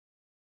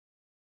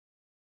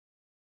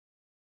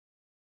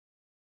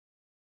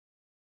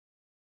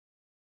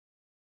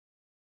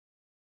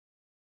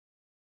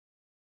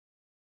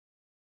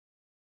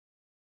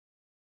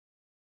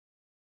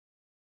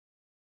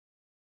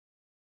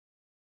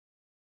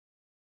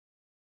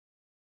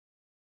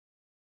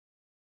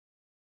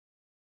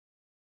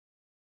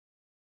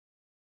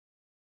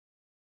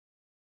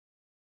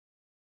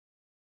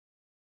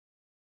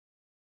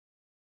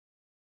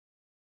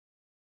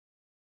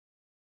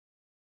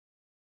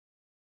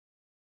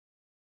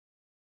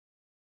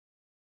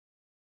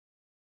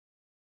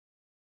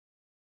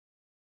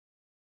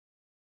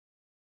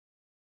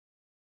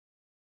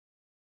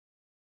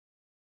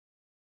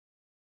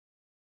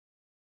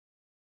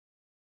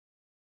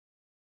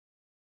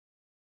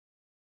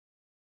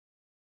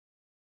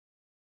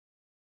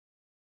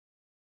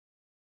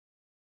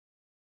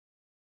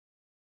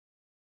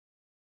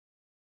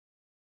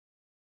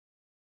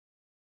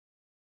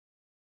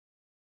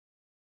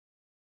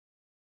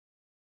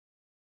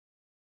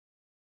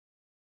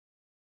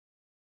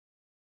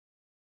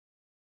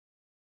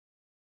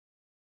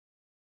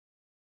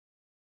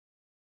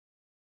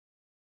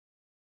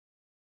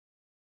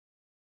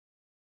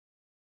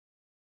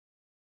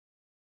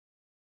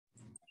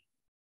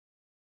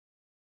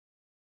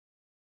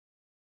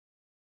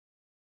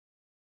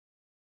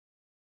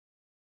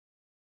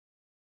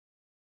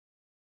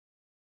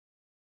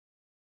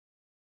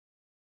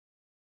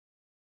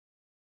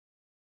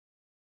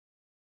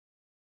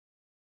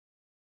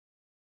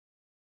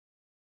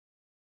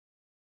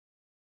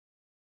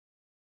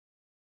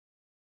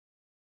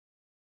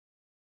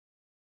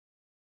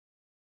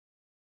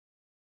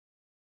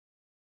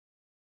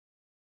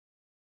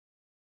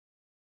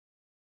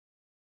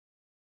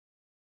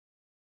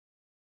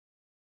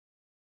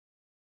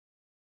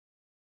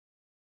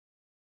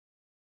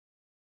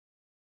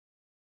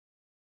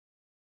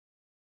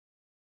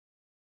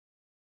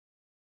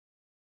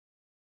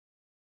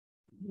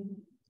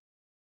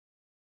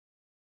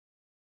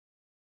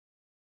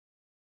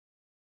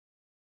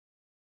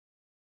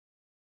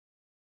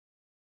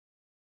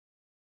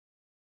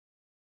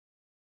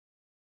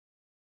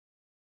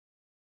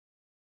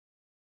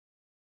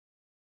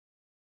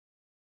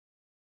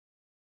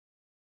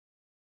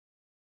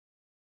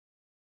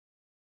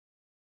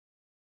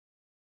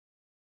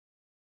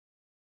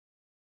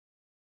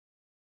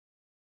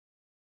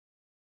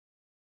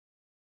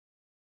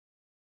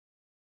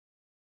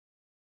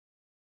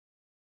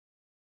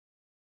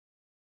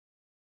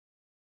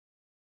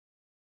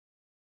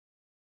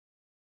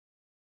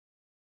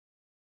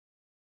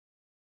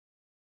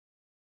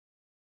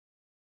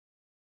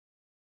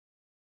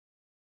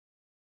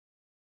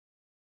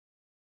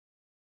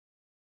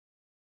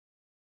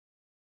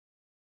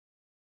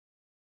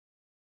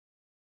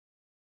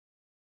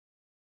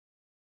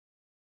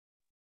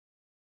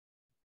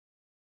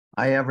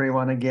Hi,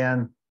 everyone,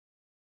 again.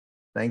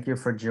 Thank you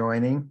for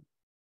joining.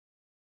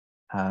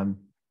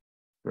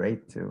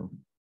 Great to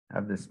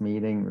have this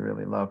meeting. We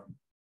really love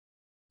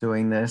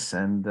doing this.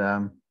 And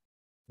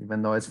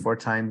even though it's 4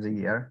 times a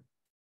year,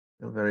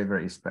 I feel very,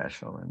 very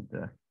special.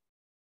 And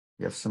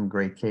we have some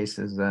great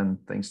cases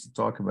and things to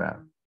talk about.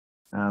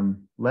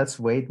 Let's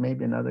wait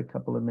maybe another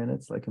couple of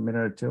minutes, like a minute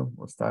or two.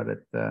 We'll start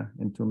it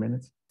in 2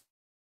 minutes.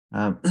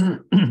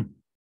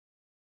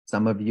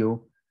 Some of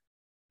you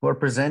who are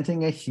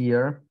presenting are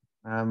here.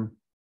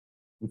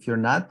 If you're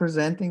not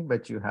presenting,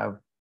 but you have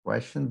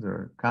questions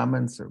or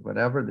comments or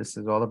whatever, this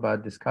is all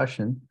about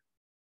discussion.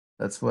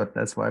 That's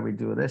why we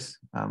do this.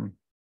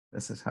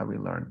 This is how we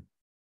learn.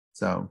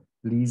 So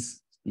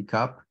please speak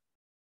up.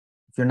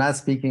 If you're not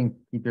speaking,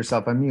 keep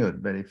yourself on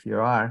mute. But if you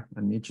are,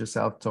 unmute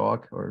yourself,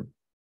 talk, or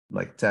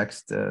like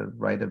text,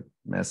 write a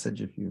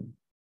message if you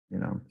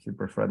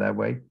prefer that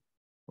way.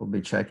 We'll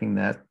be checking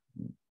that,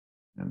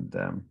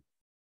 and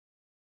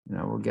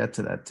we'll get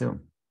to that too.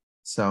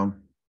 So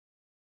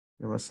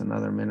give us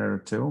another minute or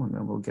two, and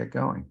then we'll get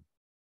going.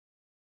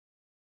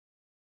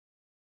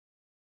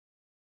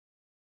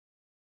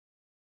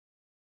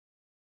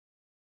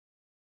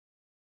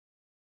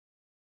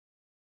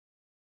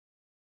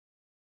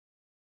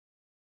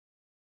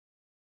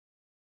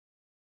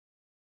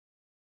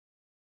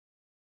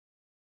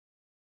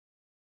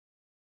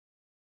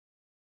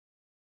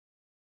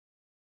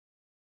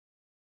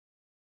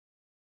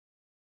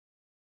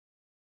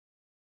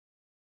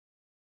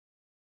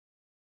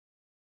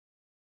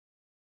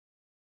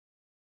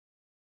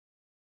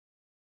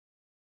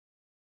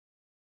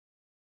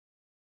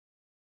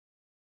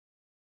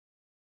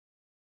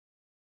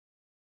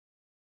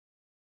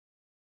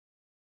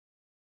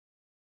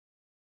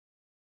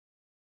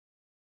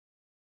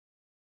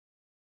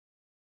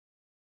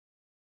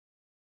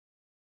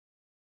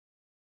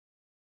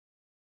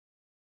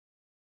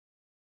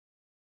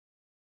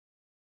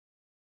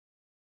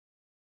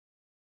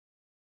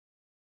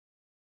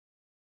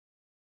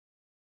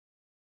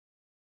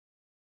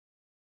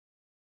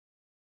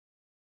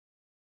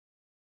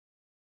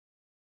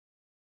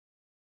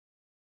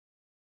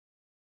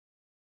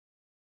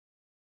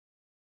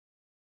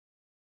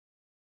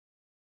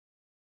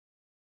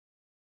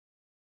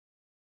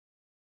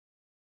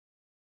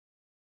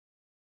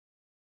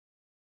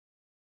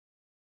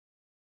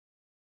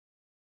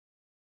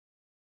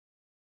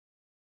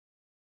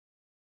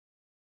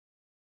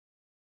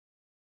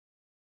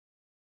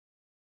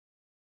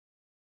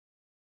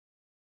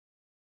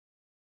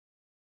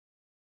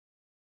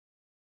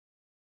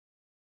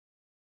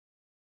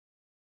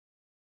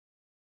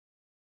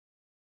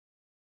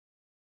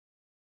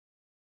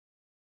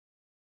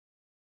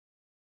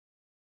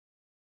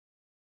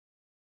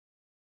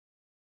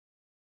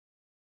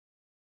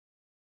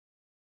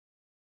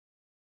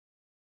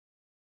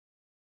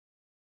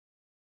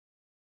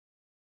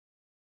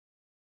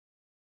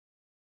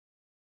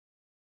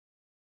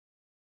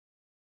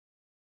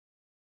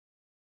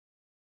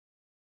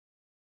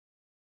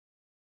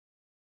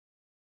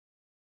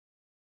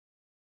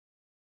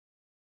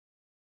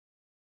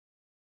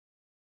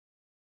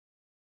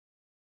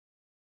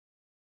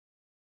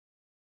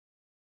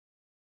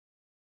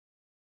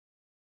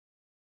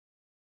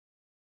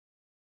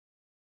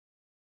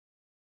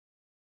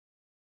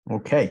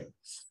 Okay.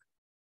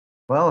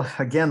 Well,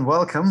 again,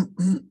 welcome.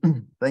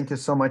 Thank you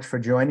so much for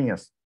joining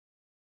us.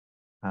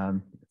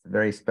 It's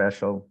very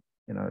special.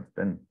 It's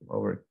been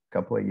over a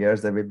couple of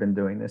years that we've been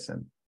doing this,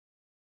 and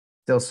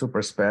still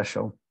super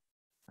special.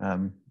 I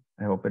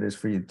hope it is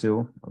for you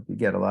too. Hope you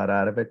get a lot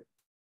out of it.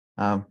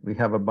 We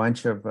have a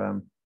bunch of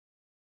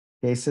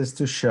cases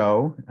to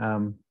show.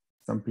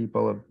 Some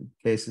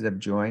cases have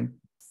joined,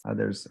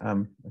 others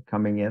are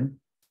coming in.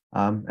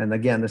 And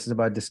again, this is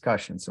about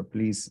discussion. So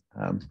please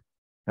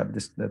have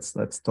this.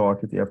 Let's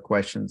talk. If you have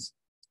questions,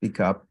 speak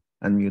up,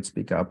 unmute,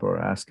 speak up, or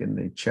ask in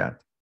the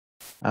chat.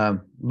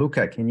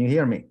 Luca, can you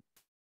hear me?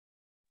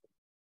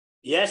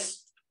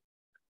 Yes.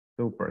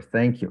 Super.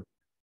 Thank you.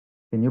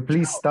 Can you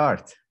please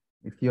start?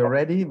 If you're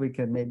ready, we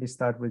can maybe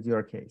start with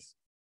your case.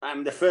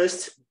 I'm the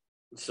first.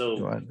 So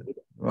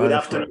good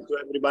afternoon to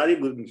everybody.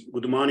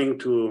 Good morning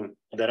to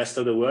the rest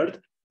of the world.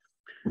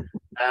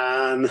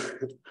 And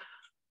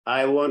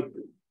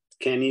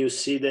can you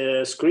see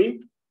the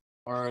screen?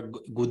 Or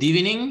good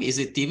evening, is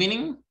it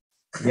evening?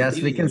 Yes,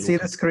 Good we can evening, see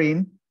Luca. the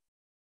screen.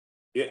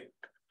 Yeah.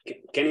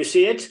 Can you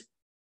see it?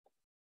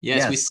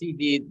 Yes, we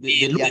see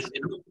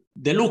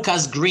the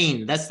Lucas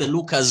green. That's the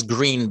Lucas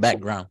green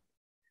background.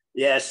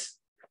 Yes.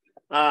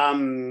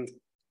 Ciao,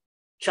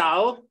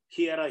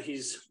 here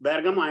is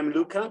Bergamo. I'm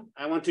Luca.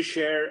 I want to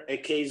share a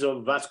case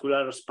of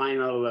vascular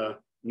spinal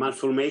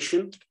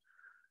malformation.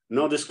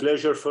 No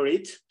disclosure for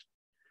it.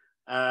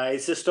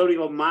 It's a story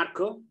of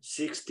Marco,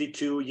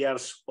 62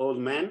 years old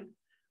man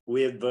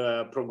with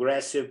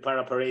progressive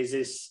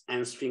paraparesis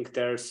and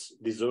sphincters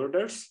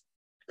disorders.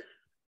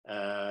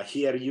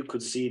 Here you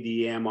could see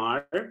the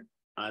MR.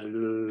 I'll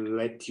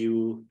let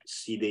you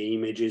see the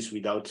images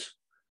without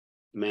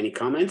many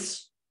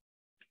comments.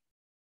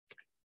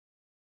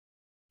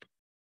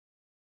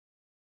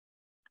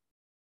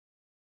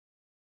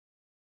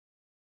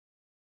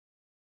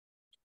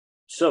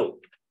 So,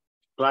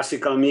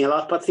 classical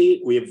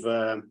myelopathy with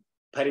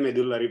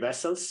perimedullary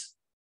vessels.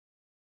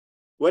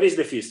 Where is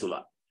the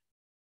fistula?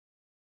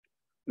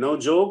 No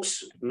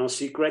jokes, no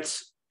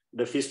secrets.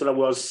 The fistula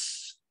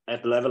was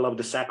at the level of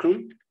the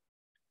sacrum.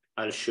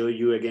 I'll show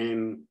you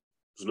again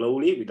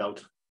slowly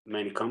without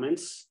many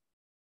comments.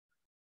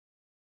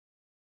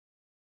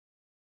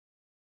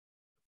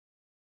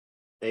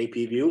 AP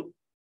view,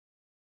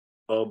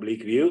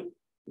 oblique view,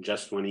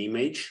 just one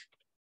image.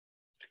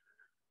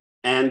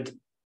 And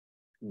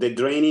the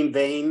draining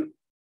vein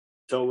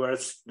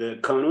towards the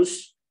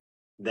conus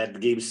that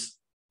gives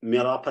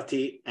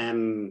myelopathy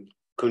and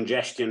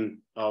congestion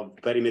of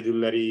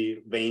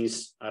perimedullary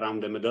veins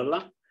around the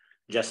medulla,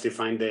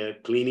 justifying the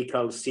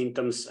clinical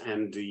symptoms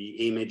and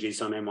the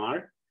images on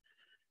MR.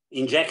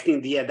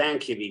 Injecting the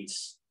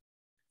adanculids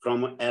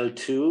from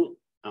L2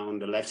 on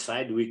the left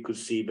side, we could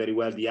see very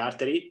well the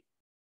artery,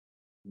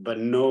 but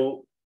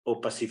no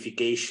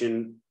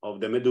opacification of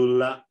the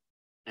medulla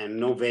and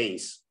no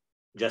veins,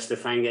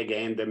 justifying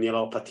again the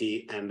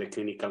myelopathy and the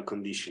clinical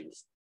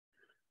conditions.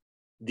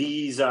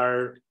 These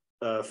are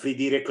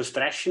 3D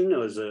reconstruction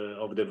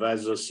of the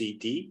vaso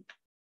CT.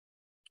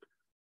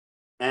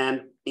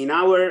 And in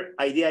our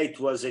idea, it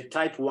was a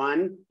type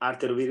 1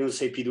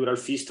 arteriovenous epidural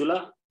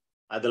fistula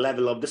at the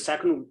level of the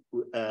sacrum,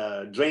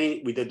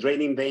 with the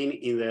draining vein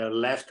in the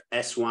left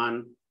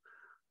S1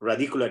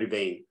 radiculary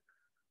vein.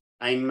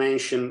 I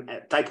mentioned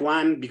type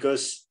 1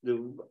 because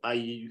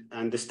I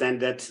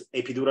understand that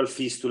epidural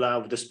fistula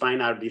of the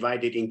spine are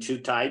divided in two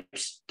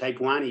types. Type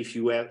 1,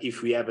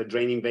 if we have a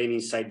draining vein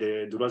inside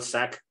the dural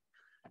sac,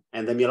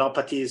 and the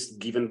myelopathy is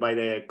given by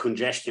the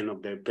congestion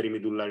of the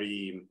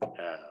perimedullary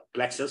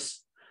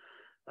plexus.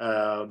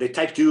 The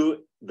type 2,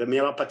 the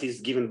myelopathy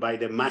is given by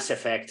the mass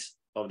effect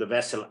of the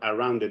vessel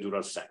around the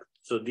dural sac.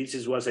 So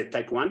this was a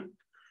type 1.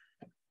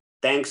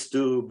 Thanks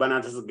to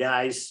Bananaz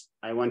guys,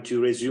 I want to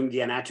resume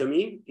the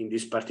anatomy in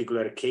this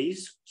particular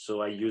case.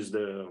 So I used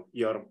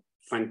your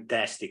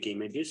fantastic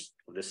images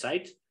of the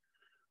site.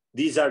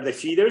 These are the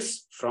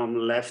feeders from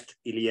left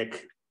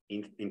iliac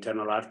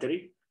internal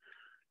artery.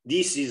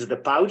 This is the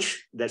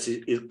pouch that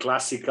is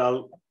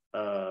classical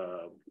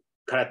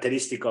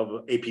characteristic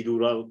of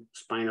epidural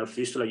spinal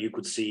fistula. You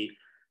could see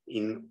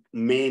in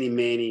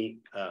many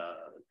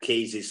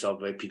cases of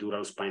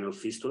epidural spinal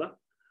fistula.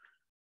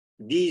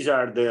 These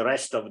are the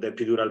rest of the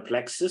epidural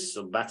plexus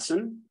of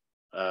Batson.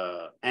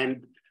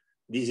 And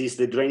this is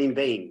the draining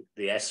vein,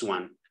 the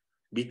S1.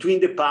 Between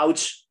the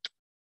pouch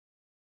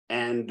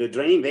and the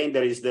draining vein,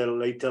 there is the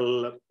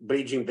little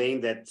bridging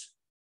vein that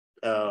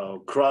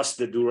cross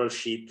the dural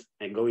sheath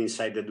and go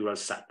inside the dural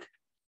sac.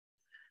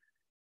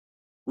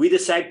 We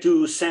decide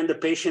to send the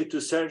patient to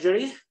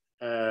surgery,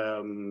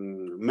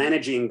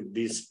 managing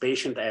this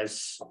patient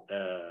as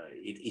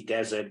it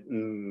has a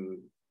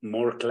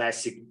more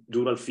classic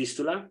dural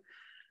fistula,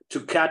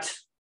 to cut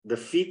the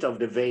feet of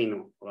the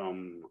vein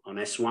on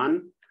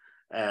S1,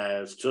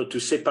 so to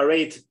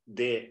separate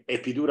the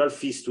epidural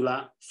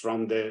fistula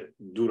from the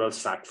dural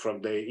sac,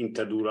 from the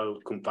interdural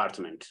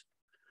compartment.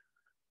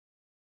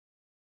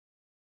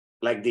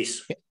 Like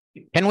this.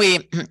 Can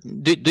we,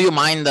 do you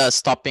mind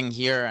stopping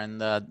here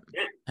and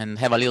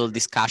have a little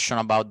discussion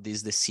about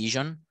this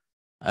decision?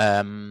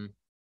 You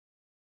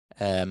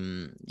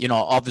know,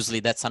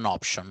 obviously that's an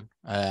option.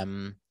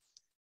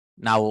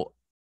 Now,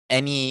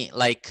 any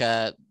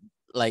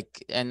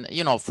and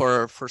you know,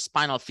 for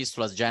spinal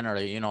fistulas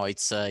generally, you know,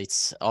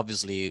 it's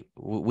obviously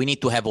we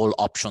need to have all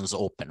options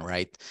open,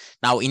 right?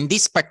 Now, in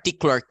this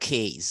particular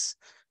case,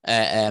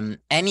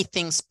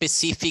 anything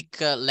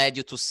specific led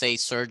you to say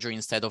surgery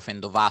instead of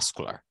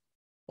endovascular,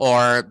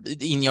 or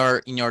in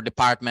your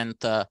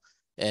department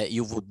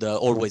you would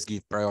always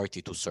give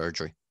priority to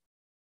surgery?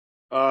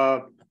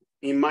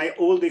 In my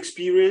old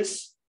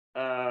experience,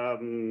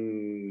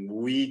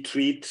 we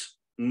treat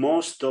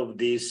most of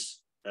this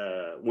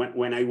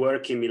when I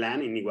work in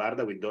Milan, in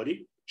Niguarda with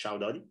Dodi. Ciao,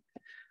 Dodi.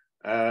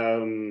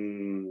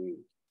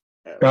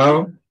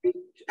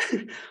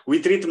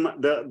 We treat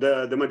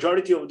the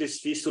majority of this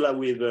fistula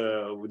with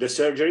the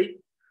surgery.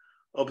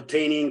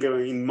 obtaining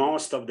in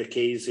most of the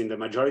case, in the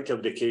majority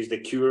of the case, the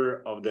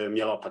cure of the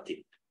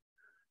myelopathy.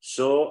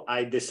 So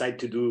I decided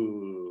to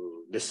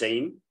do the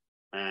same.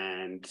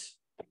 And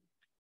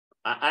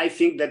I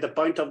think that the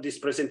point of this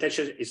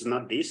presentation is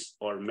not this,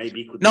 or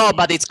maybe could no, be...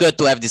 but it's good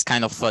to have this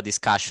kind of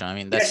discussion. I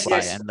mean, that's why.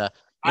 Yes. And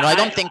you know, I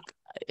don't think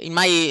in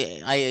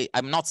my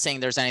I'm not saying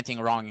there's anything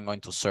wrong in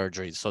going to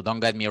surgery. So don't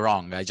get me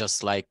wrong. I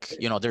just like,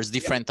 you know, there's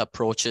different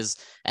approaches,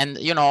 and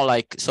you know,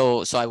 like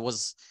so I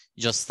was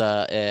just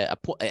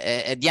at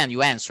the end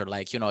you answered,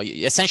 like, you know,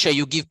 essentially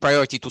you give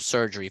priority to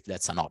surgery if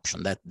that's an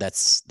option.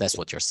 That's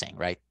what you're saying,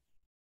 right?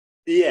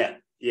 Yeah.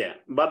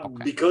 But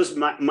okay. Because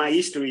my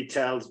history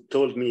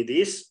told me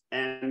this,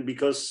 and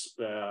because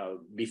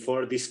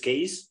before this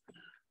case,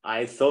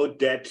 I thought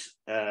that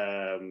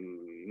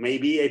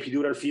maybe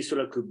epidural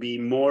fistula could be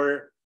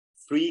more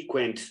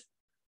frequent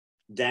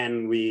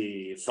than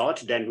we thought,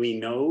 than we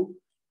know,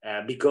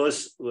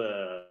 because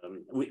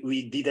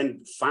we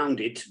didn't found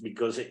it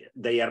because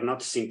they are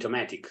not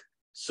symptomatic.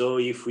 So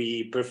if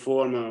we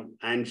perform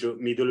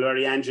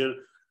medullary angio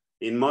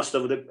in most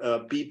of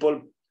the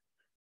people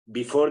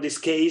before this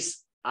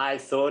case, I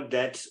thought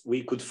that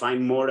we could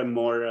find more and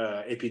more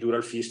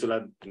epidural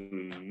fistula,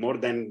 more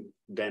than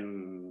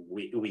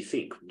we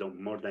think,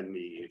 more than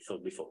we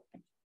thought before.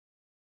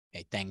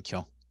 Okay, thank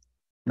you.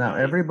 Now,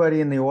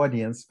 everybody in the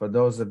audience, for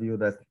those of you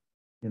that,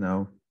 you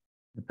know,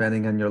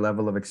 depending on your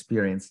level of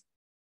experience,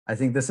 I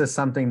think this is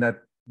something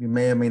that you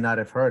may or may not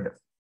have heard of,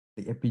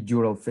 the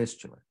epidural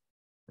fistula,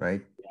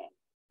 right?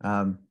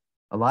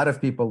 A lot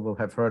of people will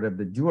have heard of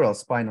the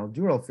spinal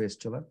dural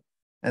fistula,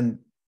 and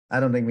I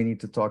don't think we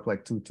need to talk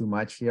like too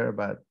much here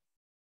about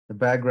the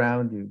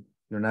background.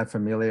 You're not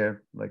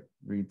familiar, like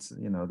read,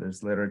 you know,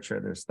 there's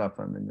literature, there's stuff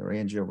on the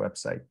Neurangio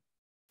website.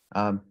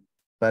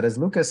 But as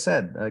Lucas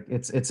said, like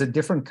it's a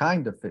different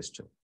kind of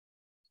fistula,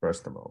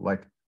 first of all.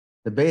 Like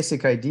the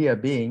basic idea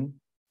being,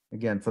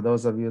 again, for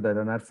those of you that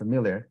are not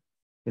familiar,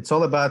 it's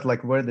all about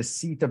like where the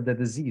seat of the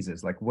disease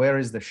is, like where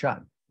is the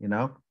shunt, you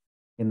know?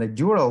 In the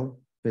dural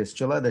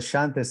fistula, the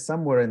shunt is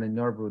somewhere in the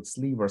nerve root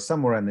sleeve or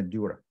somewhere in the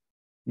dura.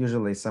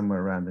 Usually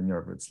somewhere around the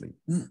nerve root sleeve.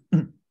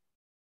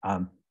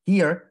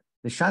 Here,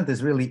 the shunt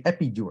is really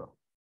epidural.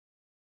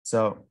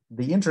 So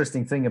the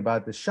interesting thing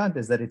about the shunt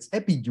is that it's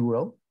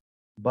epidural,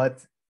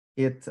 but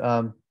it,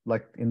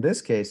 like in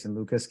this case, in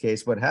Luca's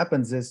case, what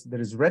happens is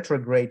there is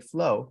retrograde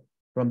flow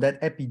from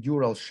that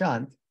epidural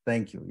shunt,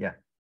 thank you, yeah,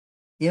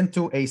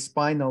 into a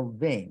spinal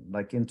vein,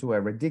 like into a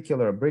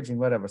radicular, a bridging,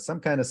 whatever, some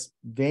kind of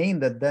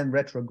vein that then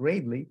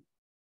retrogradely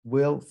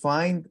will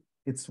find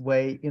its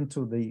way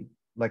into the,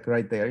 like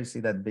right there, you see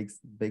that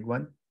big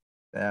one?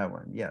 That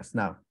one, yes.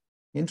 Now,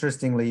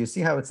 interestingly, you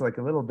see how it's like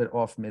a little bit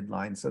off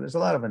midline. So there's a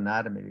lot of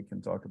anatomy we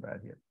can talk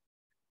about here.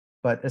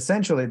 But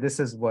essentially, this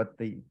is what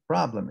the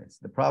problem is.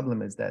 The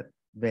problem is that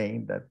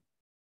vein that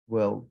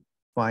will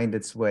find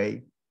its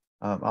way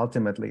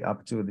ultimately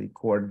up to the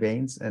cord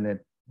veins, and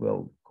it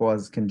will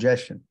cause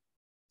congestion.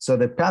 So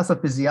the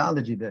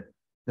pathophysiology,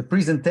 the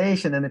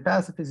presentation and the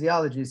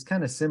pathophysiology is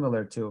kind of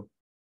similar to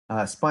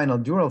spinal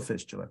dural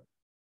fistula.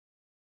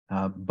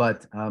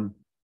 But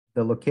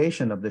the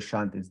location of the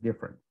shunt is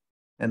different.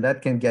 And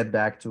that can get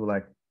back to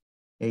like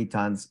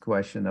Eitan's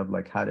question of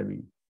like, how do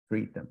we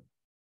treat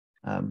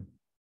them?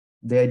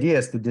 The idea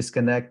is to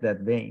disconnect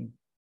that vein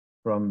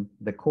from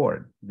the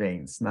cord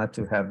veins, not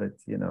to have it,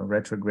 you know,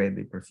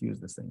 retrogradely perfuse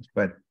the things.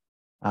 But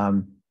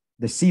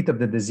the seat of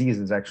the disease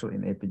is actually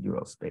in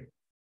epidural space.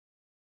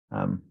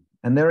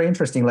 And they're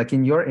interesting, like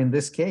in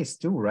this case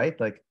too, right?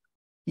 Like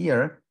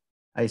here,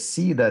 I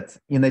see that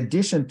in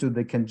addition to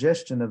the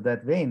congestion of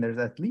that vein, there's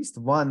at least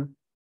one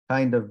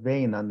kind of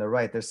vein on the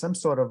right. There's some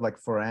sort of like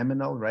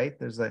foraminal, right?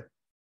 There's a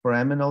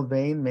foraminal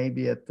vein,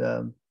 maybe at,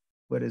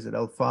 what is it,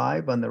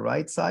 L5 on the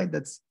right side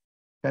that's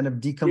kind of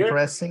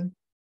decompressing? Here.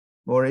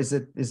 Or is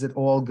it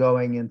all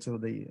going into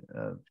the,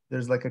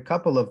 there's like a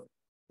couple of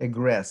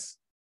egress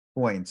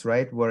points,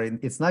 right? Where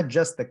it's not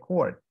just the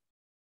cord.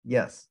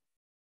 Yes.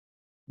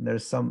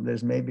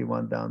 There's maybe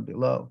one down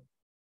below.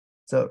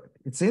 So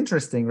it's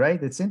interesting,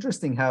 right? It's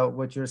interesting how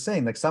what you're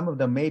saying, like some of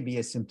them may be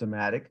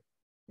asymptomatic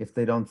if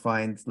they don't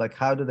find, like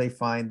how do they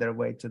find their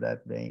way to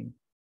that vein?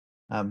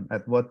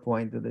 At what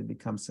point do they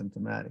become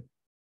symptomatic?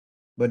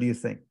 What do you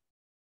think?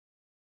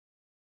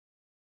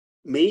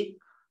 Me?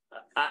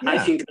 I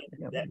think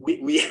that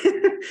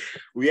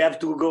we have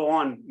to go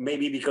on,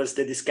 maybe because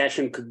the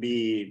discussion could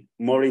be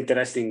more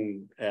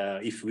interesting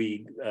if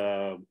we,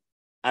 I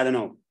don't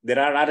know. There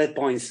are other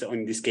points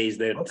in this case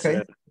that...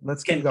 Okay,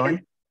 let's keep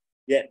going.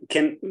 No,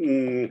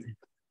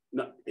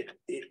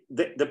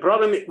 the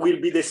problem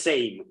will be the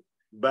same,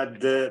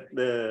 but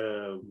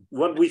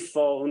what we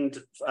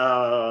found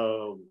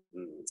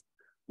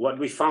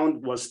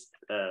was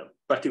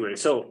particular.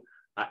 So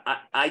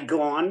I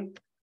go on.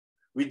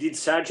 We did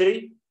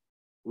surgery.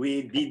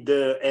 We did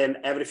and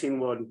everything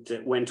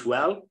went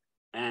well.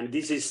 And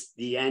this is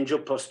the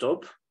angio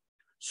post-op.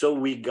 So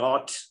we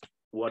got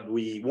what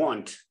we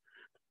want.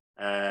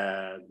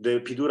 The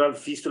epidural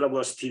fistula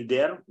was still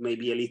there,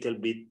 maybe a little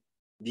bit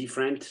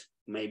different,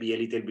 maybe a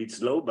little bit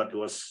slow, but it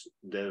was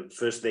the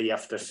first day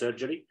after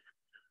surgery,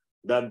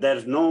 that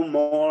there's no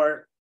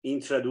more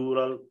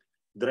intradural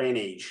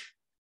drainage.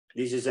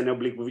 This is an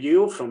oblique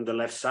view from the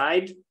left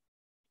side,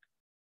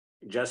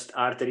 just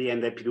artery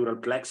and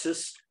epidural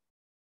plexus.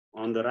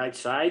 On the right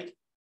side,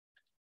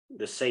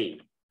 the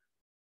same.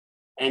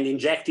 And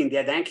injecting the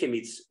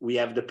adenchymits, we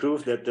have the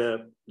proof that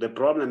the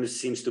problem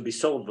seems to be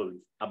solved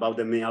about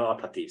the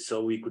myelopathy.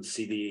 So we could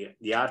see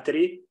the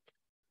artery,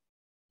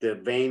 the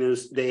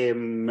venous, the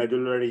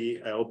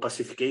medullary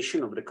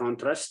opacification of the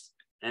contrast,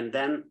 and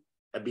then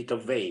a bit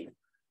of vein.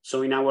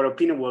 So in our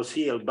opinion was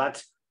healed,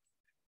 but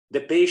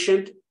the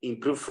patient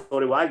improved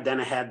for a while, then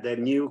had the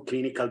new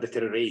clinical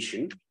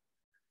deterioration,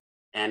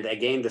 and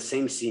again, the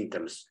same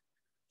symptoms.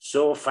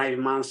 So 5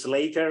 months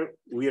later,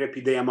 we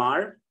repeat the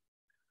MR.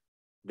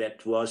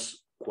 That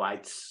was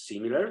quite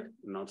similar,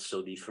 not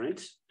so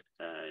different,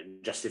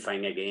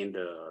 justifying again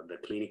the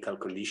clinical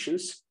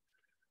conditions.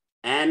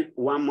 And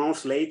 1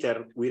 month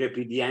later, we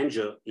repeat the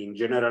angio in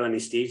general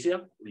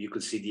anesthesia. You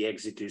could see the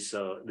exit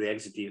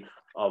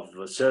of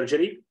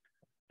surgery.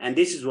 And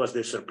this was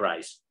the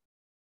surprise.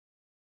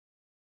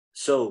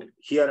 So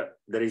here,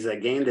 there is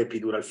again the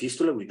epidural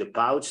fistula with the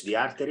pouch, the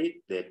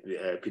artery, the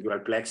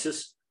epidural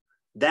plexus.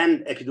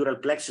 Then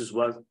epidural plexus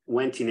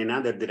went in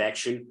another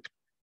direction,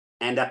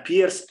 and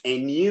appears a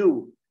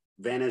new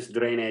venous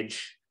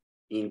drainage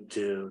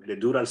into the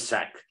dural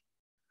sac.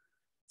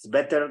 It's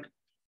better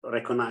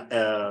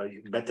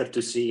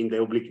to see in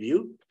the oblique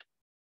view.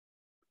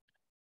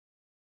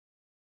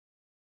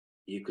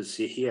 You could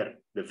see here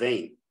the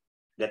vein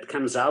that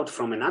comes out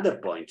from another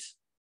point.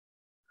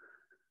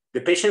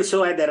 The patient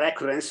saw had a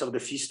recurrence of the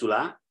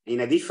fistula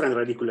in a different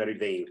radicular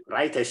vein,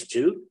 right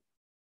S2.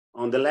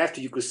 On the left,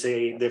 you could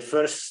say the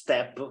first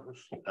step,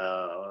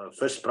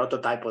 first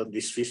prototype of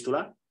this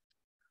fistula.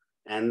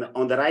 And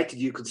on the right,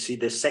 you could see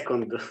the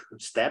second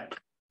step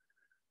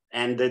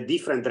and the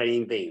different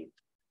draining vein.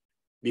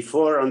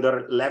 Before on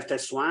the left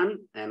S1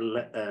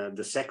 and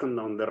the second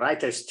on the right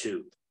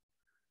S2.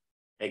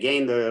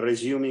 Again, the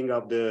resuming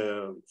of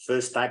the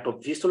first type of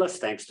fistulas,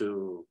 thanks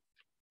to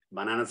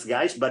Bananaz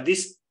guys, but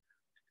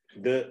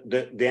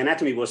the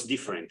anatomy was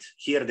different.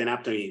 Here, the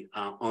anatomy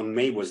on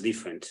May was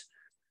different.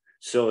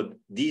 So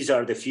these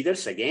are the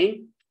feeders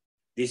again.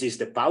 This is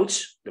the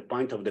pouch, the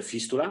point of the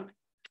fistula.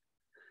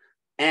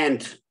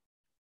 And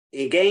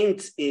again,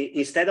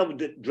 instead of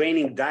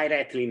draining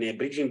directly in a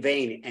bridging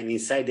vein and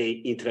inside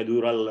the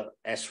intradural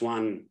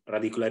S1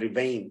 radicular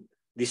vein,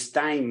 this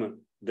time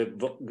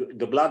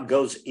the blood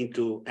goes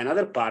into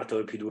another part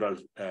of epidural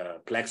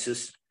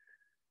plexus,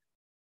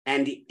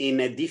 and in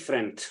a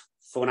different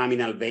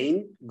foraminal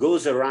vein,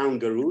 goes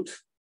around the root,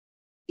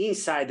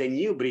 inside a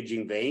new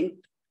bridging vein,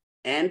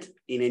 and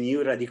in a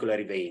new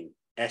radicular vein,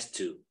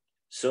 S2.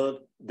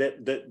 So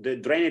the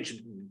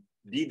drainage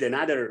did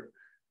another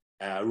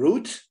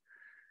route.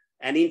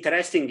 And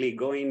interestingly,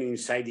 going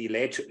inside the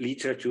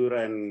literature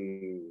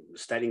and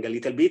studying a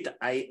little bit,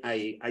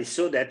 I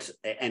saw that,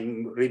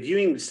 and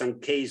reviewing some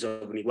case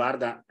of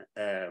Niguarda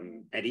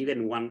and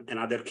even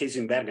another case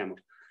in Bergamo,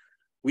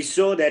 we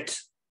saw that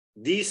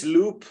this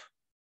loop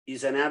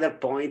is another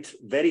point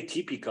very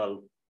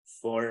typical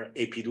for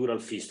epidural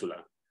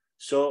fistula.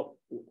 So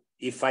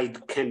if I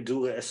can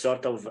do a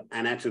sort of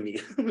anatomy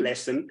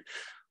lesson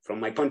from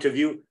my point of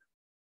view,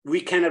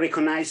 we can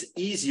recognize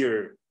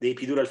easier the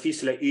epidural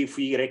fistula if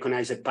we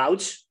recognize a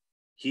pouch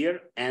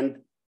here and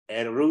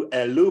a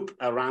loop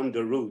around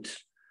the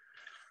root.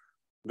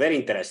 Very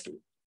interesting.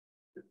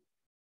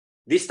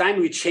 This time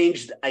we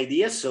changed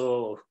ideas,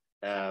 so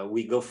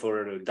we go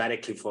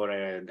directly for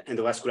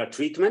endovascular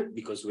treatment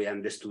because we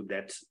understood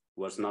that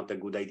was not a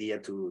good idea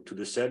to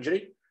do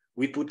surgery.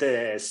 We put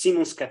a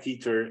Simmons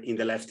catheter in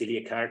the left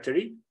iliac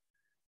artery.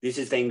 This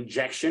is the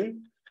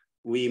injection.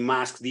 We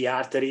mask the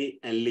artery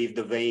and leave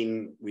the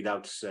vein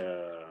without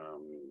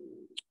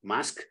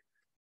mask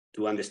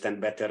to understand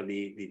better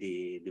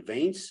the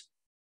veins.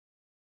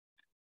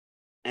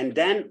 And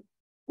then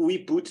we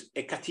put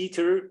a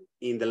catheter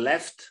in the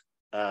left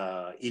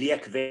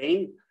iliac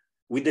vein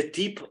with the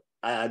tip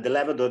at the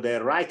level of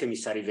the right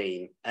emissary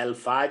vein,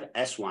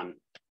 L5S1.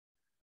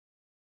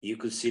 You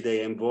could see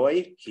the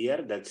envoy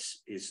here that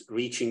is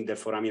reaching the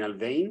foraminal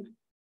vein.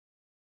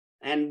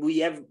 And we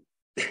have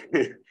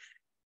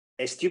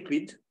a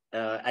stupid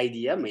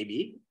idea,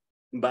 maybe,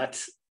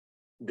 but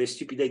the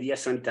stupid idea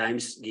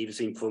sometimes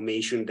gives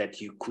information that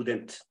you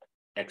couldn't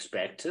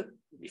expect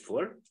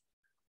before.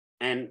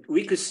 And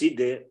we could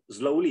see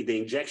slowly the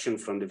injection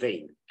from the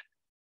vein.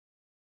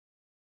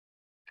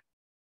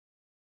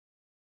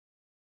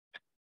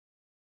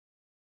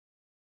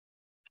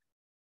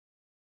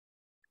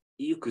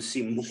 You could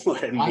see more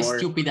and more. Why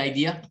stupid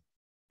idea?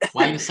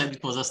 Why you said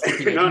it was a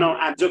stupid idea? No,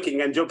 I'm joking,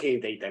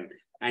 Dayton.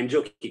 I'm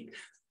joking.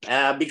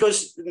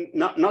 Because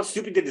not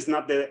stupid is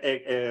not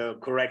the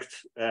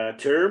correct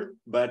term,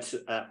 but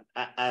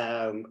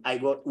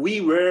we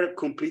were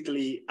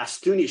completely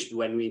astonished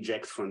when we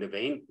inject from the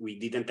vein. We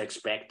didn't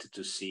expect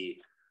to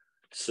see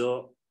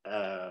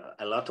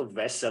a lot of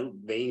vessel,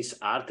 veins,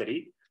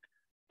 artery,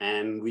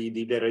 and we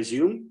did a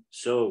resume.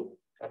 So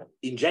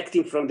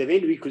injecting from the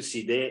vein, we could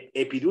see the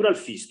epidural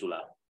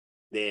fistula,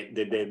 the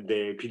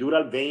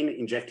epidural vein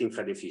injecting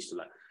from the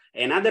fistula.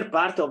 Another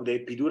part of the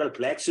epidural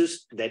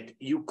plexus that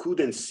you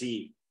couldn't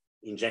see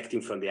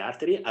injecting from the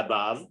artery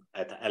above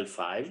at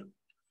L5.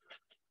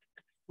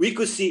 We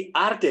could see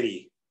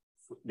artery,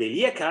 the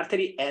iliac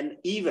artery, and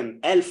even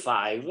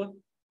L5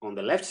 on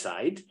the left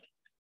side.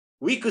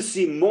 We could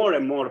see more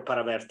and more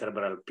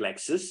paravertebral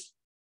plexus,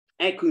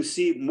 and could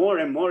see more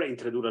and more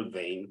intradural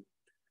vein.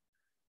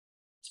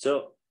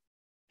 So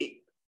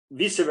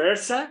vice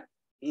versa,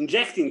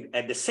 injecting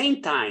at the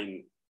same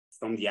time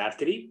from the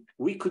artery,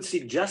 we could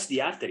see just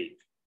the artery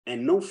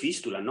and no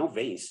fistula, no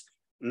veins,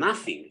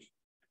 nothing.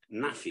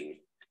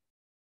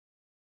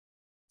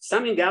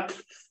 Summing up,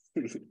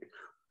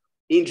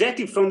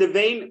 injecting from the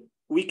vein,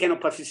 we can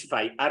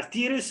opacify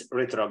arteries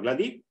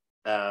retrograde,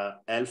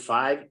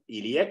 L5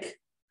 iliac.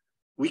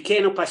 We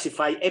can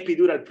opacify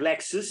epidural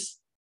plexus,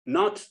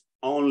 not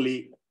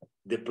only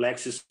the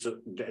plexus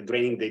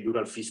draining the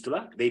epidural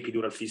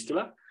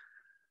fistula.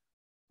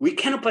 We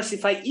can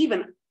opacify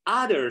even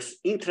others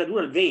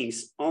intradural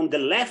veins on the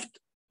left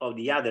of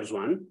the others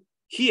one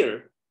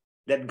here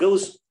that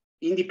goes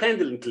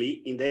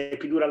independently in the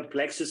epidural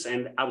plexus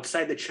and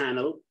outside the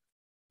channel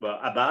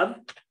above.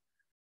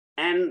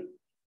 And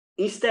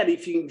instead,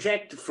 if you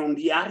inject from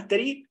the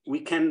artery,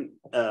 we couldn't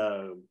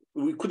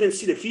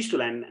see the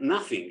fistula and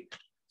nothing.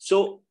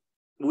 So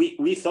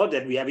we thought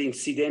that we have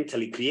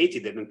incidentally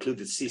created an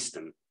included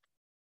system.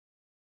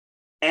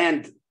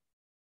 And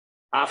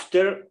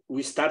after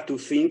we start to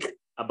think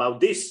about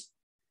this,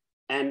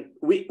 and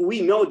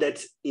we know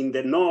that in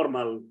the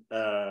normal,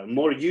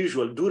 more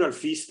usual dural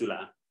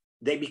fistula,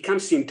 they become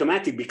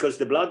symptomatic because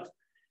the blood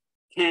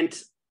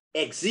can't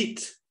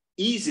exit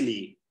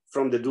easily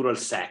from the dural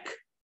sac.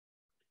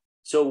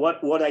 So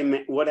what I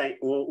mean,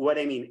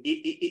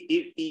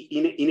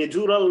 in a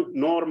dural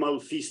normal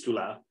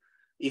fistula,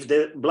 if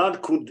the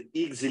blood could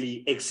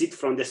easily exit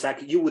from the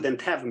sac, you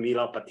wouldn't have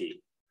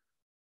myelopathy.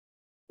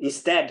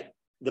 Instead,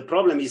 the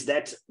problem is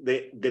that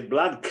the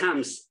blood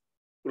comes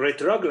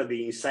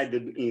retrogradely inside the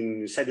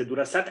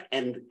dural sac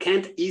and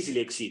can't easily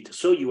exit.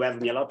 So you have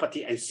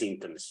myelopathy and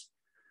symptoms.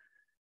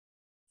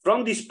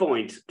 From this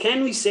point,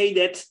 can we say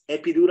that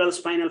epidural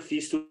spinal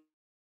fistula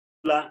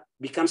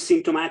becomes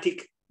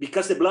symptomatic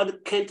because the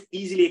blood can't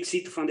easily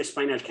exit from the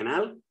spinal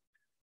canal?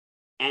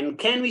 And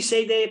can we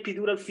say the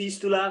epidural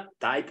fistula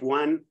type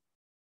 1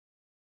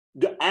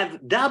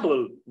 have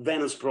double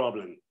venous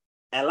problem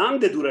along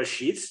the dural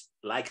sheaths,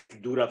 like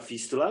dural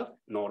fistula,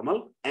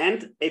 normal,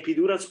 and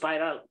epidural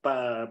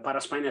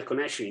paraspinal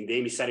connection in the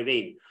emissary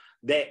vein,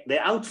 the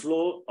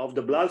outflow of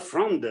the blood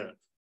from the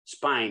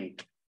spine?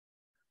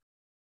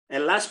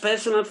 And last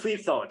personal free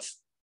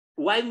thoughts.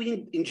 Why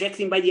we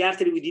injecting by the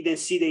artery, we didn't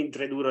see the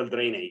intradural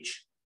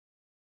drainage?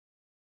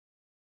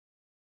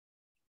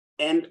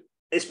 And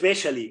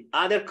especially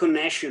other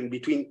connection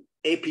between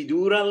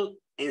epidural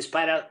and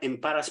spiral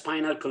and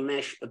paraspinal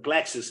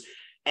plexus,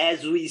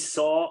 as we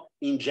saw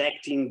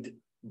injecting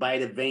by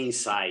the vein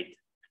side.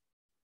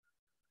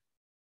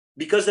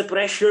 Because the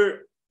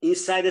pressure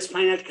inside the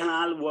spinal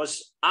canal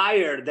was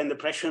higher than the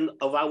pressure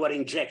of our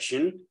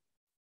injection,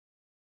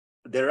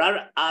 there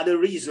are other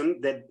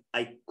reasons that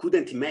I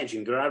couldn't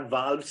imagine. There are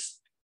valves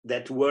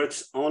that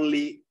works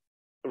only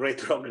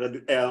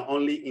retrograde,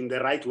 only in the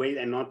right way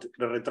and not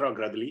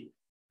retrogradely.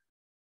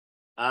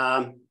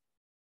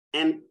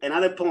 And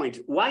another point,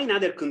 why in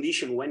other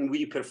conditions when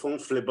we perform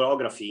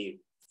phlebography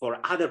for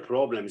other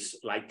problems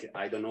like,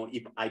 I don't know,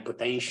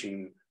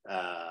 hypotension,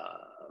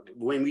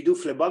 when we do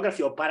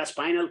phlebography or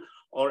paraspinal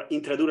or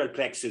intradural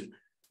plexus,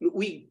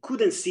 we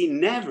couldn't see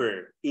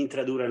never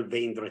intradural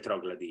vein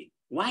retrograde.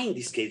 Why in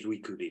this case we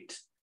could it?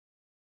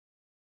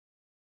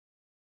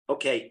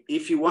 Okay,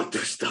 if you want to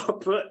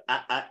stop,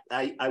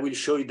 I will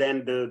show you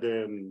then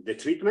the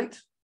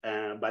treatment.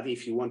 But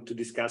if you want to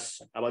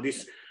discuss about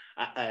this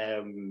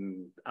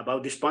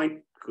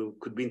point,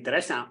 could be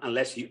interesting.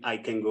 Unless I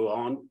can go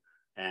on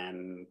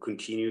and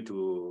continue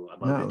to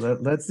about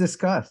it. Let's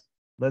discuss.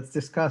 Let's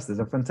discuss. It's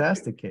a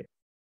fantastic case.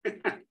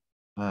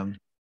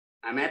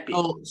 I'm happy.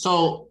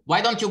 So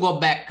why don't you go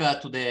back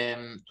to the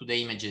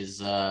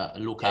images,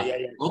 Luca?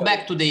 Yeah. Go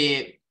back to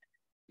the,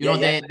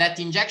 that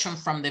injection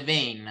from the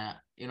vein.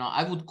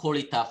 I would call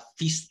it a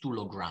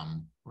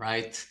fistulogram,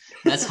 right?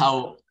 That's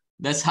how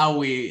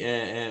we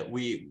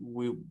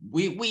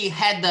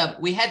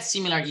had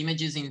similar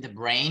images in the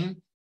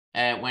brain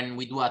when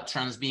we do a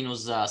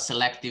transvenous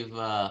selective,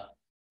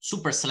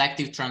 super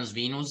selective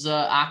transvenous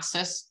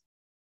access.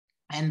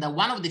 And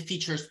one of the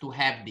features to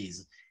have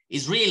this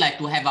is really like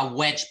to have a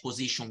wedge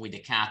position with the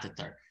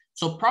catheter.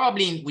 So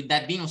probably with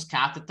that venous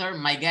catheter,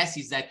 my guess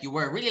is that you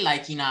were really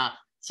like in a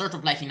sort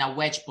of like in a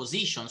wedge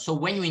position. So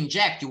when you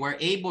inject, you were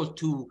able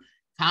to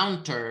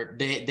counter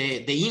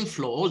the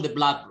inflow, all the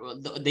blood,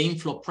 the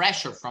inflow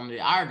pressure from the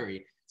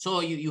artery.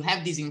 So you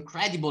have this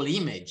incredible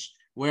image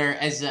where,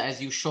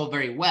 as you show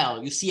very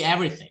well, you see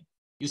everything.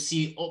 You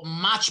see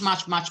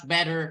much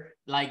better,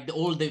 like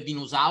all the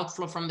venous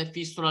outflow from the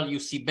fistula. You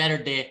see better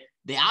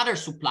the other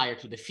supplier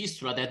to the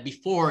fistula that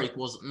before it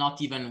was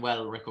not even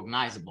well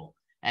recognizable.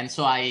 And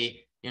so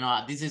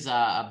this is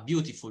a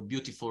beautiful,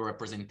 beautiful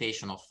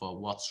representation of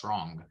what's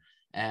wrong.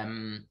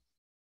 Go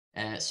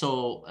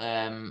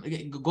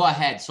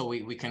ahead, so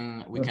we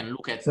can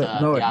look at the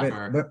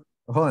other. But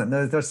hold on,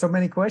 there's so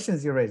many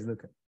questions you raised,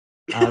 Luca.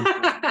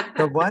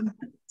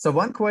 So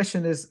one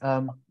question is,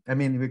 I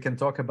mean, we can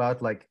talk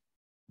about like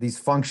these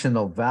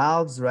functional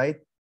valves, right?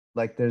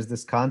 Like there's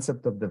this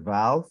concept of the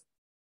valve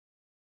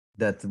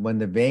that when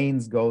the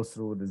veins go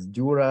through this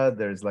dura,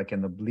 there's like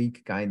an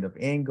oblique kind of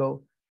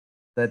angle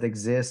that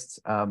exists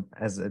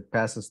as it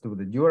passes through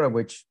the dura,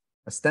 which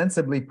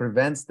ostensibly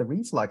prevents the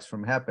reflux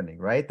from happening,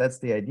 right? That's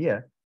the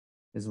idea,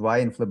 is why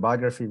in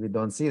phlebography we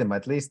don't see them.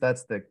 At least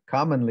that's the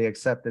commonly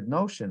accepted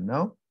notion,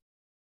 no?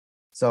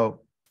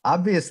 So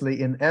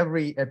obviously in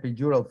every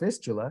epidural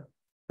fistula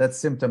that's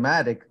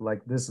symptomatic,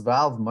 like this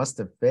valve must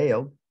have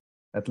failed,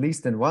 at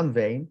least in one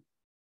vein,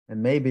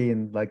 and maybe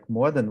in like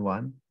more than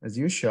one, as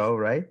you show,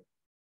 right?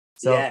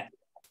 So, yeah.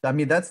 I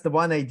mean, that's the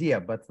one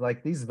idea, but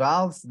like these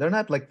valves, they're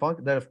not like,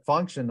 they're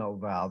functional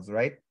valves,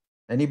 right?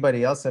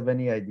 Anybody else have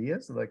any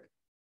ideas? Like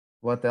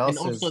what else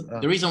and also is?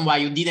 The reason why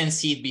you didn't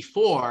see it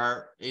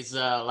before is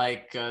there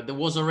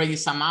was already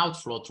some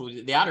outflow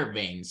through the other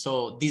vein.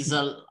 So this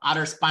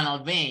other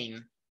spinal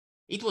vein,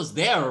 it was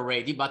there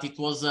already, but it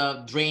was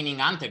draining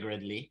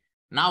antegradly.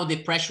 Now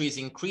the pressure is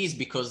increased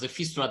because the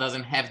fistula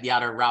doesn't have the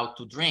other route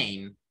to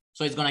drain.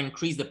 So it's going to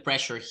increase the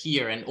pressure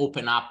here and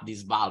open up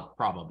this valve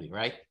probably,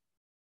 right?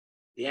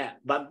 Yeah,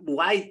 but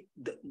why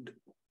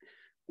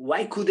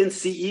couldn't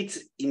see it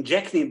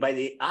injecting by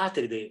the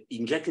artery,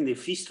 injecting the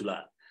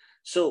fistula?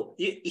 So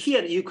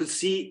here you could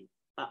see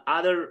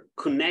other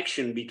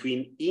connection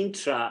between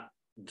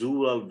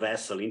intradural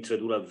vessel,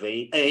 intradural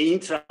vein,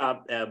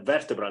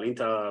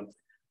 intravertebral,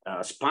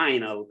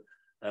 spinal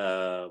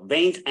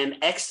veins and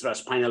extra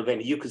spinal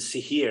vein. You could see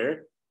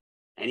here,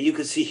 and you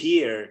could see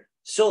here.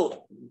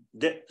 So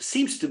there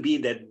seems to be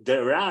that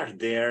there are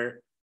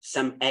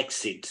some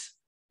exits,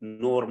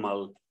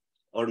 normal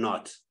or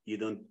not.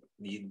 You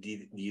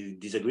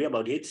disagree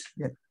about it?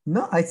 Yeah.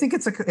 No, I think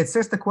it's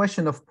just a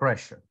question of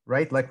pressure,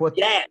 right? Like what?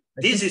 Yeah,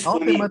 this is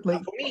ultimately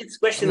for me. It's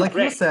question like of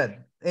pressure. You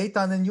said,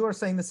 Eitan, and you are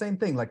saying the same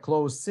thing, like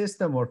closed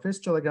system or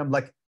fistulogram.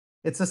 Like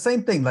it's the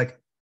same thing. Like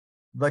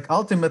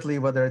ultimately,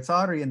 whether it's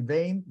artery and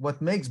vein,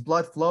 what makes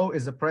blood flow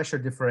is a pressure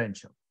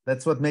differential.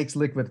 That's what makes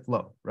liquid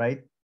flow,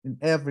 right? In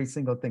every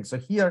single thing. So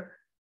here,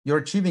 you're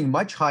achieving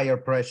much higher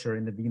pressure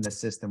in the venous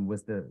system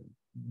with the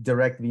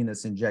direct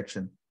venous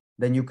injection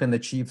than you can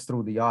achieve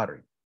through the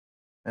artery.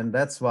 And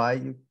that's why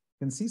you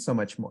can see so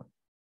much more.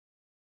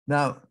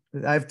 Now,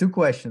 I have two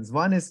questions.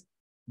 One is,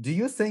 do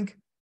you think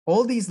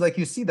all these, like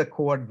you see the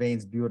cord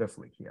veins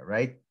beautifully here,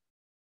 right?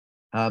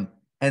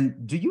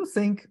 And do you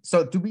think,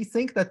 so do we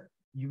think that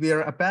we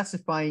are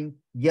pacifying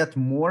yet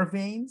more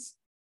veins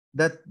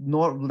that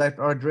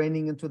are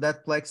draining into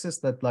that plexus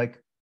that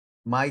like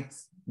might,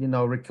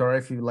 recur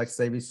if you like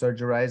say we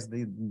surgerize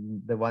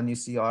the one you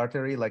see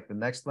artery, like the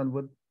next one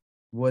would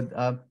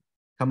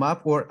come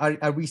up? Or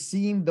are we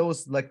seeing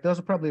those, like those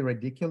are probably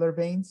radicular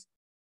veins?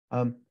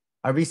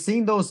 Are we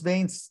seeing those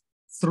veins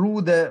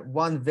through the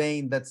one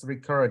vein that's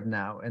recurred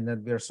now, and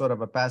then we're sort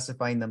of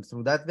pacifying them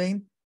through that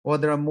vein, or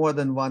there are more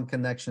than one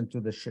connection to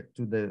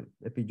the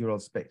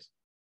epidural space?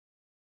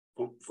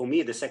 For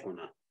me, the second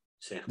one.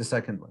 The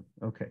second one.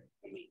 Okay.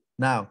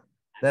 Now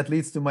that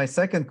leads to my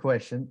second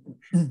question,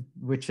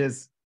 which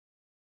is,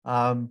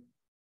 I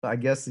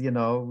guess you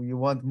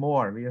want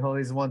more. We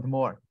always want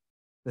more.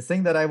 The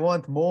thing that I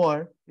want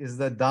more is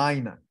the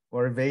dyna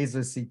or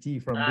vaso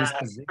CT from this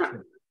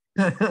position.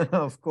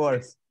 Of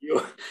course.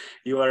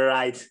 You are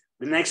right.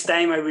 The next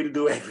time I will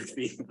do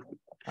everything.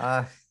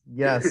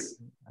 Yes.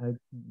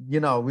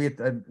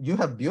 You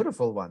have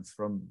beautiful ones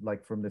from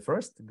the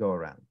first go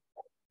around.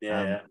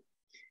 Yeah.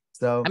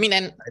 So I mean,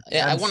 and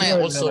I want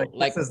to also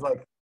this is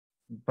like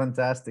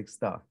fantastic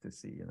stuff to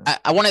see.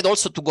 I wanted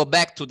also to go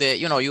back to the,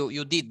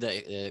 you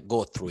did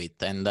go through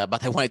it, and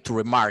but I wanted to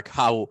remark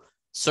how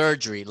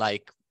surgery,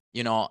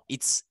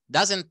 it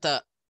doesn't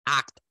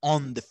act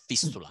on the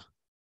fistula.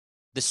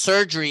 The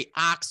surgery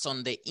acts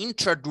on the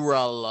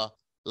intradural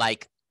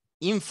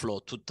inflow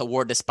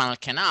toward the spinal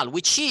canal,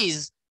 which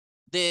is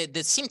the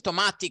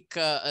symptomatic,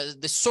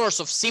 the source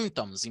of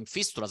symptoms in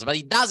fistulas, but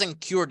it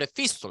doesn't cure the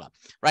fistula,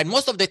 right?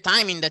 Most of the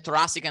time in the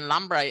thoracic and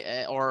lumbar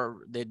or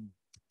the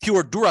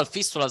pure dural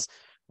fistulas,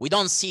 we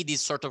don't see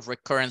this sort of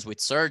recurrence with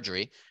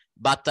surgery.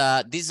 But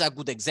this is a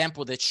good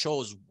example that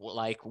shows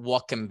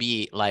what can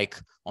be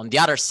on the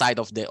other side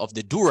of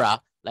the dura.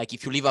 Like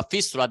if you leave a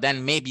fistula,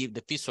 then maybe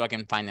the fistula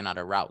can find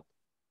another route.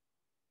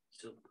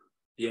 So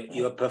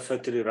you are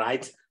perfectly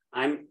right.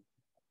 I'm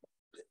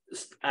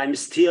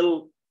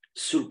still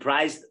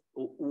surprised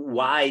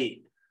why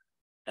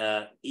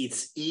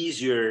it's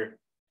easier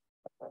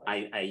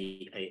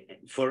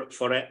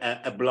for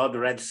a blood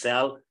red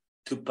cell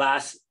to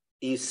pass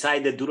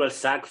inside the dural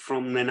sac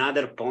from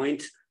another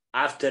point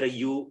after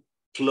you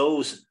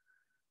close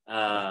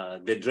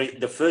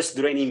the first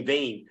draining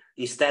vein,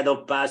 instead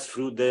of pass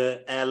through the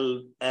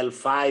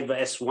L5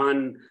 S1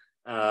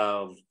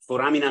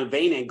 foraminal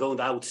vein and go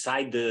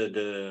outside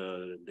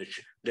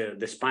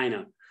the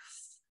spinal.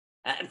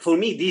 For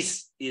me,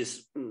 this is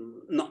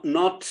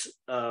not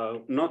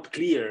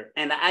clear,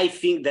 and I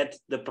think that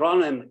the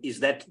problem is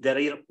that there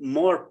is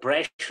more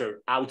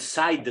pressure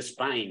outside the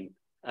spine,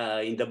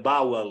 in the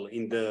bowel,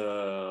 in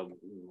the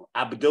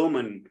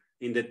abdomen,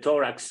 in the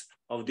thorax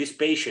of this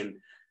patient,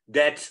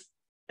 that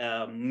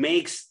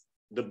makes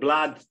the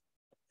blood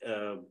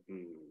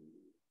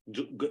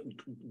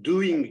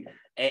doing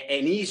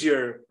an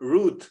easier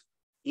route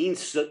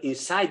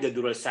inside the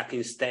dural sac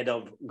instead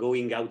of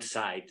going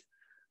outside.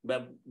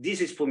 But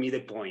this is for me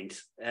the point,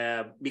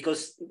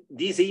 because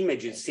these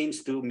images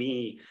seems to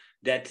me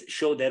that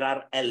show there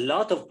are a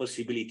lot of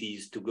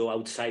possibilities to go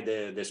outside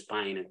the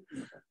spine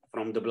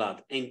from the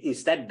blood, and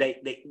instead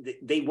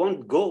they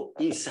won't go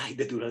inside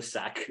the dural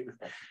sac.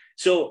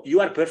 So you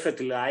are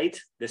perfectly right.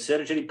 The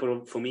surgery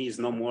for me is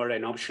no more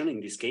an option in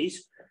this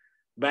case,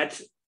 but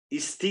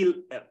it's still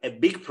a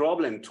big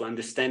problem to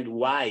understand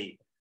why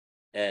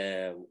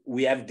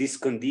we have this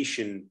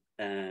condition.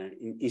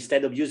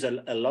 Instead of use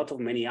a lot of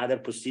many other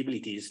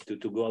possibilities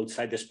to go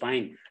outside the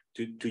spine,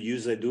 to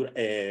use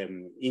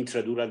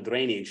intradural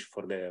drainage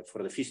for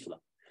the fistula.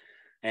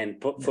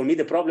 And for me,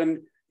 the problem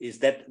is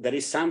that there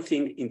is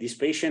something in this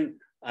patient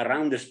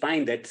around the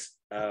spine that's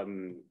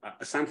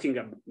something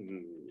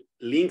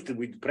linked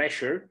with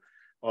pressure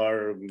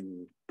or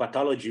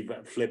pathology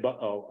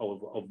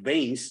of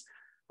veins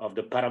of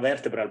the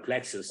paravertebral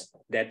plexus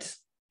that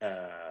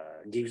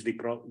gives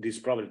this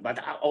problem.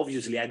 But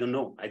obviously, I don't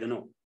know.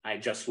 I'm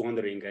just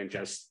wondering and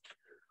just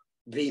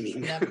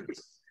dreaming. Yeah.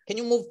 Can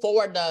you move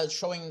forward,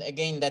 showing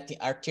again that the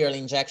arterial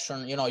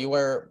injection? You know, you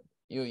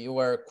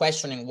were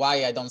questioning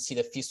why I don't see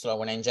the fistula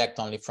when I inject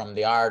only from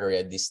the artery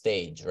at this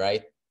stage,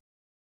 right?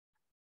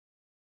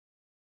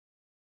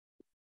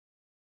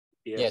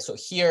 Yeah. So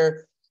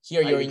here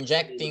you're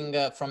injecting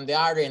from the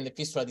artery and the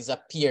fistula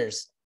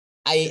disappears.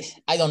 I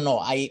don't know.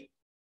 I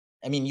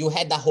mean, you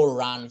had the whole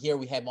run. Here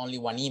we have only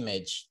one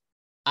image.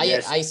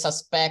 I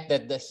suspect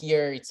that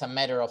here it's a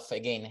matter of,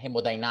 again,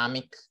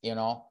 hemodynamic, you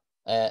know,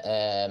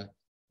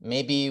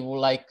 maybe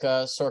like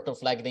sort of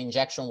like the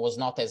injection was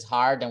not as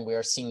hard and we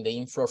are seeing the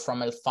inflow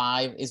from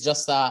L5. It's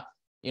just a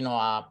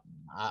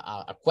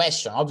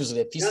question.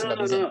 Obviously the fistula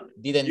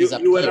didn't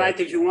disappear. You were right.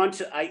 If you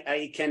want,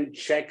 I can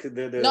check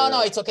the...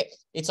 No, it's okay.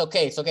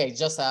 It's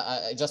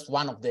just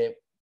one of the...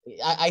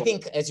 I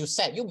think, as you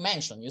said,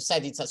 you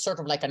said it's a sort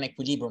of like an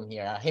equilibrium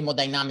here, a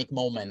hemodynamic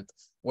moment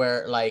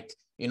where, like,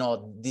 you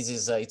know, this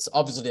is, it's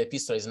obviously the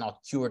fistula is not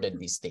cured at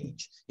this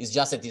stage. It's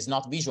just that it's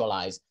not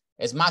visualized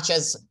as much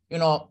as, you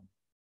know,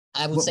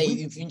 I would say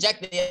if you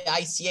inject the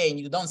ICA and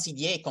you don't see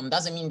the ACOM,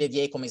 doesn't mean that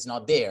the ACOM is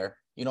not there.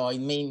 You know,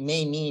 it may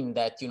mean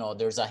that, you know,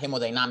 there's a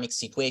hemodynamic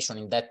situation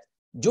in that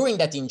during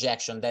that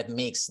injection that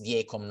makes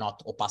the ACOM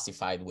not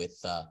opacified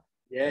with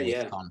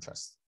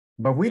contrast.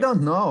 But we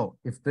don't know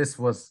if this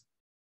was,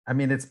 I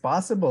mean, it's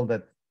possible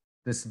that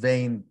this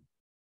vein,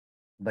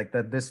 like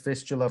that this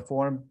fistula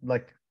formed,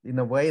 like in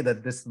a way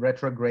that this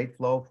retrograde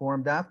flow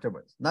formed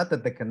afterwards. Not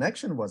that the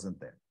connection wasn't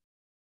there,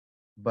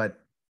 but,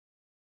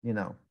 you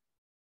know,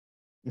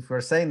 if we're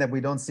saying that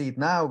we don't see it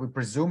now, we're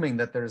presuming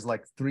that there's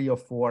like 3 or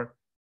 4,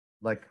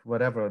 like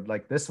whatever,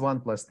 like this one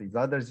plus these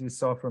others you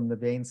saw from the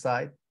vein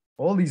side.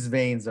 All these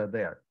veins are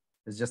there.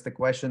 It's just a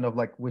question of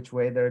like which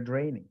way they're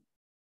draining.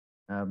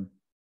 Are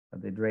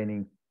they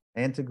draining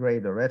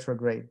antegrade or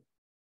retrograde?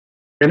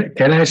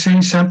 Can I say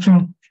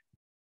something?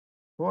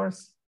 Of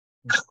course.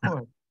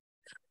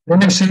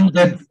 Can I say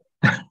that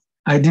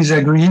I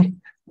disagree?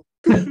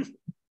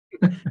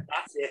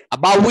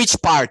 About which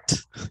part?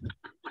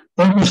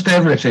 Almost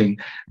everything.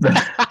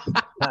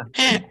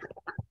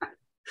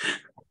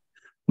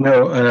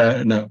 No,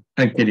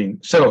 I'm kidding.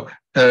 So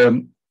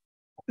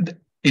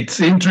it's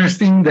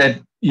interesting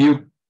that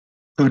you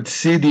could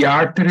see the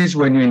arteries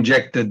when you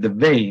injected the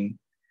vein,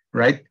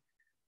 right?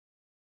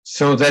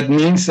 So that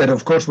means that,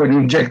 of course, when you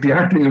inject the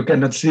artery, you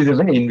cannot see the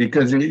vein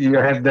because you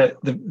have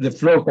the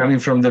flow coming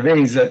from the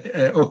veins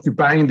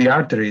occupying the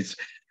arteries.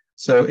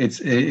 So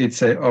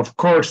it's of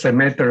course a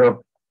matter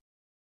of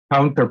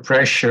counter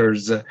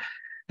pressures,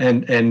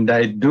 and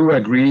I do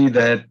agree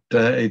that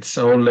it's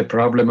all a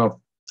problem of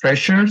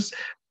pressures,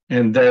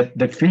 and that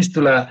the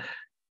fistula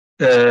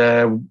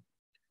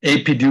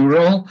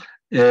epidural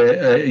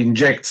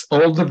injects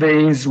all the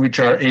veins which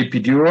are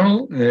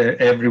epidural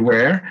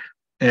everywhere.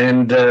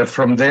 And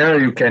from there,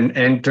 you can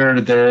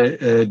enter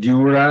the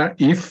dura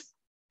if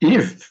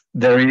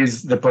there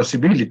is the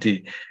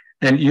possibility.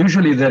 And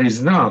usually there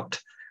is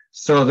not.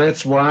 So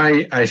that's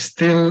why I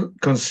still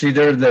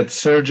consider that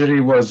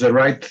surgery was the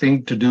right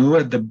thing to do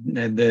at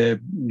the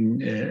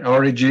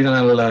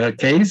original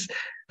case,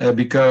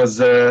 because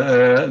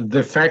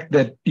the fact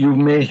that you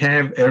may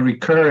have a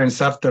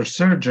recurrence after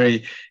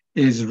surgery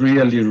is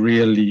really,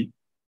 really,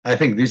 I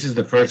think this is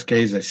the first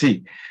case I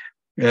see.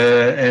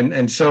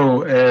 But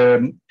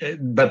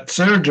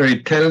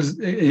surgery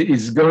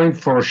is going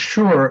for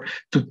sure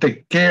to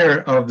take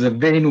care of the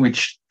vein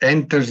which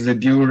enters the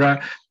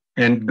dura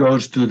and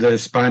goes to the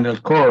spinal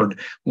cord.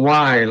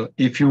 While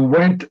if you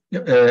went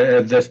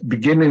at the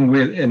beginning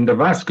with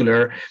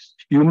endovascular,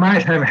 you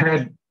might have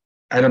had,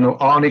 I don't know,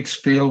 onyx,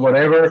 fill,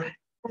 whatever,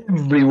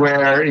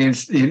 everywhere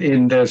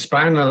in the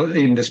spine,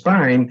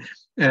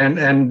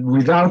 and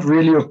without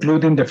really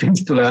occluding the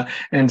fistula,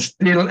 and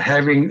still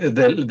having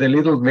the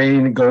little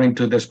vein going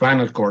to the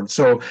spinal cord.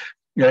 So,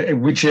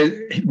 which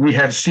we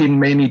have seen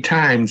many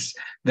times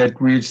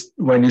that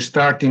when you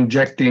start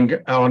injecting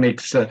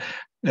onyx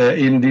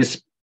in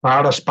these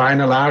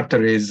paraspinal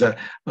arteries,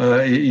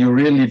 you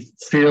really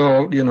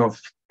feel,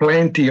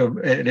 plenty of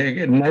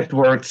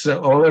networks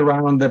all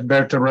around the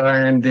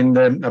vertebra and in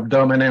the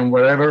abdomen and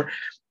wherever.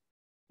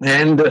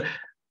 And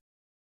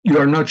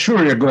you're not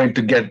sure you're going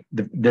to get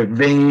the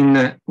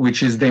vein,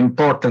 which is the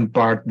important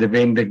part, the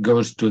vein that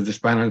goes to the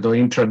spinal, the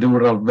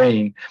intradural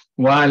vein.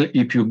 While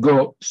if you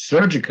go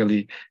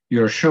surgically,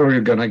 you're sure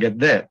you're going to get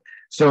that.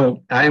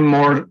 So I'm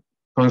more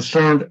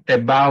concerned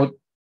about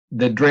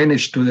the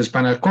drainage to the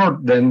spinal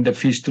cord than the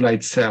fistula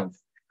itself.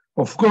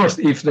 Of course,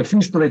 if the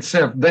fistula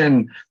itself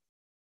then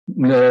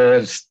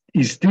is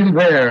still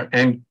there,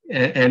 and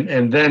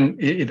then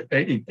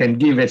it can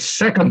give a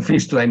second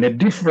fistula in a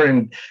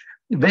different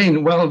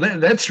vein, well,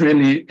 that's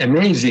really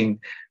amazing.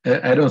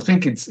 I don't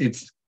think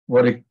it's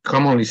what is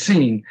commonly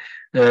seen,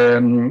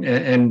 and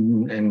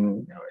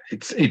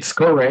it's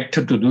correct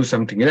to do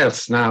something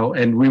else now.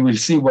 And we will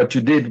see what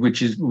you did,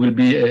 which will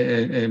be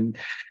a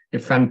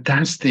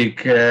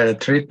fantastic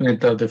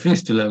treatment of the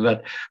fistula.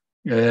 But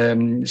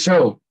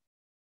so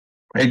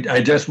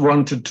I just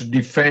wanted to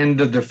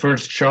defend the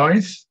first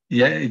choice.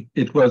 Yeah,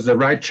 it was the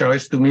right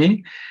choice to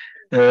me.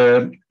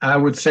 I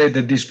would say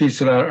that these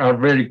fistula are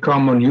very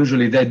common.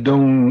 Usually they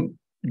don't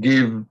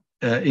give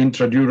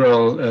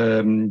intradural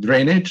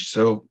drainage.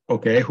 So,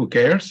 okay, who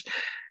cares?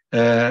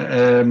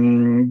 They're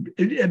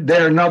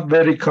not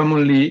very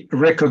commonly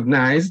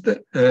recognized,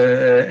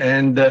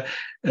 and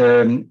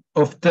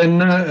often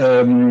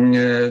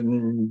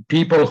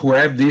people who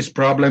have this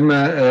problem,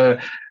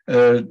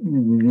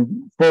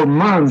 for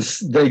months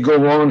they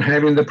go on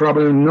having the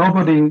problem.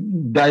 Nobody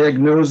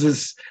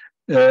diagnoses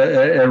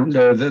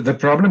the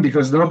problem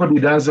because nobody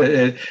does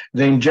the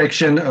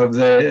injection of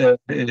the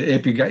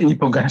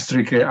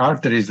hypogastric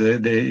arteries,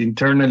 the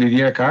internal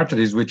iliac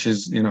arteries, which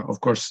is, of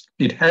course,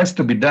 it has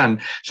to be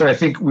done. So I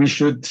think we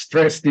should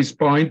stress this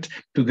point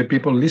to the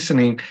people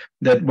listening,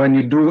 that when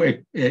you do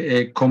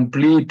a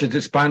complete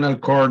spinal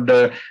cord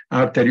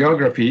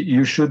arteriography,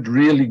 you should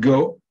really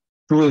go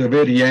to the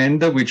very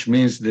end, which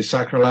means the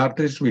sacral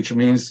arteries, which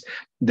means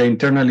the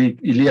internal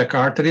iliac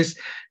arteries,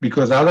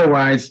 because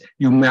otherwise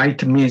you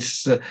might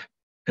miss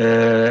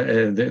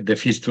the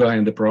fistula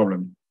and the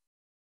problem.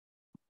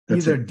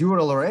 That's either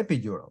dural or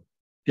epidural.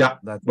 Yeah,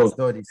 that's what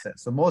Dodi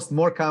says. So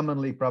more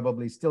commonly,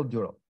 probably still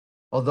dural.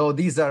 Although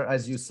these are,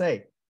 as you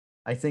say,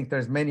 I think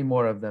there's many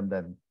more of them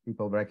than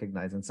people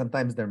recognize, and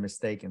sometimes they're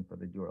mistaken for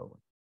the dural one.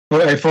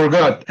 Oh, I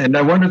forgot, and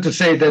I wanted to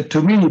say that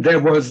to me there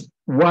was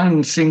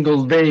one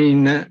single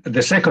vein,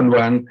 the second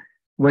one.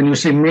 When you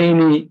see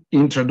many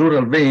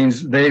intradural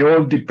veins, they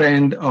all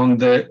depend on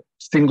the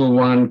single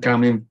one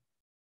coming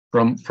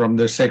from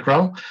the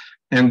sacral,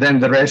 and then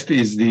the rest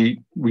is the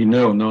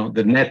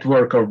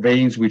network of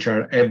veins which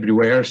are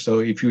everywhere. So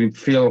if you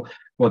fill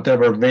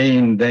whatever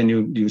vein, then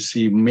you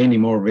see many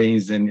more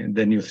veins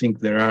than you think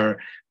they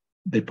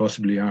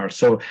possibly are.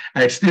 So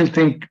I still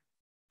think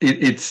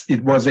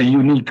it was a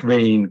unique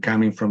vein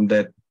coming from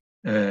that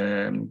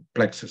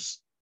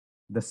plexus.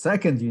 The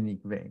second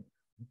unique vein.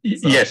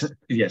 So.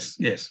 Yes,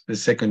 the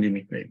second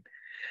unique vein.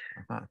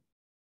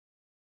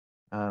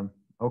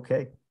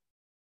 Okay.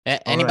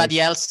 Anybody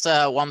else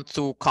want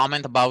to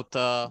comment about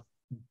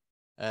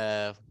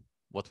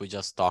what we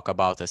just talked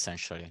about,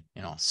 essentially?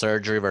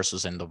 Surgery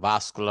versus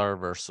endovascular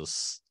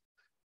versus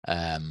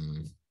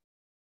and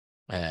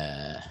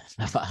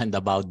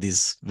about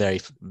these very,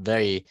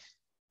 very,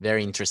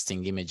 very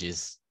interesting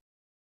images.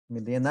 I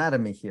mean, the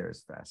anatomy here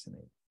is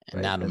fascinating.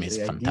 Anatomy is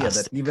fantastic. Idea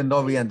that even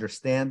though we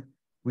understand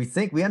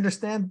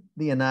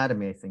the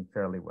anatomy, I think,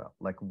 fairly well,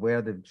 like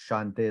where the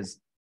shunt is,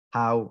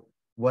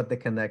 what the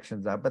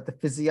connections are, but the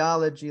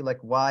physiology, like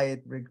why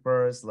it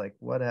recurs, like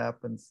what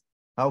happens,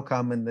 how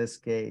come in this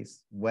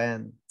case,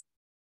 when,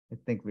 I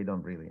think we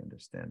don't really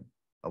understand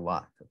a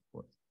lot, of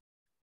course.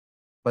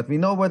 But we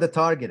know where the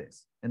target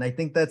is. And I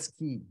think that's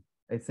key.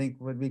 I think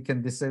what we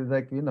can decide,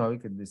 we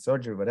can do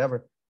surgery,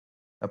 whatever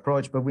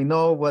approach, but we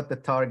know what the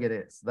target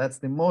is. That's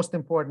the most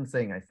important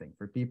thing, I think,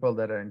 for people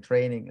that are in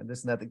training and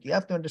this and that. You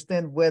have to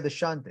understand where the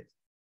shunt is.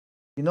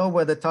 You know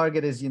where the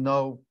target is, you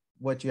know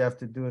what you have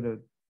to do to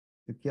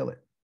kill it.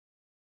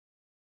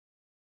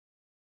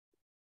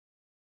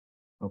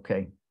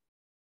 Okay.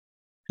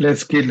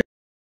 Let's kill it.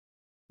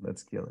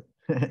 Let's kill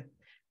it.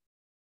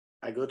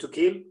 I go to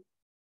kill?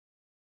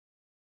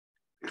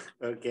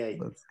 Okay.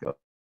 Let's go.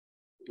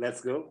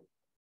 Let's go.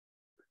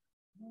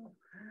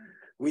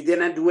 With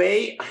an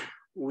way,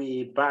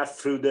 we pass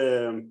through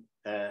the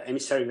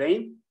emissary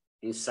vein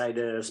inside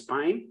the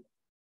spine,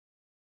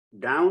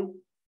 down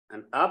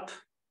and up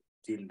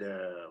till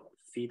the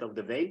feet of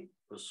the vein.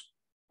 It was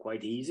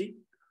quite easy.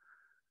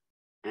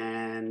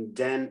 And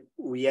then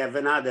we have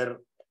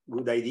another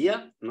good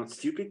idea, not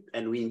stupid,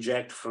 and we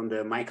inject from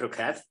the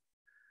microcath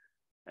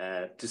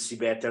to see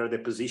better the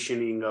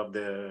positioning of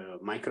the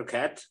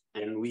microcath,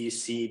 and we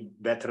see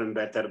better and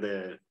better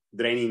the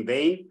draining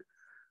vein.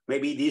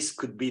 Maybe this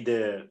could be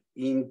the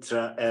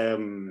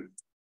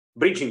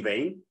bridging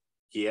vein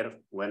here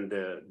when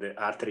the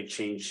artery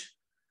change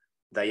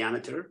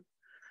diameter.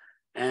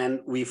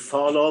 And we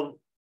follow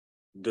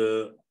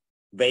the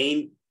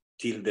vein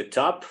till the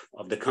top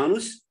of the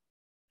conus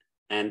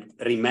and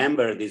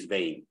remember this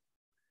vein.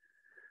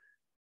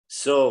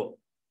 So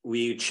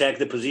we check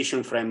the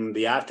position from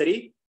the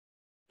artery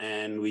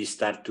and we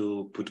start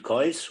to put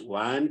coils,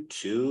 1,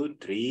 2,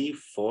 3,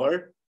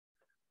 4.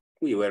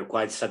 We were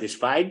quite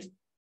satisfied.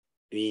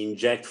 We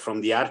inject from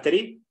the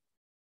artery,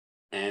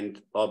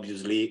 and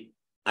obviously,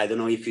 I don't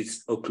know if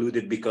it's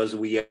occluded because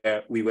we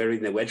were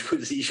in a wedge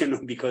position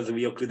or because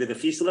we occluded the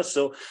fistula.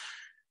 So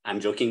I'm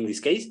joking in this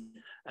case.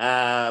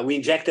 We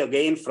inject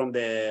again from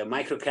the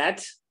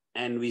microcath,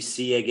 and we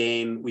saw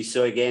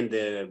again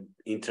the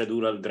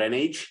intradural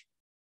drainage.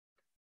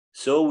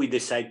 So we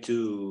decide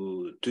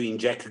to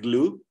inject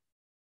glue,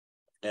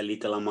 a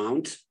little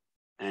amount,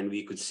 and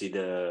we could see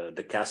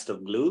the cast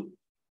of glue.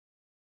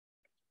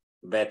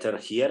 Better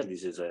here.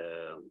 This is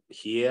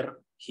here,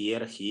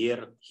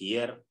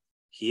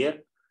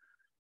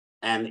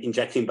 and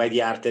injecting by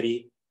the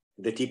artery.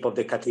 The tip of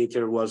the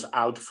catheter was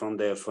out from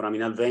the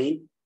foraminal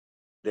vein.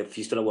 The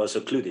fistula was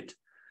occluded.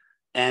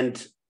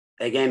 And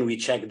again, we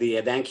checked the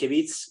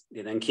Edenkiewicz,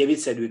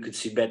 and we could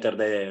see better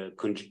the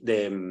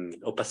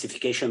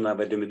opacification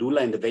of the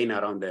medulla and the vein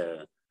around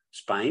the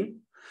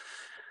spine.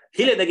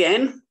 Healed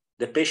again,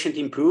 the patient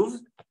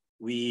improved.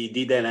 We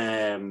did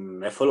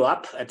a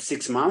follow-up at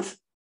 6 months,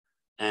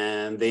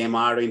 and the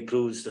MR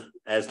improves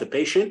as the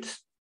patient.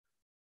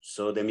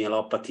 So the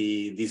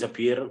myelopathy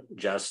disappeared,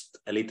 just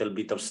a little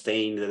bit of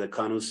stain in the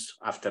conus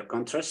after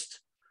contrast.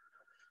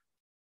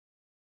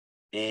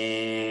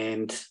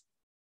 And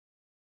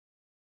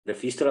the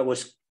fistula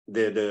was,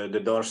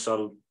 the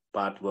dorsal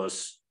part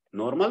was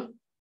normal.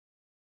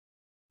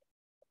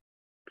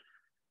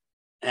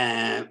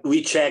 And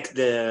we checked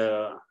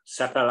the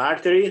sacral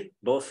artery,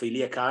 both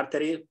iliac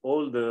artery,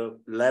 all the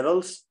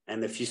levels,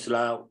 and the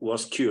fistula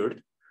was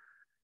cured.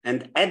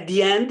 And at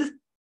the end,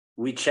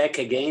 we check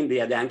again the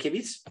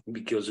Edenkiewicz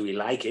because we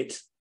like it.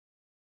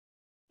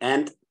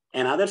 And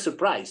another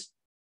surprise,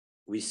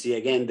 we see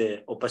again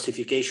the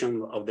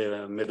opacification of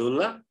the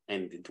medulla,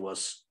 and it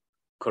was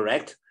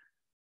correct.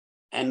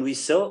 And we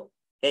saw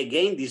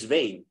again this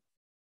vein,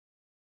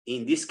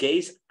 in this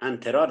case,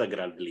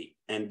 anterolaterally.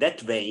 And that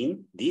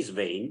vein, this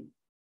vein,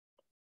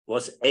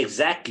 was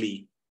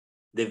exactly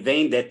the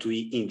vein that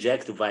we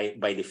inject by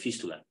the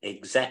fistula,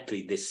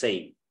 exactly the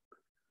same.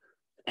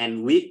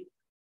 And we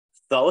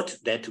thought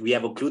that we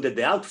have occluded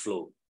the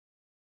outflow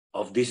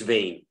of this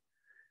vein.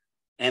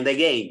 And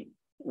again,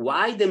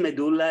 why the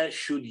medulla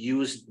should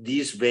use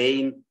this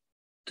vein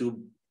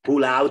to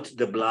pull out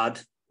the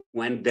blood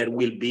when there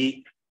will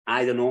be,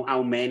 I don't know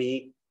how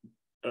many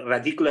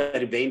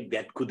radicular veins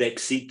that could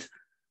exit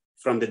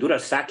from the dural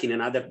sac in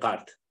another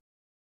part?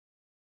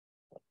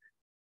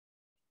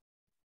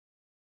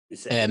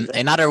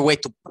 Another way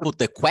to put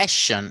the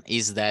question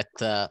is that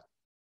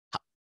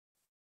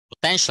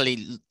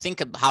potentially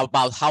think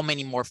about how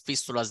many more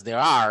fistulas there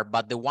are,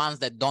 but the ones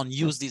that don't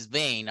use this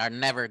vein are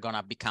never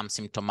gonna become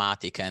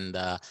symptomatic and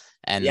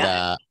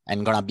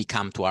gonna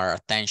become to our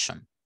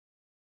attention.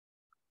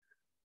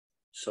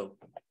 So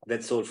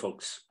that's all,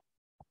 folks.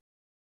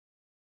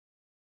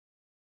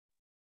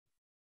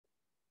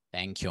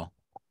 Thank you.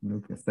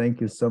 Luca,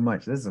 thank you so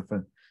much. This is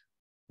a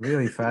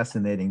really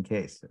fascinating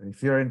case.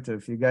 If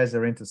you guys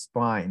are into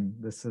spine,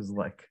 this is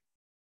like,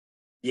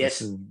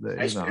 yes,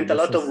 I spent a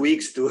lot of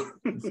weeks to.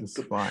 This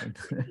is fine.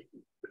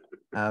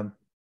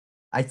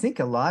 I think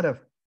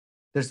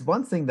there's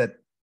one thing that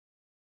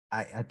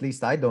at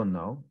least I don't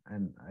know,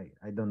 and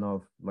I don't know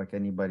if like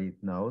anybody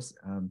knows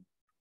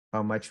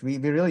how much we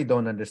really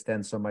don't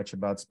understand so much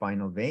about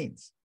spinal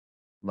veins.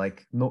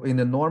 Like in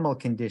a normal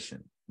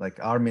condition, like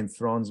Armin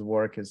Thron's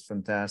work is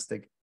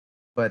fantastic,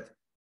 but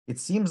it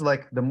seems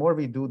like the more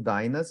we do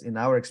Dynas, in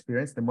our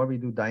experience, the more we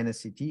do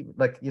Dynas CT,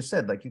 like you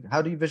said, like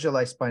how do you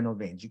visualize spinal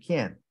veins? You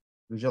can't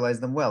visualize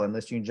them well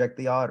unless you inject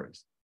the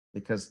arteries,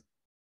 because,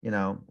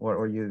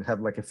 or you have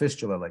like a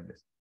fistula like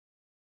this.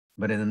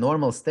 But in a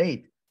normal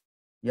state,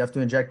 you have to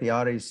inject the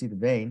artery, you see the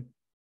vein,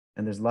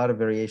 and there's a lot of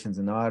variations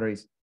in the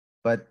arteries.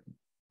 But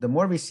the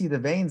more we see the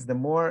veins, the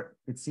more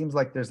it seems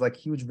like there's like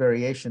huge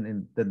variation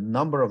in the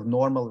number of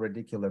normal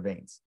radicular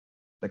veins.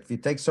 Like if you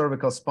take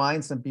cervical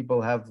spine, some people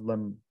have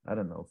them, I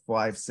don't know,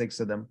 5, 6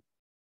 of them,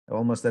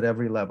 almost at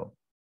every level.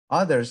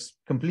 Others,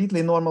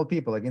 completely normal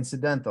people, like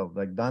incidental,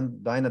 like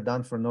Dyna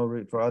done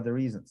for other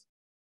reasons.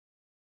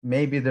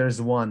 Maybe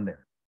there's one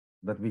there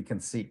that we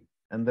can see.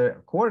 And the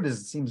cord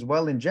seems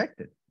well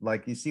injected.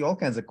 like you see all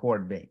kinds of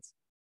cord veins,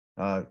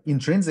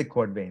 intrinsic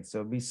cord veins.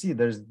 So we see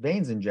there's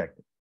veins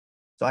injected.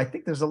 So I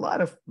think there's a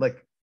lot of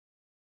like,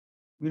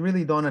 we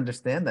really don't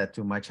understand that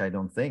too much, I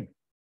don't think.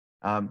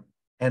 And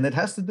it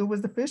has to do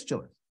with the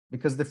fistulas,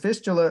 because the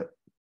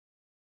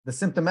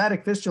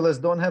symptomatic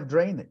fistulas don't have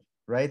drainage,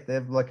 right? They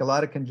have like a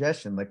lot of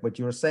congestion, like what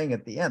you were saying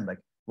at the end. Like,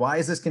 why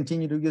is this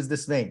continue to use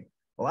this vein?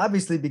 Well,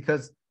 obviously,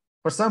 because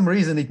for some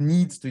reason it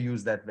needs to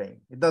use that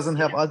vein. It doesn't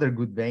have other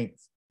good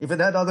veins. If it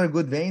had other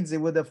good veins, it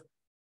would have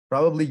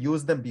probably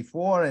used them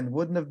before and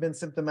wouldn't have been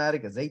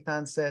symptomatic, as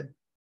Eitan said.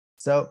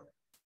 So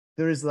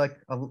there is like,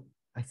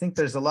 I think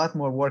there's a lot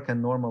more work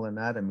on normal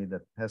anatomy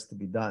that has to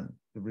be done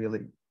to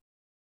really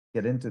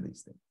get into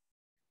these things.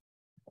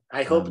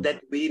 I hope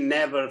that we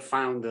never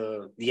found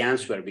the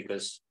answer,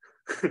 because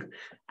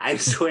I'm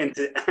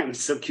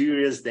so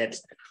curious that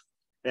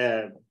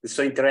it's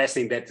so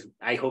interesting that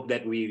I hope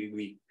that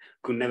we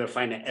could never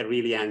find a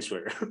really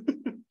answer.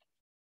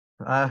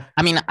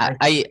 I mean,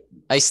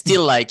 I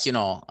still like, you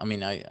know, I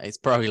mean, it's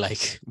probably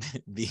like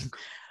being,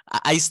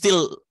 I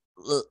still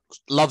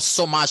love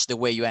so much the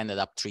way you ended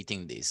up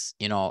treating this.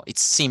 You know,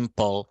 it's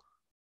simple.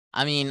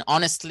 I mean,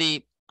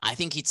 honestly, I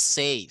think it's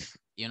safe.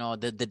 You know,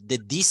 the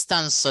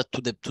distance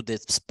to the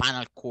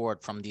spinal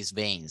cord from these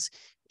veins,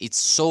 it's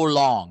so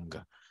long.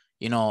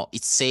 You know,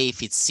 it's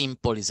safe, it's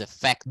simple, it's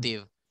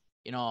effective.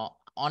 You know,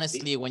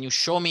 honestly, when you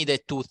show me the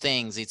two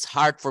things, it's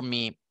hard for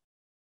me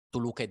to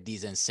look at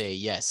this and say,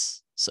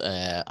 yes,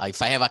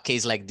 if I have a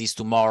case like this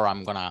tomorrow,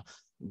 I'm going to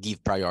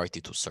give priority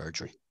to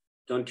surgery.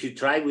 Don't you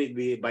try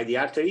by the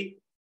artery?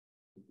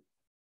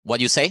 What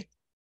do you say?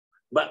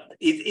 But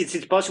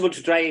it's possible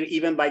to try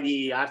even by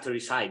the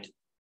artery side.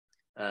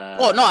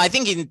 Oh, no, I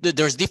think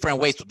there's different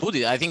ways to do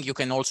this. I think you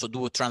can also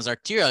do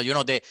transarterial. You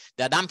know, the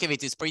Adam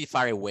cavity is pretty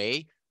far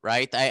away,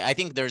 right? I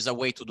think there's a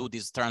way to do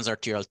this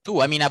transarterial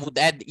too. I mean, I would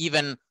add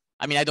even,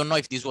 I mean, I don't know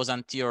if this was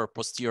anterior or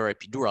posterior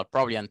epidural,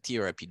 probably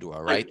anterior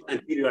epidural, right?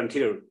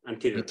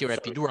 Anterior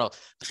epidural.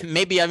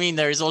 Maybe, I mean,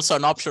 there is also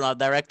an optional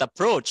direct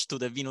approach to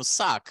the venous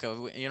sac.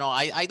 You know,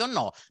 I don't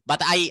know,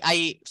 but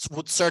I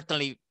would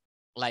certainly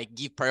like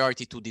give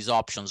priority to these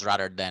options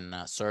rather than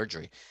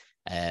surgery.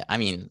 I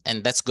mean,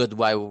 and that's good.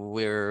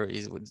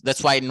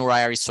 That's why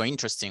NeuroIR is so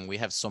interesting. We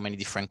have so many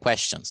different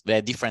questions, there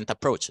are different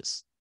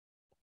approaches.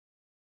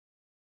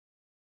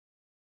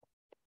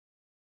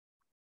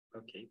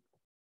 Okay.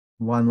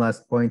 One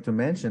last point to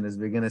mention is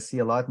we're going to see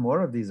a lot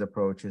more of these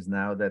approaches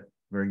now that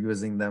we're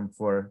using them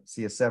for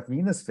CSF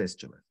venous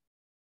fistula,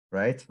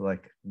 right?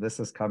 Like this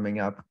is coming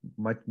up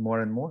much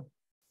more and more.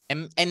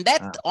 And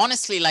that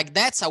honestly, like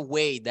that's a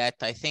way that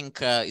I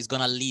think is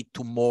going to lead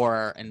to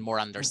more and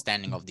more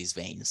understanding of these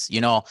veins. You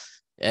know,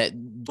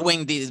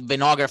 doing these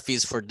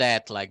venographies for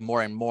that, like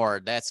more and more,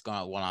 that's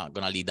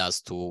gonna lead us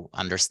to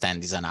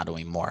understand this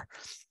anatomy more.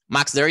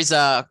 Max, there is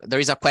a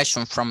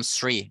question from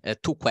Sri.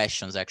 Two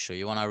questions actually.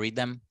 You want to read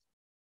them?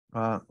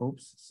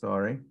 Oops,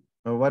 sorry.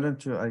 Oh, why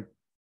don't you?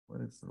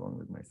 What is wrong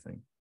with my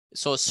thing?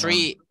 So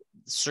Sri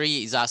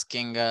is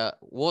asking,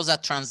 was a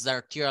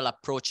transarterial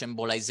approach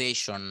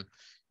embolization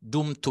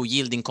doomed to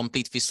yield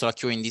incomplete fistula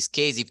cure in this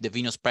case if the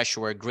venous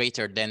pressure were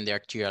greater than the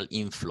arterial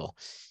inflow,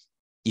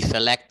 if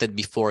elected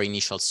before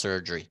initial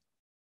surgery?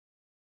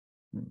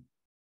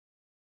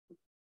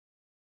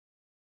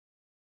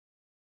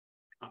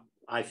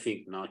 I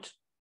think not.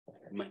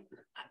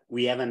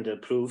 We haven't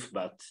proved,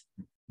 but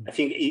I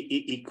think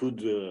it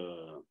could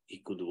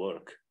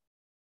work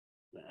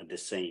the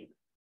same.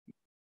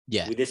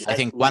 Yeah, I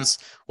think once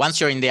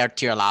you're in the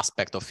arterial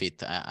aspect of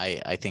it,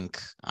 I think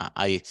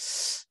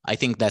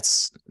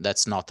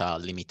that's not a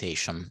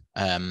limitation.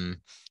 And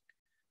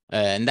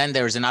then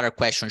there's another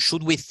question: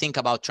 should we think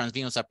about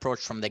transvenous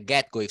approach from the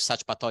get-go if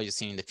such pathology is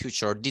seen in the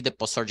future, or did the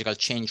post-surgical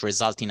change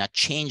result in a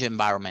change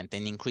environment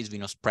and increased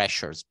venous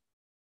pressures,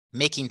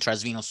 making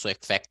transvenous so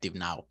effective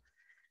now?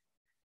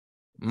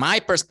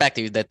 My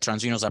perspective is that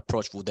transvenous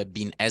approach would have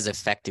been as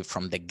effective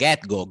from the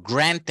get-go,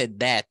 granted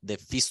that the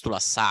fistula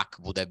sac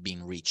would have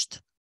been reached.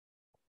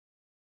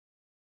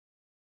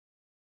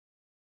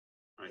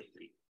 I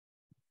agree.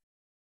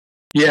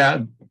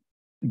 Yeah,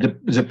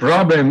 the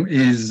problem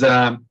is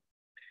that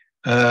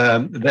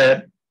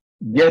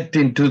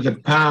getting to the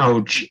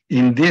pouch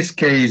in this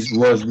case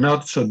was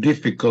not so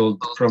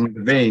difficult from the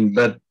vein,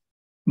 but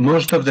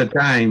most of the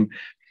time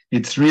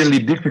it's really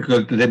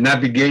difficult, the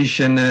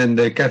navigation and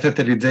the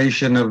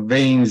catheterization of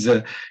veins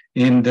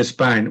in the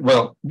spine.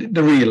 Well,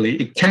 really,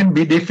 it can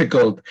be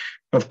difficult.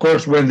 Of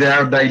course, when they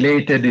are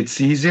dilated, it's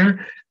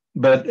easier,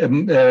 but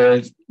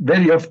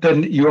very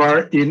often you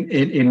are in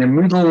the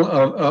middle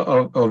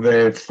of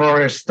a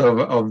forest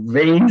of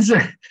veins,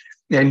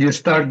 and you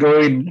start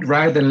going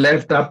right and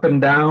left, up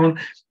and down,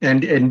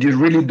 and you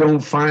really don't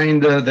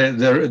find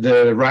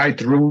the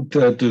right route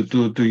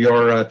to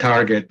your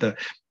target.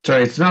 So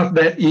it's not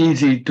that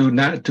easy to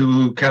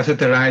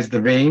catheterize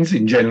the veins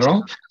in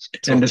general,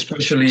 and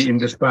especially in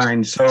the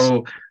spine.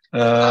 So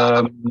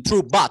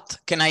true, but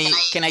can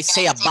I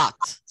say a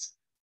but?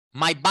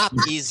 My but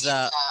is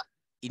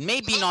it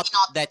may be not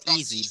that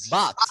easy,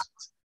 but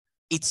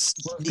it's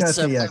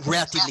yeah.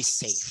 relatively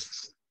safe,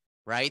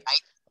 right?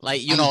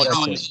 Like, you know,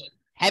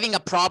 having a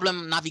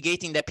problem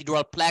navigating the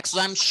epidural plexus,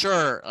 I'm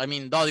sure, I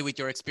mean, Dodi, with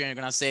your experience,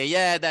 you're gonna say,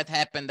 yeah, that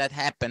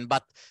happened.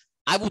 But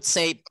I would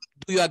say,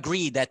 do you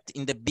agree that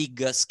in the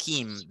big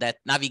scheme that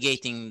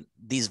navigating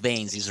these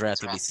veins is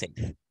relatively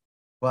safe?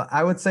 Well,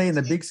 I would say in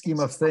the big scheme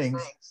of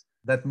things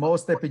that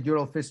most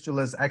epidural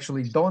fistulas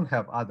actually don't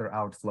have other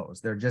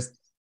outflows. They're just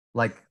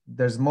like,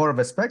 there's more of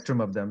a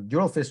spectrum of them.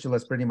 Dural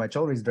fistulas pretty much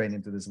always drain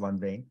into this one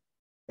vein.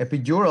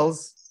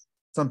 Epidurals,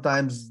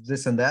 sometimes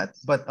this and that,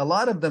 but a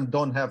lot of them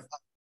don't have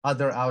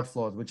other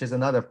outflows, which is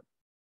another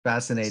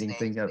fascinating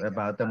thing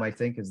about them, I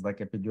think, is like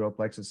epidural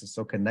plexus is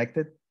so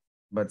connected,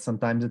 but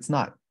sometimes it's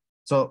not.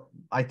 So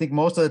I think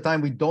most of the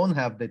time we don't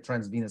have the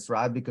transvenous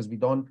route because we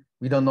don't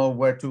know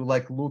where to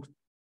like look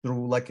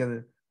through like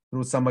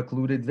through some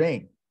occluded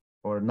vein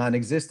or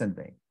non-existent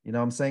vein. You know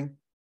what I'm saying?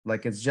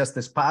 Like it's just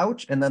this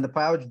pouch, and then the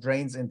pouch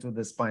drains into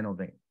the spinal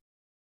vein.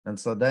 And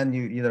so then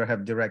you either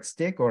have direct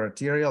stick or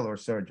arterial or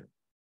surgery.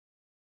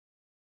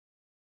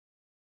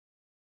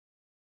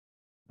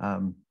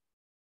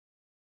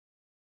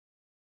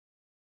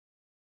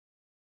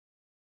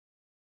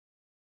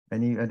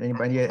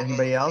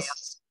 Anybody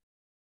else?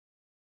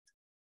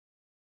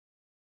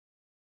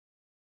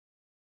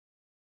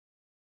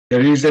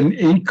 There is an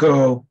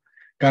echo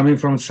coming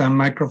from some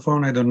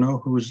microphone. I don't know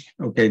who's,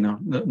 okay, no,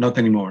 not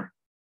anymore.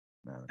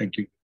 No. Thank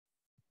you.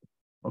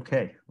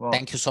 Okay, well.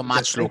 Thank you so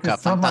much, Luca. So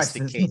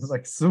fantastic much. case.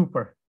 Like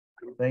super.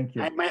 Thank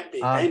you. I'm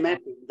happy. I'm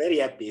happy. Very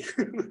happy.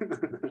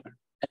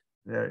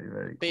 Very,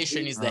 very cool.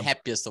 Patient is the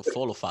happiest of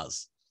all of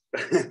us.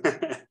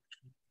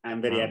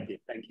 I'm very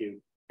happy. Thank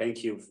you.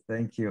 Thank you.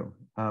 Thank you.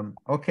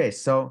 Okay,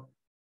 so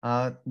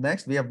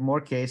next we have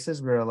more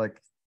cases. We're like,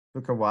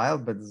 took a while,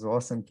 but it's an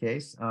awesome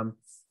case.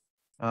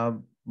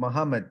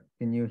 Mohamad,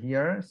 can you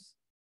hear us?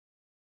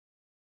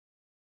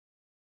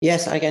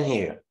 Yes, I can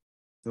hear you.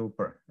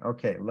 Super.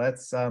 Okay,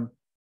 let's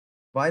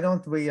why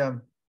don't we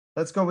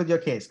let's go with your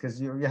case,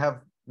 because we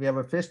have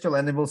a fistula,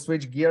 and then we'll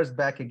switch gears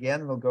back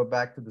again. We'll go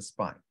back to the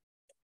spine.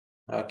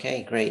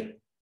 Okay, great.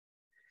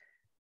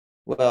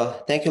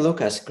 Well, thank you,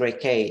 Lucas. Great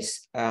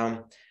case.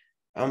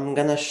 I'm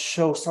gonna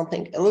show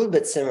something a little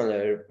bit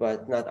similar,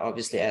 but not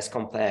obviously as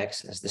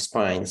complex as the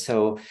spine.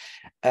 So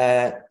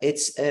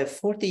it's a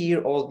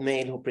 40-year-old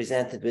male who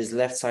presented with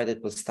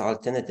left-sided postal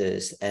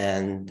tinnitus,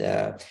 and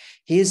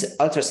he's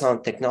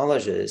ultrasound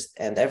technologist.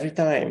 And every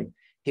time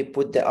he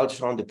put the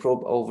ultrasound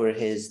probe over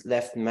his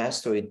left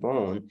mastoid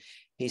bone,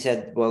 he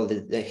said, well,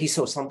 he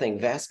saw something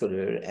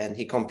vascular, and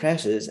he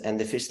compresses, and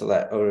the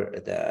fistula or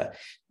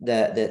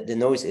the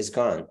noise is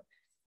gone.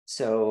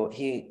 So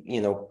he,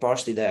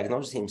 partially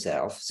diagnosed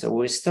himself.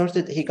 So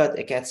he got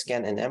a CAT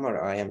scan and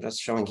MRI. I'm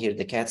just showing here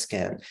the CAT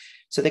scan.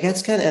 So the CAT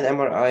scan and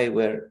MRI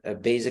were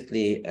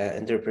basically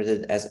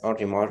interpreted as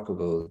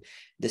unremarkable.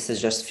 This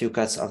is just a few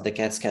cuts of the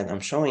CAT scan I'm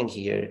showing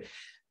here.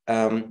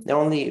 The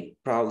only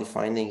probably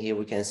finding here,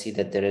 we can see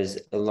that there is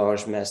a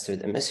large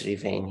mastoid emissary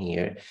vein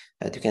here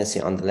that you can see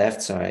on the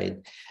left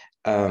side.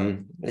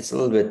 It's a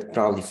little bit,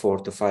 probably 4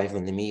 to 5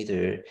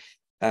 millimeter.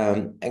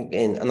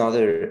 Again,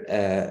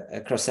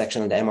 another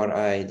cross-section of the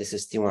MRI, this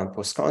is T1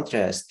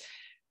 post-contrast.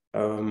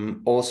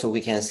 Also,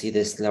 we can see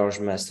this large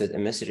mastoid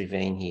emissary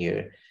vein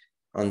here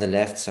on the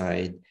left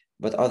side,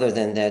 but other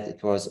than that,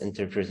 it was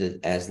interpreted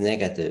as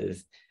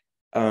negative.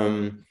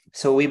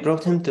 So we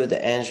brought him to the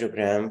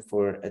angiogram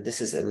for,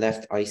 this is a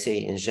left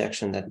ICA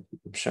injection that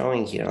I'm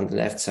showing here on the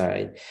left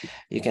side.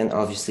 You can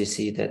obviously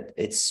see that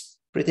it's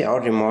pretty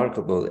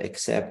unremarkable,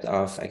 except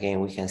of,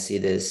 again, we can see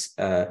this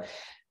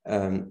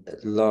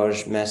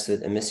large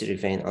mastoid emissary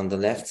vein on the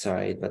left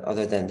side, but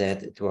other than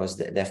that, it was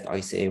the left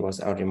ICA was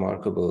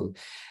unremarkable.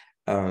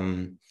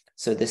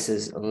 So this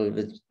is a little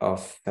bit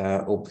of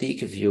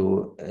oblique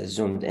view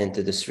zoomed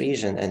into this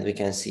region, and we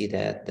can see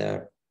that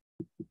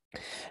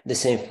the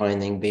same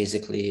finding,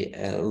 basically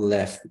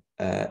left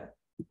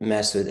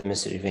mastoid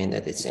emissary vein,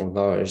 that it's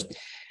enlarged.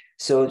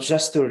 So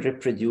just to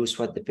reproduce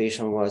what the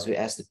patient was, we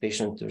asked the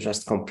patient to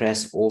just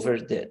compress over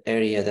the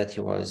area that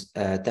he was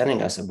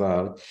telling us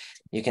about.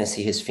 You can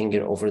see his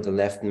finger over the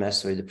left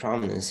mastoid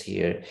prominence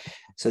here.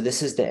 So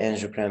this is the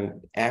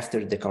angiogram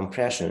after the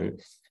compression.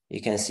 You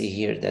can see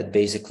here that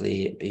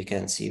basically you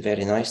can see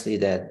very nicely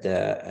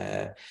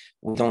that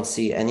we don't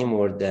see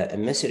anymore the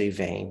emissary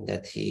vein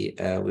that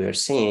we are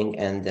seeing,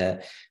 and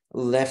the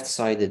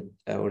left-sided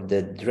or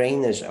the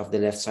drainage of the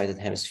left-sided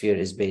hemisphere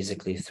is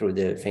basically through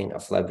the vein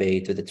of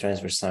Labbe to the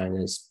transverse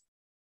sinus.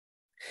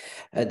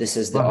 This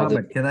is the Mohamad,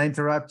 other. can I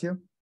interrupt you?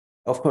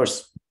 Of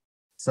course.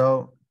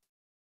 So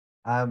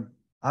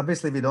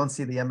obviously we don't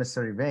see the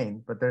emissary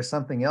vein, but there's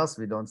something else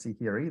we don't see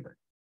here either.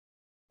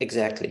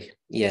 Exactly.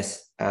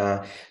 Yes.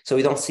 So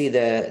we don't see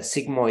the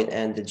sigmoid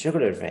and the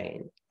jugular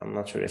vein. I'm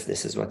not sure if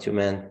this is what you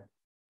meant.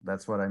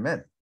 That's what I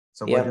meant.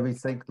 So Yeah. what do we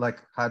think? Like,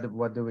 how do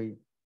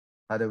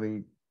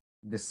we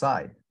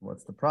decide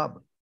what's the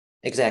problem?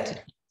 Exactly.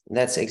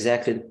 That's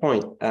exactly the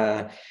point.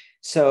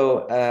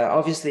 So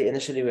obviously,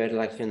 initially we're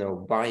like,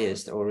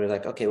 biased, or we're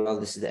like, okay, well,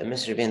 this is the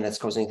emissary vein that's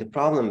causing the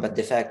problem. But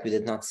the fact we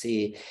did not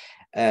see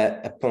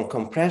Upon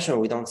compression,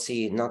 we don't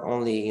see not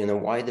only, you know,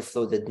 why the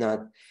flow did not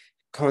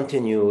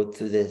continue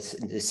to the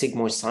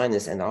sigmoid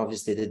sinus and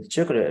obviously the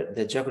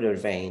jugular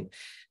vein,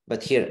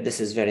 but here this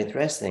is very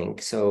interesting.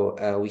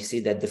 So we see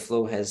that the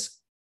flow has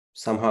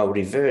somehow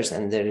reversed,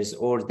 and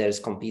there's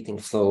competing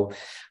flow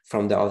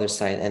from the other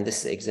side, and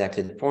this is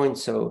exactly the point.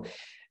 So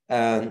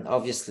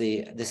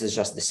obviously, this is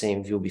just the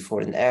same view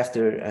before and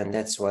after, and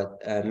that's what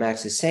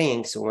Max is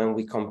saying. So when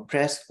we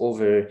compress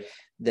over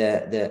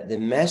the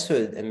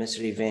mastoid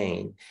emissary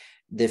vein,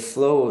 the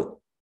flow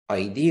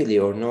ideally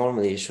or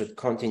normally should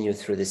continue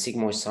through the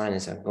sigmoid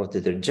sinus and go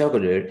to the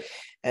jugular.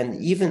 And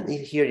even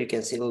here you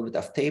can see a little bit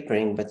of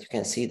tapering, but you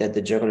can see that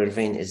the jugular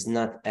vein is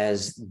not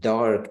as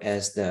dark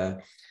as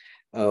the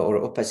or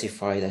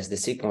opacified as the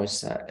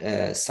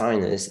sigmoid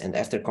sinus, and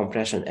after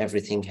compression,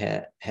 everything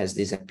has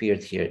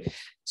disappeared here.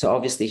 So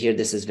obviously here,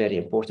 this is very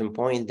important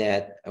point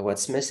that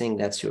what's missing,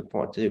 that's your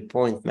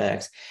point,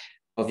 Max,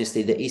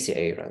 obviously the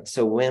ECA run.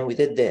 So when we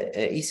did the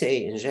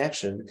ECA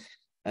injection,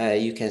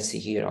 you can see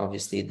here,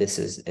 obviously, this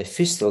is a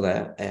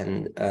fistula.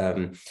 And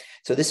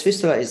so this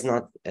fistula is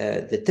not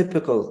the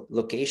typical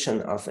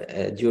location of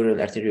a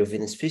dural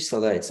arteriovenous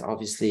fistula. It's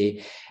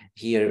obviously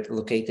here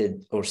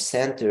located or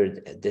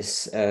centered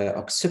this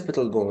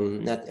occipital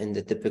bone, not in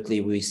the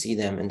typically we see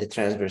them in the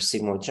transverse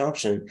sigmoid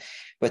junction,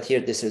 but here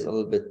this is a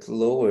little bit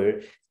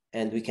lower,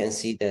 and we can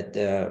see that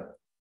the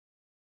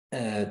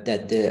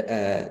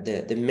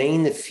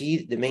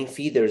main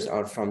feeders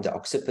are from the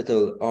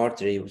occipital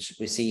artery, which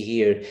we see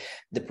here,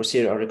 the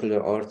posterior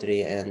auricular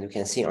artery, and you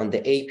can see on the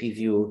AP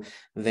view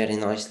very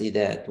nicely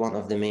that one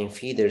of the main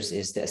feeders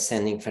is the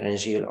ascending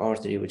pharyngeal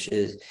artery, which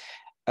is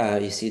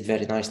you see it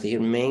very nicely here,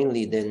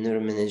 mainly the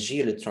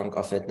neuromeningeal trunk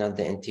of it, not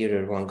the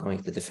anterior one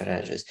going to the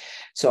pharynges.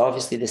 So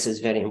obviously this is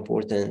very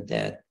important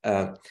that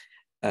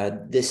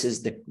this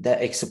is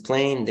that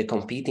explain the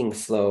competing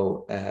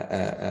flow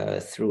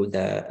through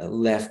the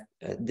left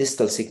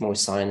distal sigmoid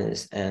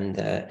sinus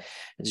and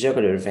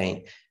jugular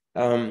vein.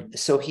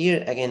 So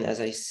here again, as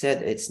I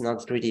said, it's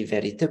not really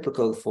very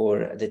typical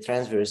for the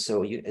transverse.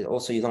 So you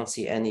don't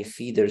see any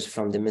feeders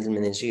from the middle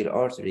meningeal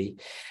artery,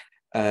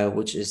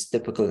 which is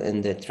typical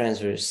in the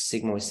transverse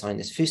sigmoid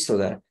sinus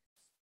fistula.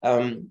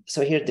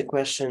 So here the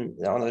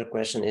other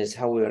question is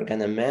how we are going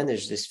to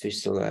manage this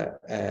fistula,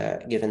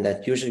 given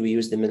that usually we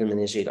use the middle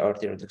meningeal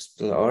artery or the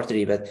occipital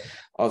artery, but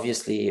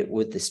obviously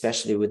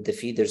especially with the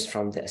feeders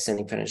from the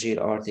ascending pharyngeal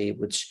artery,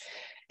 which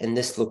in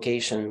this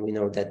location, we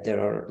know that there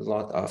are a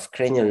lot of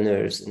cranial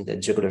nerves in the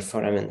jugular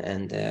foramen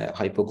and the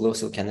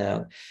hypoglossal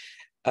canal.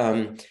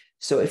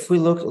 So if we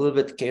look a little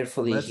bit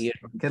carefully here.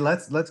 Okay,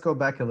 let's go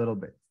back a little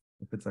bit,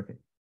 if it's okay.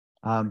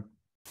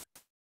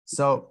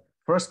 So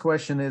first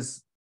question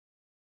is,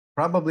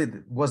 probably,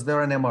 was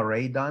there an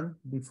MRA done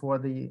before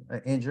the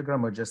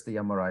angiogram or just the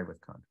MRI with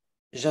contrast?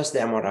 Just the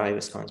MRI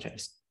with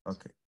contrast.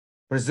 Okay.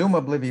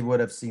 Presumably, we would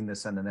have seen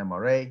this in an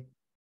MRA.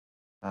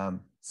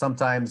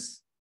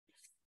 Sometimes,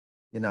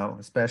 you know,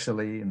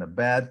 especially in the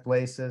bad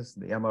places,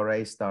 the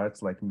MRA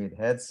starts like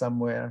mid-head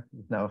somewhere.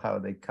 You know how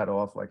they cut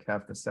off like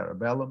half the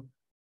cerebellum.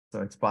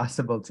 So it's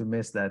possible to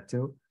miss that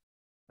too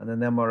on an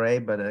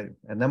MRA, but an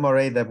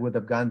MRA that would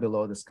have gone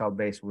below the skull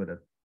base would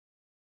have,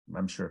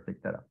 I'm sure,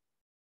 picked that up.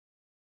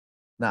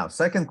 Now,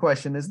 second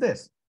question is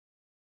this.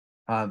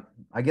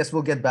 I guess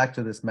we'll get back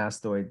to this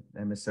mastoid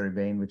emissary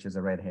vein, which is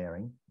a red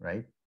herring,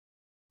 right?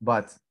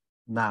 But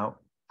now,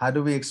 how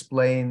do we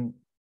explain,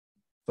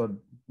 so,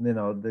 you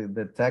know,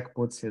 the tech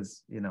puts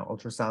his, you know,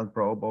 ultrasound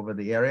probe over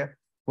the area,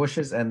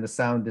 pushes, and the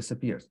sound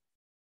disappears.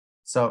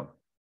 So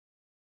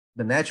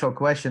the natural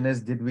question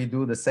is, did we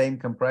do the same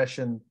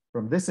compression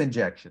from this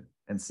injection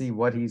and see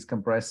what he's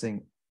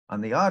compressing on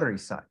the artery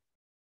side?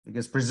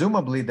 Because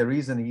presumably the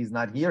reason he's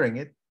not hearing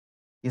it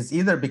is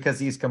either because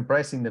he's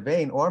compressing the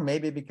vein or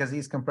maybe because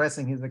he's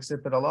compressing his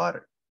occipital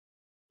artery.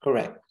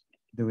 Correct.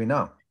 Do we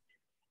know?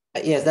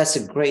 Yes, that's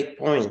a great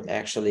point,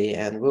 actually,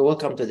 and we will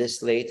come to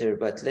this later,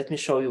 but let me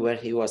show you where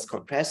he was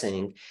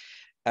compressing.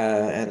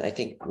 And I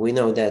think we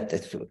know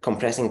that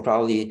compressing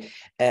probably,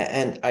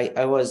 and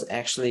I was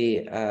actually,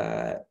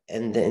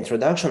 in the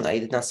introduction, I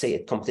did not say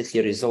it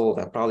completely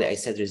resolved, and probably I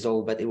said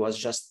resolved, but it was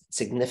just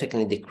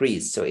significantly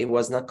decreased, so it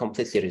was not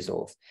completely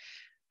resolved.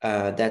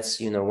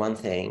 That's, you know, one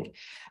thing.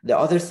 The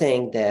other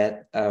thing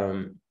that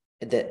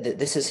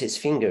this is his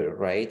finger,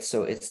 right?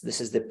 So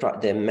this is the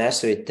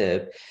mastoid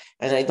tip,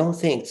 and I don't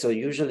think so.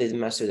 Usually the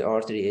mastoid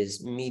artery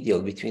is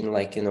medial between,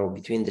 like, you know,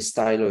 between the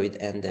styloid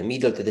and the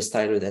medial to the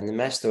styloid and the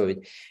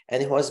mastoid,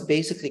 and it was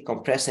basically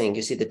compressing.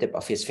 You see the tip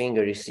of his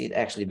finger. You see it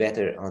actually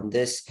better on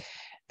this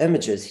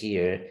images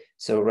here.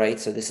 So right,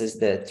 so this is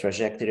the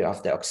trajectory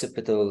of the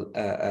occipital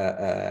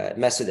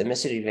mastoid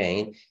emissary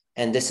vein.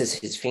 And this is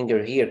his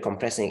finger here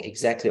compressing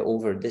exactly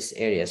over this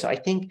area. So I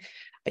think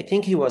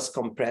he was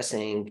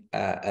compressing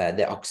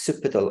the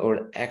occipital,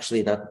 or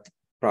actually not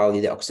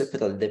probably the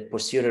occipital, the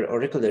posterior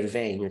auricular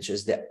vein, which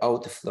is the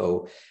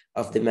outflow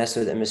of the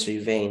mesoemissary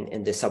vein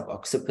in the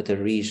suboccipital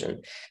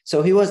region.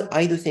 So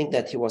I do think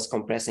that he was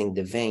compressing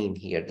the vein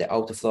here, the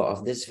outflow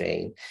of this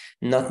vein,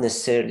 not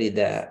necessarily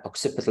the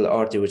occipital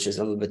artery, which is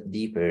a little bit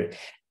deeper.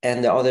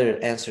 And the other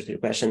answer to your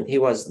question, he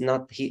was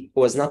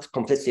not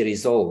completely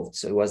resolved,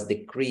 so it was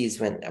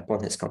decreased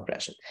upon his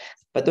compression.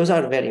 But those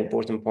are very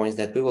important points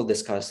that we will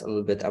discuss a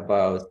little bit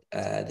about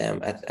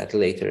them at a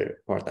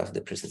later part of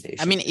the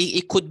presentation. I mean,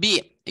 it could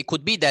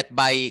be that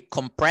by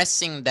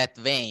compressing that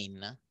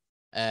vein,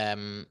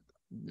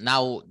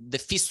 now the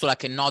fistula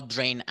cannot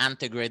drain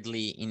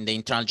anterogradely in the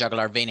internal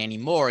jugular vein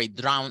anymore.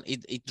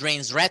 It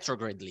drains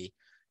retrogradely,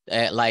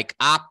 like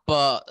up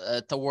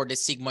toward the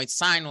sigmoid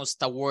sinus,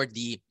 toward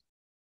the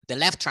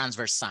left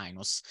transverse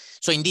sinus.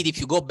 So indeed, if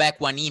you go back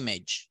one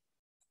image,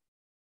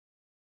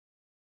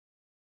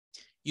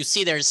 you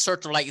see there's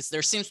sort of like,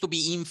 there seems to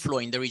be inflow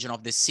in the region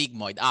of the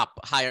sigmoid up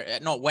higher.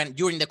 No, when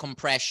during the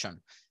compression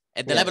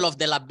at the level of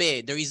the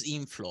labbe, there is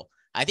inflow.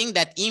 I think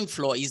that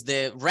inflow is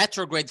the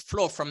retrograde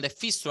flow from the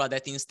fistula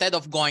that instead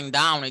of going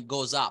down, it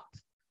goes up.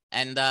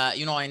 And,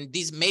 you know, and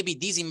this maybe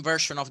this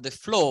inversion of the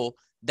flow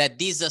that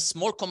this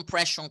small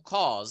compression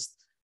caused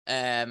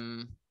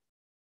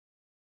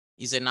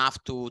is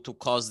enough to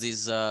cause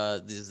this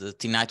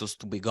tinnitus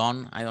to be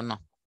gone. I don't know.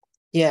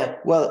 Yeah,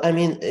 well, I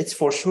mean, it's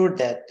for sure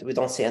that we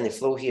don't see any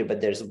flow here, but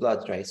there's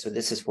blood, right? So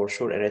this is for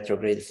sure a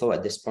retrograde flow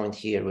at this point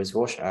here with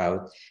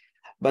washout.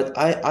 But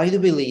I do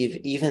believe,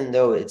 even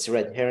though it's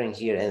red herring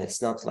here and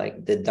it's not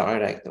like the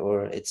direct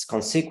or its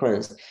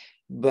consequence,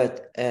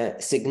 but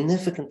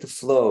significant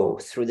flow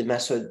through the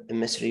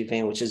mesoemissary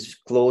vein, which is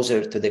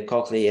closer to the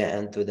cochlea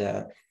and to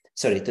the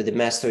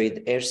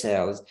mastoid air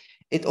cells,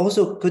 it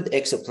also could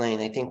explain,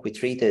 I think we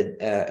treated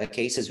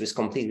cases with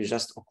we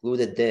just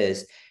occluded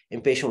this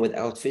in patient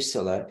without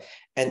fistula,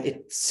 and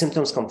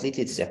symptoms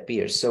completely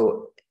disappear.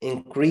 So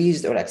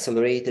increased or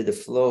accelerated the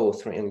flow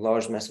through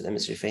enlarged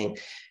mesoemissary vein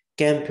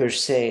can per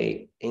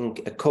se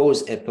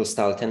cause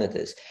epidural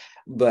tinnitus.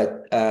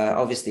 But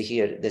obviously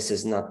here, this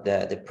is not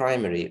the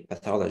primary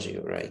pathology,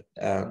 right?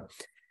 But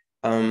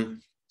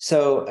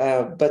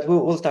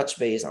we'll touch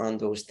base on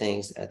those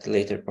things at the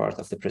later part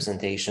of the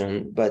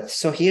presentation. But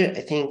so here,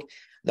 I think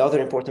the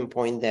other important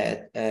point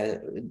that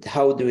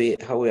how we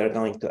are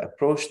going to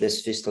approach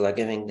this fistula,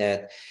 given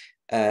that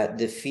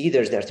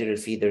the arterial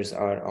feeders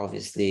are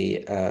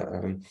obviously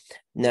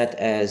not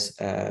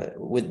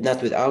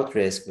without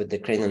risk with the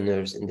cranial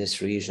nerves in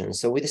this region.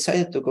 So we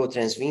decided to go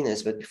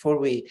transvenous, but before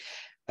we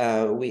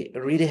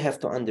really have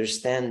to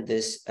understand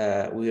this,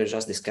 we were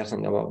just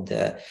discussing about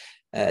the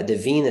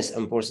venous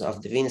importance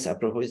of the venous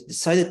approach. We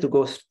decided to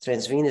go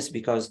transvenous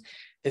because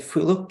if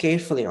we look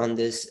carefully on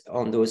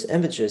those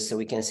images, so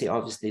we can see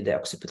obviously the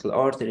occipital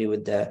artery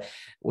with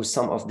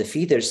some of the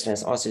feeders,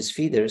 transosseous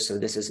feeders. So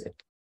this is a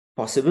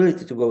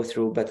possibility to go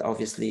through, but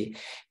obviously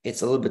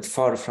it's a little bit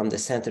far from the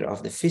center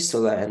of the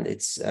fistula, and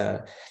it's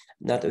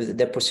not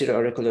the posterior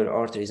auricular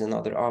artery is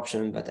another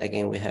option, but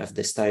again, we have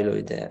the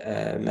styloid,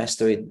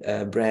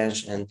 mastoid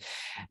branch, and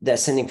the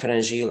ascending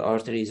pharyngeal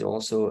artery is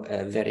also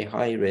a very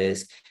high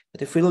risk.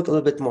 But if we look a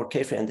little bit more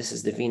carefully, and this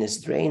is the venous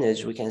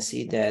drainage, we can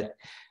see that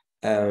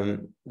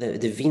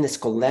the venous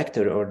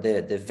collector or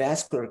the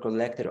vascular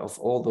collector of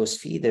all those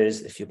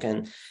feeders, if you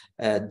can,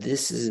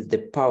 this is the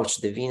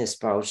pouch, the venous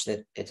pouch,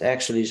 that it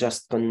actually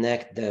just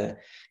connect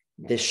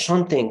the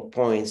shunting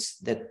points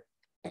that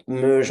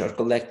merge or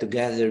collect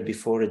together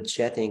before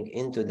jetting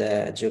into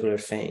the jugular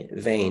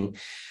vein.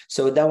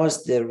 So that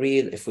was the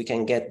real, if we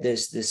can get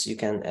this you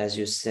can, as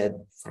you said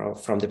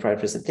from the prior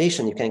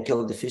presentation, you can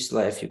kill the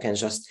fistula if you can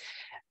just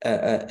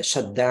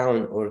shut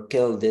down or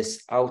kill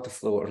this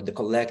outflow or the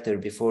collector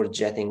before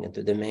jetting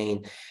into the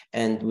main.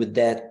 And with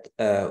that,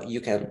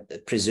 you can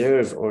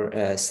preserve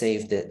or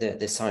save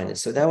the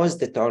sinus. So that was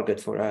the target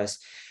for us,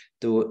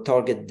 to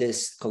target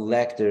this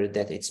collector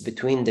that it's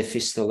between the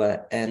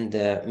fistula and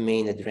the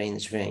main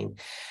drainage vein.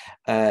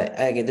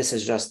 Again, this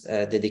is just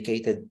a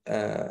dedicated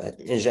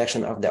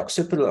injection of the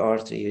occipital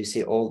artery. You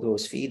see all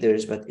those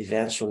feeders, but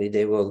eventually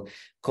they will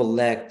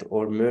collect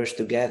or merge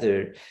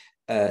together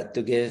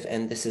to give,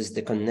 and this is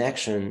the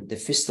connection, the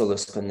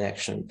fistulous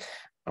connection.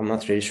 I'm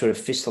not really sure if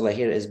fistula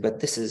here is, but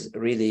this is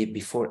really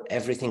before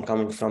everything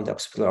coming from the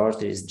occipital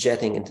artery is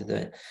jetting into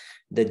the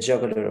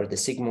jugular or the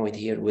sigmoid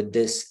here with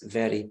this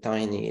very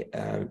tiny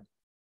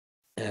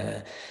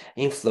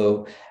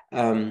inflow.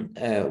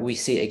 We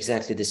see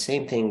exactly the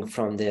same thing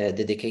from the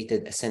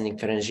dedicated ascending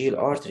pharyngeal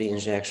artery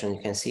injection.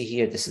 You can see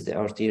here, this is the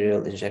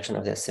arterial injection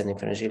of the ascending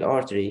pharyngeal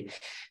artery,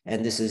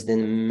 and this is the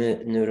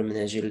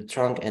neuromeningeal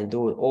trunk, and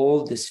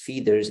all these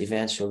feeders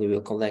eventually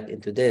will collect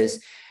into this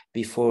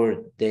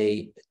before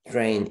they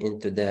drain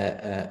into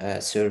the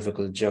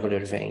cervical jugular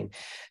vein.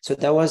 So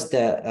that was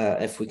the,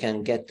 if we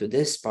can get to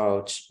this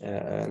pouch,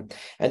 and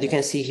you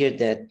can see here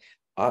that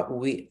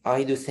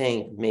I do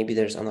think, maybe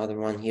there's another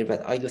one here,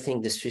 but I do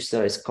think this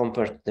fistula is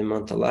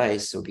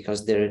compartmentalized. So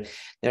because there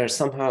are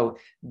somehow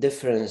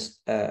difference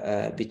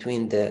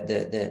between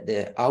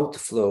the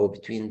outflow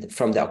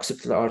from the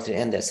occipital artery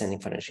and the ascending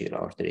pharyngeal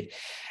artery.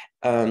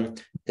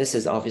 This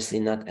is obviously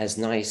not as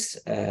nice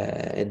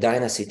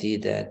dynacity,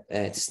 that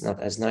it's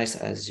not as nice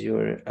as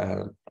your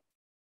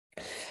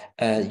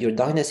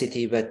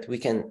dynacity, but we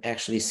can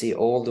actually see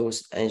all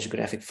those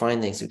angiographic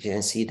findings. We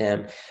can see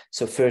them.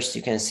 So first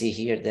you can see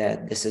here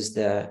that this is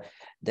the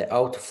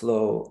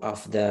outflow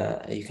of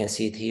the, you can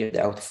see it here,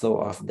 the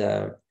outflow of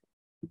the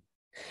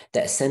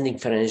ascending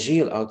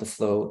pharyngeal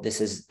outflow.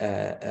 This is,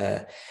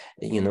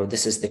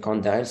 this is the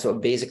condyle. So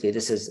basically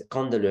this is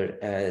condylar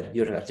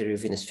dural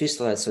arteriovenous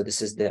fistula. So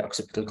this is the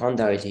occipital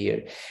condyle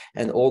here,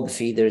 and all the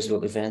feeders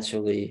will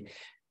eventually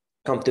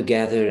come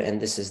together.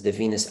 And this is the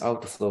venous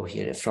outflow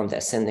here from the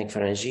ascending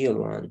pharyngeal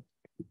one.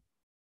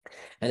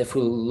 And if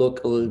we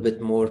look a little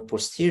bit more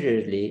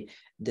posteriorly,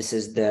 this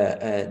is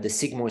the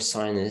sigmoid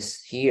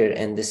sinus here,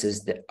 and this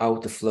is the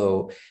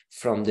outflow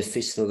from the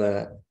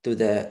fistula to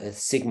the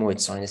sigmoid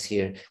sinus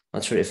here.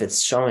 Not sure if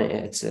it's showing,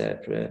 it's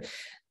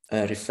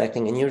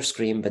reflecting in your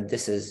screen, but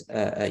this is,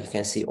 you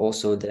can see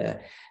also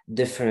the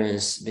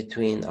difference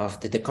between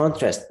the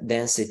contrast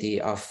density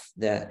of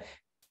the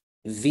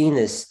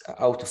venous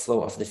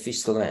outflow of the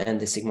fistula and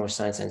the sigmoid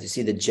sinus. And you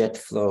see the jet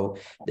flow,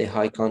 the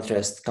high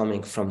contrast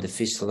coming from the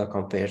fistula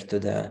compared to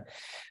the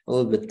a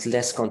little bit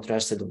less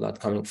contrasted blood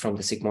coming from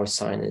the sigmoid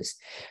sinus.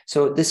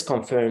 So this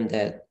confirmed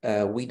that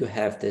we do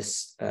have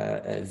this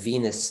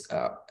venous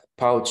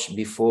pouch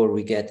before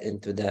we get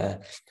into the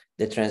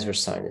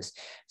transverse sinus.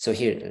 So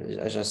here,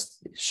 I'm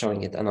just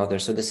showing it another.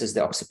 So this is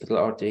the occipital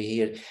artery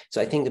here. So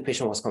I think the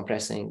patient was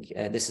compressing.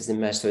 This is the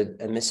mastoid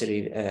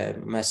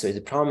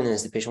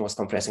prominence. The patient was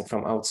compressing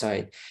from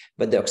outside,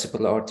 but the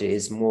occipital artery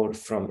is more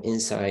from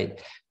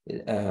inside.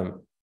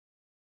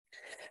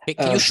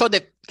 Can you show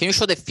the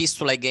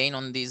fistula again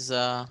on this?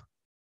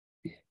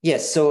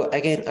 Yes. So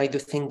again, I do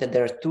think that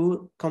there are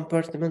two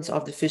compartments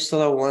of the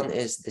fistula. One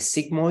is the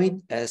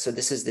sigmoid. So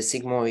this is the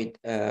sigmoid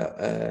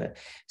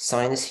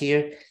sinus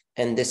here,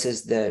 and this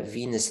is the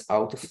venous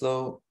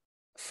outflow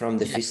from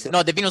the fistula.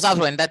 No, the venous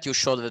outflow, and that you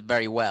showed it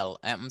very well.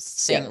 I'm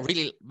saying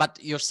really, but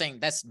you're saying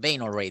that's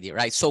vein already,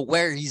 right? So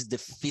where is the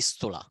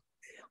fistula?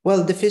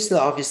 Well, the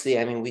fistula, obviously,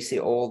 I mean, we see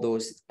all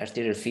those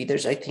arterial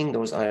feeders. I think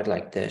those are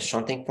like the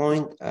shunting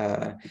point.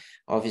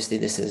 Obviously,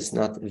 this is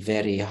not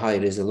very high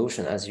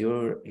resolution as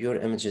your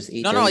images.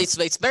 Ethan. No,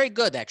 it's very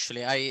good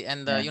actually.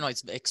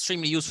 It's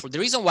extremely useful. The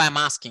reason why I'm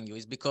asking you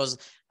is because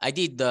I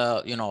did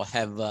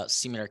have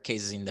similar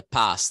cases in the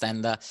past,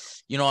 and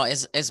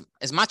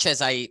as much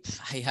as I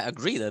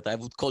agree that I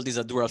would call this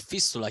a dural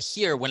fistula,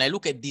 here when I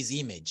look at this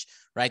image,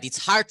 right,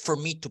 it's hard for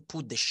me to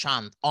put the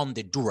shunt on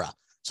the dura.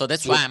 So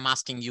that's why I'm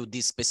asking you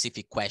this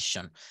specific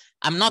question.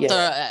 I'm not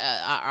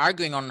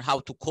arguing on how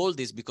to call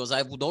this, because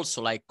I would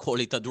also call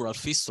it a dural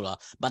fistula.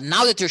 But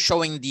now that you're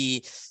showing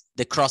the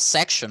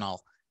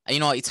cross-sectional,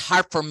 it's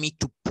hard for me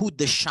to put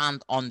the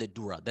shunt on the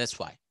dura. That's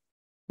why.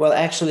 Well,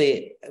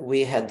 actually,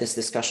 we had this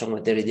discussion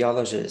with the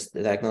radiologist,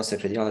 the diagnostic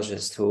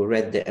radiologist who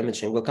read the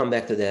imaging. We'll come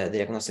back to the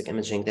diagnostic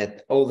imaging,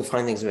 that all the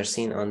findings were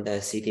seen on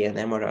the CT and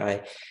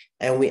MRI.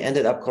 And we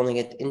ended up calling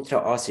it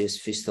intraosseous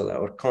fistula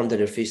or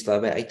condylar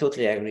fistula. But I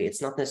totally agree.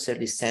 It's not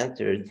necessarily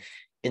centered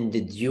in the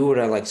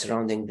dura, like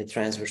surrounding the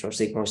transverse or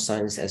sigmoid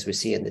sinus as we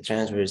see in the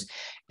transverse.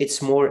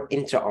 It's more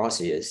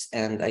intraosseous.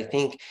 And I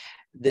think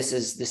this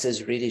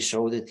is really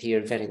showed it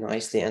here very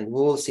nicely. And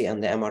we'll see on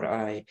the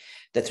MRI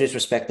that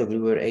retrospectively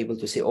we were able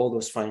to see all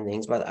those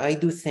findings. But I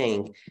do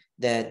think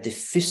that the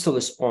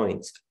fistulous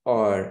points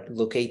are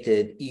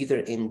located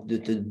either in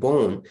the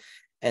bone.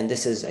 And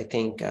this is, I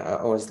think,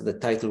 the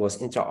title was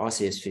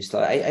intraosseous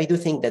fistula. I do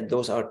think that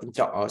those are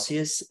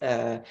intraosseous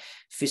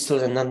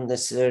fistula, and not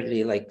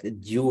necessarily like the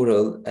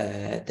dural.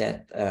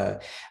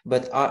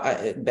 But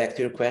back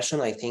to your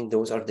question, I think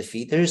those are the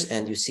feeders,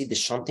 and you see the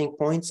shunting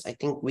points. I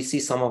think we see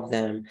some of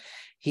them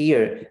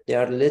here. They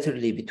are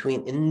literally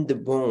in the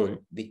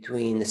bone,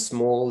 between the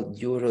small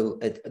dural.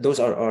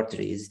 Those are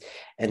arteries,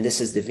 and this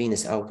is the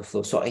venous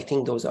outflow. So I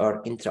think those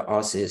are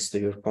intraosseous, to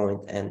your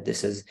point, and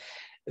this is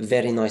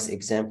very nice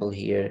example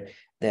here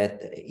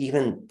that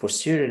even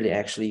posteriorly,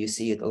 actually, you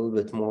see it a little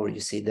bit more. You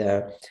see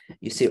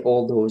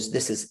all those.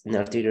 This is an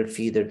arterial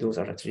feeder. Those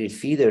are arterial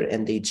feeder,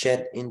 and they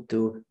jet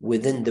into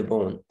within the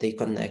bone. They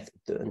connect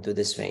into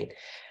this vein.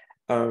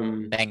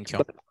 Thank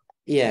you.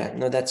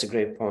 That's a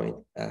great point.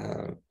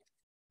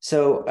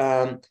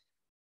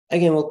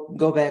 Again, we'll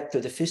go back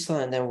to the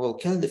fistula, and then we'll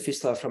kill the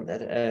fistula from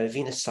the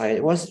venous side.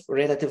 It was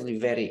relatively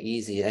very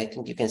easy. I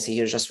think you can see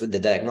here just with the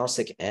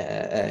diagnostic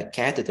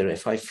catheter,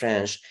 F5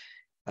 French.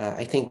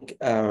 I think,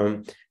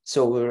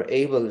 so we were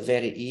able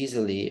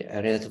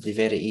relatively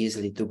very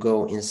easily to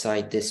go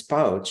inside this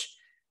pouch.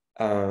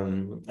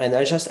 And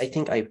I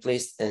think I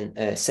placed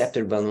a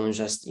septal balloon,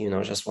 just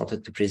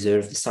wanted to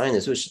preserve the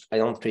sinus, which I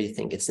don't really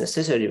think it's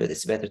necessary, but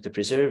it's better to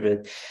preserve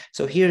it.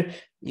 So here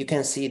you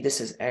can see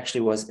this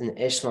was an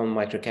echelon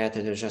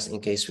microcatheter, just in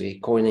case we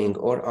coiling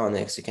or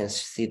onyx. You can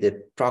see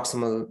the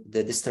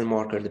distal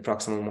marker, the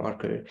proximal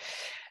marker.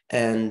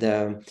 And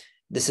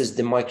this is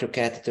the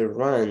microcatheter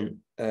run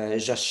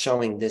just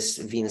showing this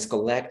venous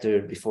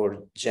collector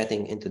before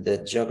jetting into the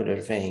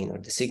jugular vein or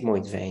the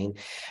sigmoid vein.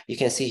 You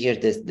can see here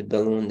the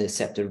balloon, the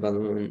septal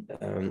balloon.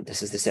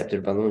 This is the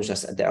septal balloon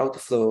just at the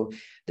outflow.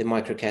 The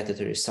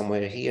microcatheter is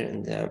somewhere here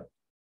and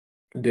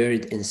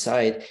buried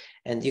inside.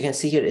 And you can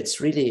see here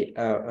it's really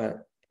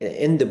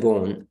in the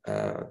bone.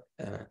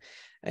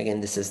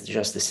 Again, this is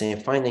just the same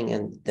finding,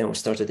 and then we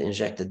started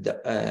injected.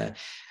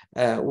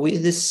 We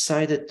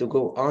decided to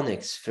go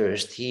onyx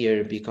first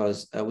here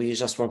because we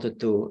just wanted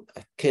to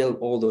kill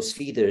all those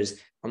feeders.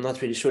 I'm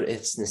not really sure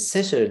it's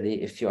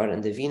necessarily if you are in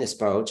the venous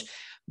pouch,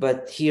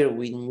 but here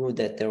we knew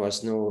that there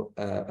was no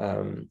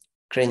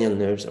cranial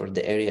nerves, or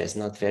the area is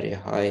not very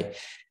high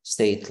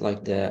state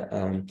like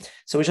the,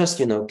 so we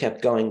just,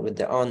 kept going with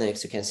the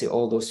onyx. You can see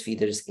all those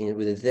feeders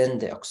within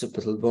the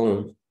occipital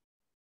bone.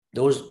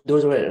 Those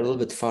were a little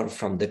bit far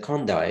from the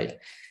condyle,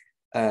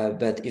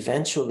 but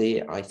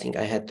eventually I think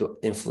I had to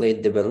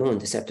inflate the balloon,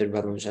 the septal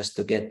balloon, just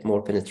to get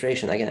more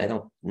penetration. Again, I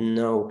don't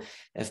know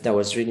if that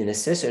was really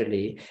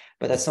necessarily,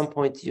 but at some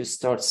point you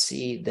start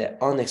see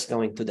the onyx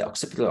going to the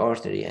occipital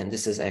artery, and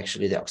this is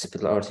actually the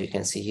occipital artery. You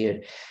can see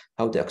here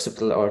how the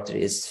occipital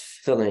artery is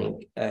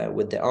filling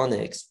with the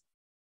onyx.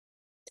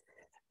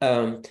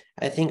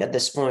 I think at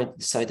this point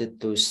decided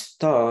to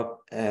stop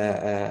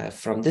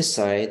from this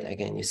side.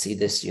 Again, you see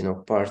this,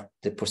 part,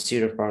 the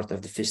posterior part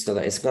of the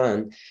fistula is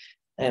gone,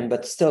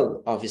 but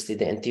still, obviously,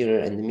 the anterior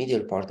and the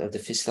medial part of the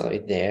fistula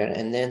is there.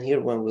 And then here,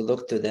 when we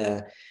look to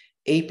the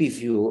AP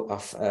view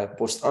of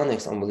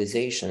post-onyx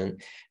embolization,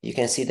 you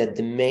can see that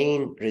the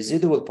main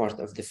residual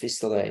part of the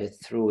fistula is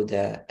through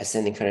the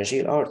ascending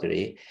pharyngeal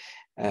artery,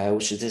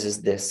 this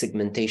is the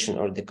segmentation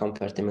or the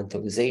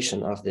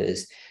compartmentalization of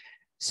this.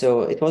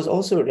 So it was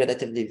also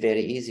relatively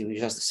very easy. We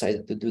just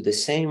decided to do the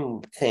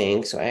same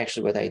thing. So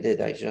actually what I did,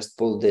 I just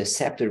pulled the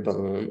septal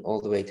balloon all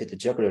the way to the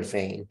jugular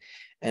vein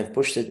and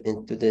pushed it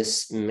into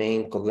this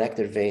main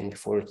collector vein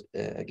before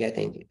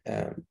getting.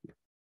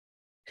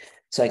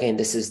 So again,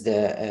 this is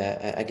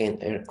the, again,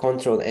 a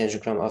control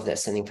angiogram of the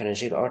ascending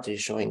pharyngeal artery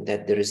showing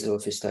that the residual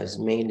fistula is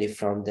mainly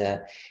from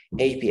the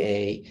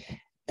APA.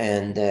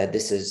 And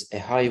this is a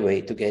highway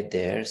to get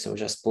there. So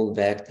just pull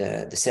back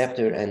the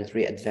septor and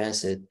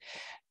re-advance it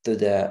to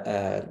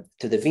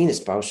the venous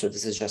pouch. So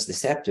this is just the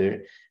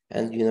septor,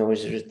 and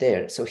it's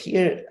there. So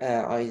here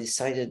I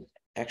decided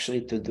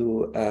actually to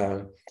do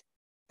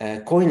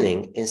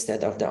coiling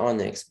instead of the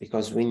onyx,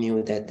 because we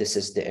knew that this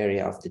is the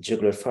area of the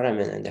jugular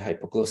foramen and the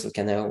hypoglossal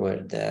canal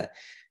where the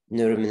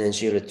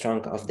neuromeningeal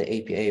trunk of the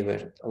APA,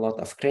 where a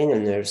lot of cranial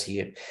nerves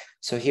here.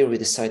 So here we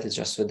decided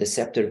just with the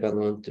septal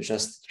balloon to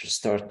just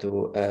start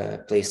to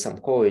place some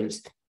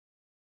coils.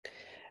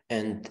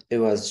 And it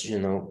was,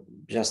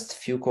 just a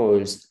few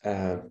coils,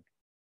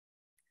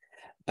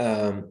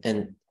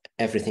 and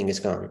everything is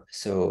gone.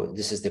 So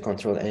this is the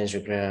control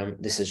angiogram.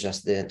 This is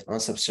just the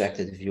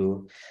unsubtracted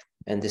view.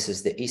 And this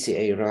is the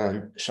ECA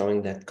run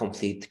showing that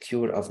complete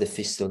cure of the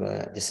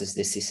fistula. This is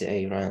the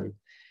CCA run.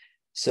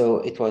 So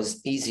it was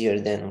easier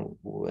than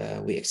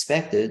we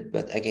expected,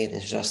 but again,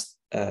 it's just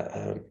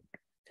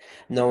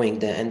knowing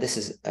that, and this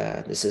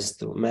is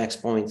to Mac's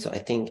point. So I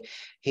think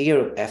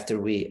here, after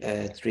we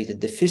treated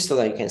the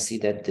fistula, you can see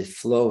that the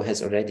flow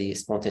has already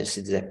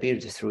spontaneously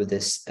disappeared through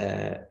this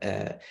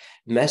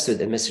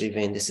mastoid emissary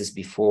vein. This is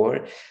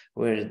before,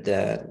 where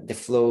the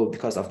flow,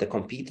 because of the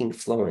competing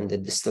flow in the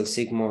distal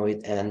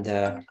sigmoid and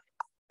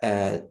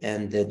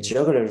the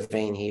jugular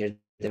vein here,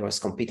 there was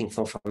competing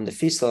flow from the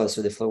fistula,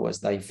 so the flow was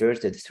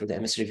diverted through the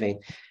emissary vein.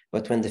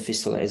 But when the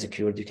fistula is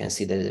cured, you can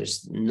see that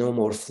there's no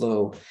more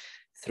flow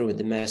through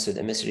the mastoid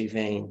emissary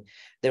vein.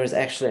 There is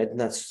actually,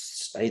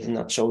 I did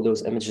not show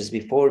those images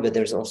before, but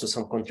there's also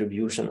some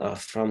contribution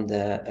from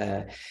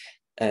the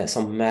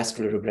some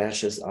muscular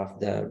branches of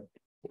the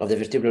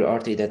vertebral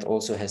artery that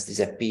also has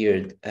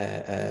disappeared.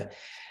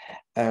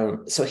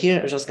 So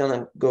here I'm just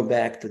gonna go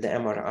back to the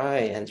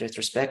MRI, and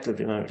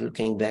retrospectively,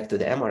 looking back to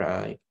the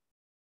MRI,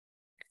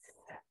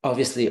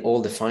 obviously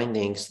all the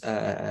findings,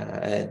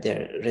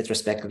 their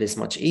retrospectively is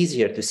much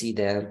easier to see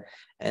them.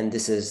 And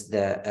this is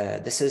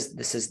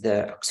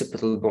the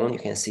occipital bone. You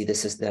can see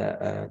this is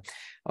the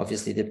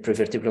obviously the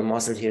prevertebral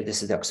muscle here.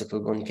 This is the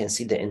occipital bone. You can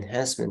see the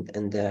enhancement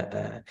and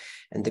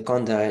the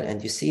condyle,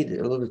 and you see a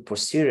little bit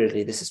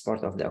posteriorly. This is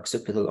part of the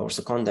occipital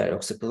orsocondyle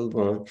occipital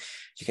bone.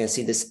 You can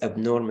see this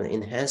abnormal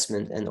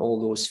enhancement and all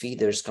those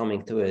feeders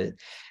coming to it.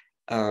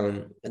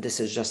 This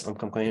is just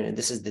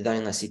this is the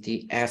Dyna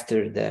CT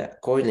after the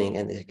coiling,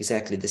 and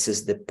exactly this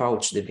is the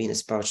pouch, the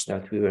venous pouch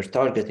that we were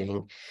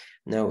targeting.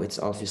 Now it's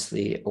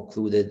obviously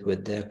occluded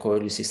with the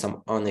coil. You see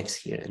some onyx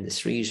here in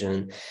this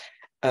region.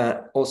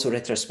 Also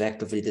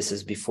retrospectively, this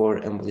is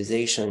before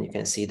embolization. You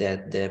can see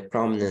that the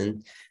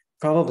prominent,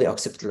 probably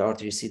occipital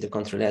artery, you see the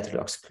contralateral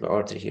occipital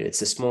artery here.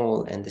 It's a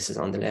small, and this is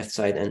on the left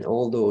side, and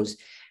all those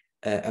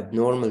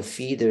abnormal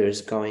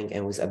feeders going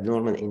and with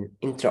abnormal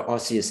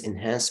intraosseous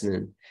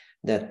enhancement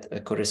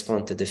that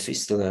correspond to the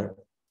fistula.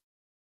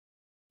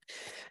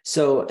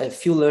 So a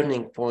few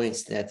learning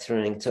points that's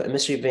learning. So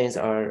emissary veins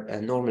are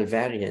normal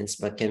variants,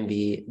 but can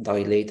be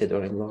dilated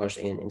or enlarged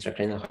in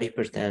intracranial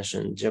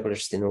hypertension, jugular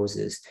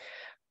stenosis,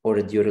 or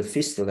a dural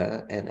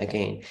fistula. And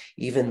again,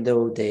 even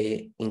though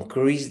they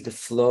increase the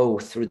flow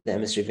through the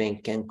emissary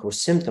vein, can cause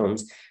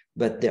symptoms,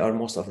 but they are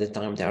most of the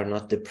time, they are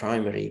not the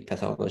primary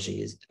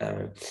pathologies.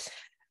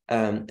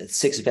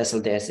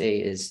 6-vessel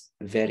DSA is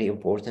very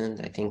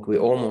important. I think we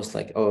almost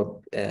like,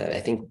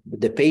 I think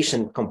the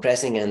patient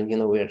compressing and,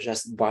 we're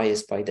just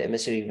biased by the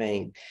emissary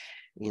vein,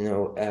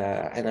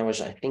 and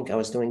I think I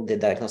was doing the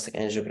diagnostic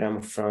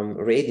angiogram from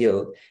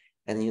radial,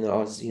 and, I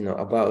was,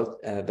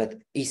 but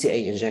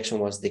ECA injection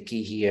was the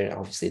key here.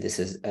 Obviously, this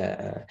is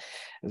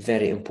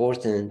very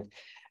important.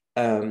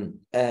 The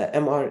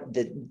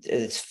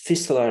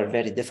fistula are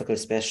very difficult,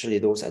 especially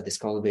those at the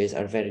skull base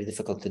are very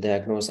difficult to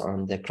diagnose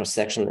on the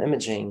cross-sectional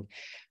imaging,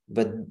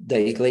 but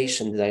the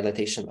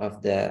dilatation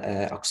of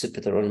the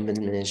occipital or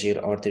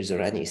meningeal arteries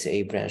or any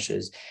ECA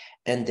branches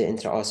and the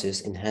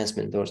intraosseous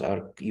enhancement, those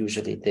are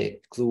usually the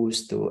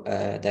clues to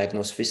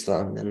diagnose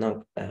fistula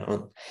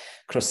on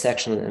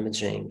cross-sectional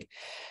imaging.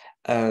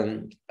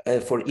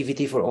 For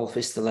EVT for all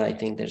fistula, I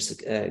think there's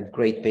a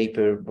great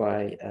paper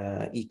by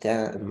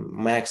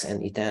Max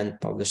and Itan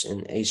published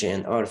in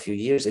AJNR a few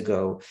years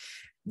ago.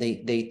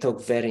 They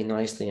talk very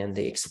nicely and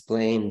they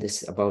explain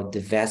this about the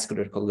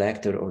vascular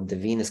collector or the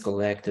venous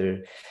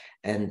collector.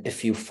 And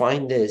if you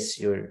find this,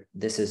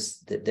 this is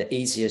the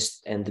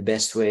easiest and the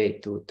best way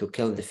to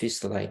kill the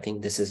fistula. I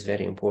think this is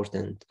very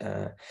important.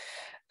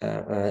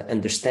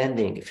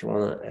 Understanding, if you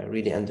want to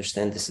really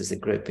understand, this is a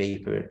great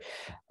paper.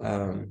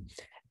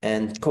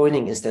 And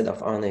coining instead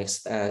of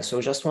onyx.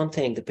 So just one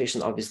thing, the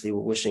patient obviously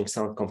wishing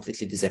sound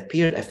completely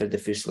disappeared after the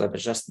fistula, but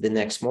just the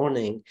next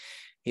morning,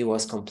 he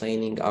was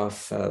complaining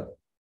of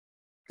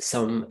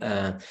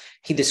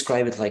he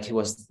described it like he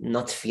was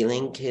not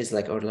feeling his,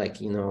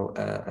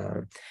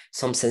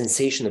 some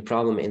sensation, a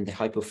problem in the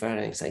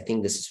hypopharynx. I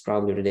think this is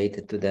probably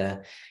related to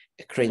the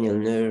cranial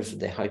nerve,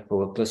 the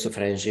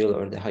hypoglossopharyngeal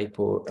or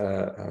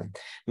the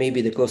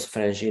maybe the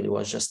glossopharyngeal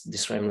was just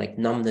describing like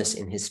numbness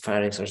in his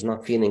pharynx or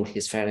not feeling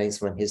his pharynx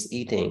when he's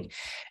eating.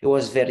 It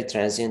was very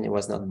transient. It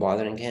was not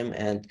bothering him.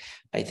 And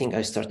I think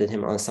I started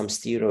him on some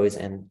steroids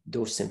and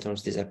those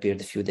symptoms disappeared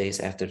a few days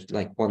after,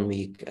 like 1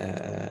 week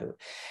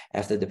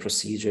after the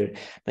procedure.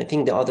 I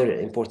think the other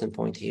important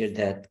point here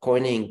that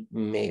coining,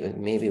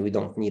 maybe we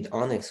don't need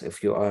onyx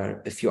if you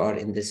are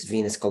in this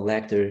venous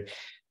collector.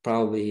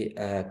 Probably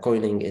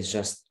coiling is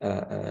just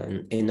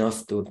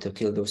enough to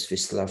kill those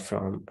fistula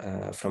from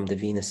the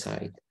venous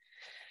side.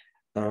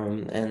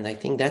 And I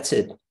think that's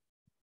it.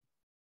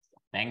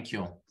 Thank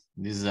you.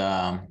 This is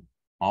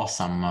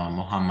awesome,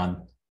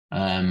 Mohamad.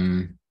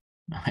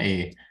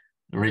 A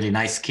really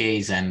nice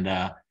case and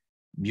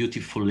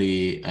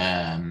beautifully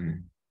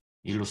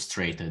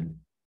illustrated.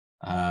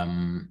 I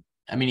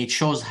mean, it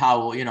shows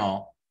how,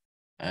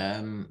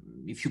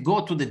 if you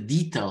go to the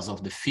details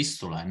of the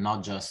fistula and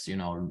not just,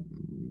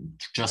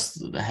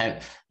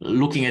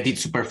 looking at it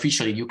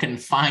superficially, you can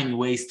find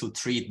ways to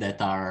treat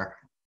that are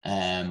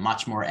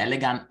much more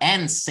elegant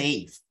and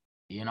safe,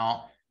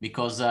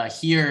 because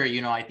here,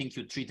 I think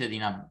you treat it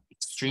in an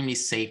extremely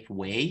safe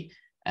way,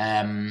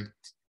 and,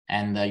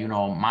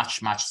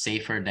 much, much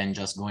safer than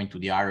just going to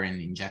the RN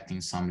and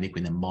injecting some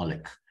liquid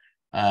embolic.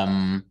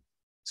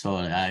 So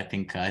I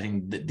think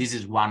this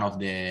is one of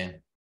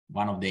the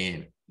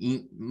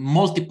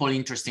multiple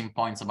interesting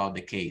points about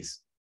the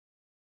case.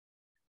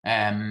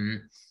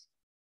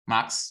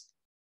 Max?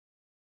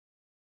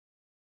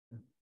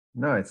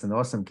 No, it's an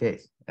awesome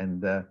case.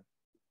 And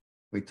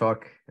we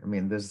talk,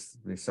 there's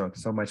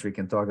so much we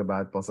can talk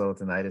about pulsatile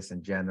tinnitus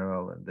in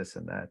general and this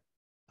and that.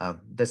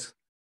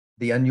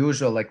 The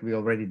unusual, like we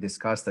already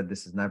discussed, that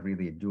this is not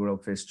really a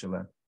dural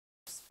fistula.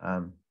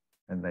 And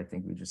I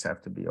think we just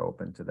have to be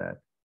open to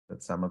that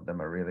some of them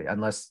are really,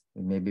 unless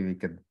maybe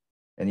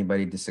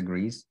anybody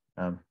disagrees.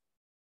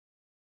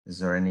 Is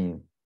there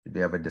did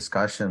we have a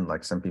discussion?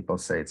 Like some people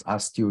say it's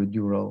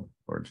osteodural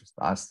or just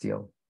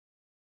osteal.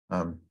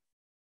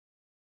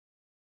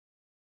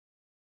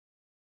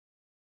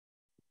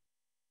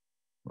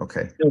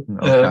 Okay.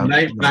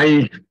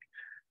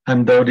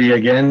 I'm Dodi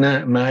again.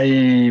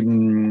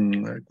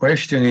 My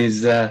question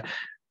is a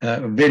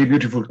very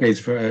beautiful case.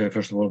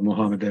 First of all,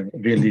 Mohamad,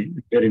 really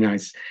very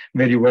nice,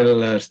 very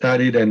well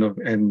studied,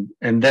 and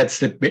that's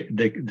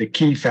the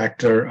key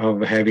factor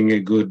of having a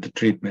good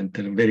treatment.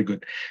 Very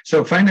good.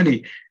 So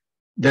finally,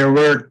 there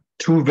were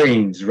two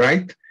veins,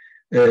 right,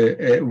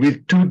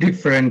 with two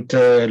different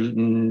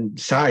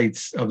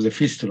sides of the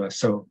fistula.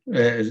 So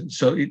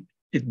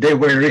they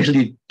were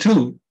really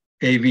two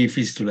AV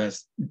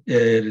fistulas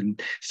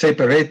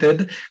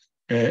separated.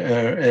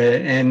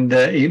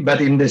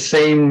 But in the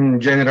same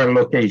general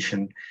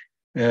location.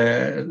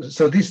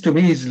 So this to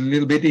me is a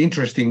little bit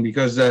interesting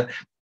because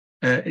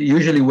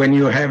usually when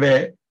you have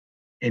an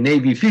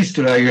AV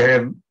fistula, you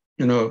have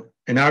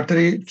an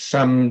artery,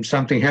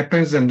 something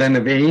happens, and then a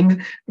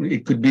vein.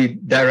 It could be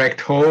direct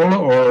hole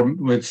or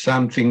with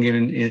something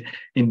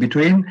in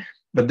between.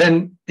 but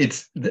then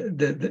it's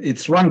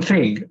it's one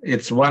thing.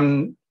 It's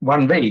one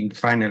vein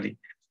finally,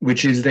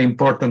 which is the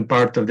important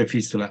part of the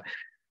fistula.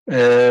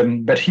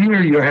 But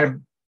here you have,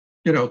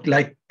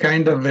 like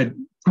kind of a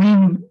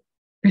twin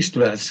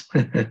fistulas,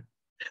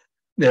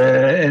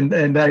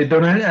 and I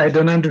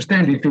don't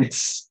understand if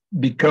it's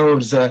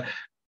because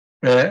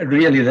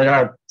really there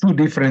are two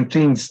different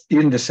things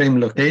in the same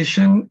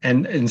location,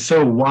 and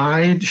so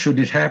why should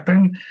it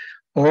happen,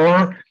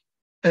 or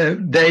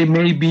they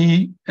may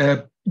be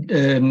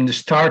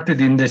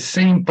started in the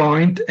same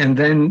point and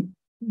then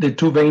the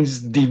two veins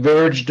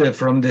diverged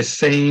from the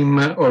same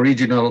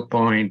original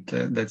point.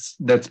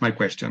 That's my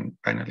question.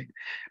 Finally,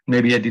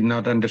 maybe I did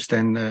not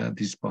understand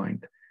this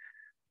point.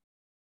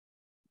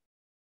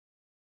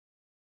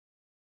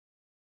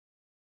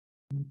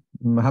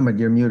 Mohamad,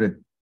 you're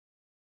muted.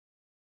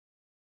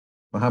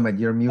 Mohamad,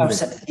 you're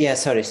muted. Oh, yeah,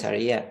 sorry.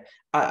 Yeah,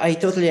 I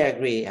totally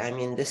agree. I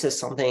mean, this is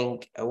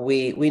something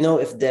we know.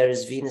 If there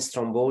is venous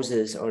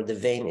thrombosis or the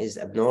vein is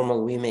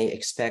abnormal, we may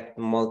expect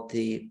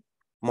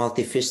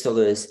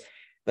multifistulas.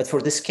 But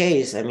for this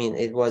case, I mean,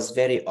 it was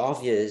very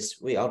obvious.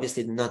 We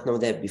obviously did not know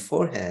that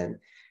beforehand.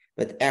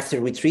 But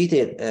after we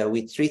treated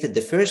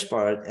the first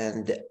part,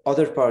 and the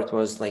other part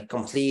was like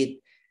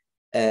complete.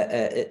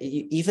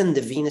 Even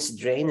the venous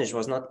drainage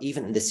was not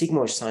even in the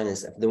sigmoid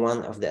sinus of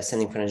the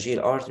ascending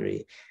pharyngeal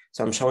artery.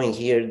 So I'm showing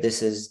here,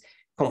 this is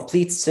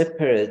complete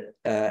separate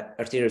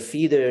arterial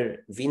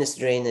feeder, venous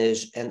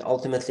drainage, and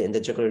ultimately in the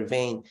jugular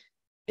vein,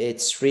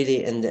 it's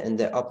really in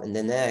the up in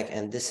the neck,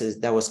 and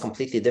that was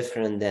completely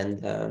different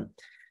than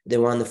the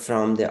one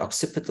from the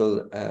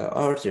occipital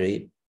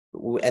artery,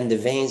 and the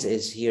veins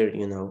is here,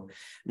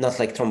 not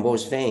like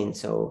thrombosed vein.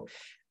 So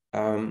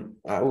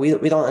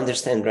we don't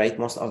understand, right?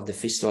 Most of the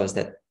fistulas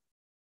that,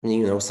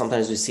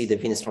 sometimes we see the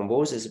venous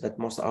thrombosis, but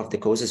most of the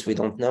causes we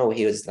don't know.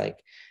 He was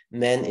like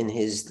man in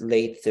his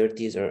late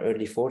 30s or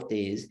early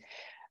 40s.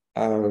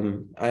 I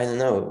don't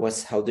know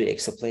how do you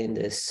explain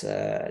this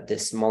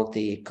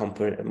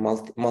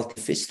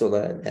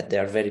multifistula, that they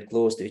are very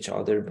close to each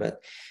other,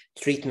 but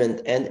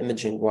treatment and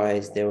imaging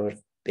wise, they were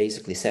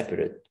basically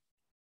separate.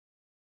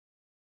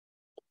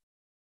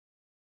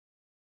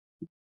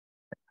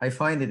 I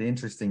find it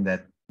interesting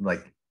that,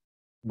 like,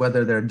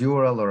 whether they're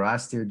dural or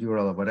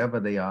osteodural or whatever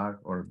they are,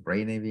 or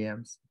brain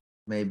AVMs,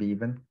 maybe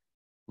even,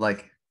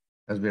 like,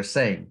 as we're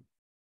saying,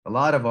 a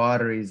lot of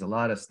arteries, a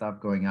lot of stuff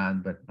going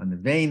on, but on the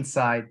vein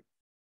side,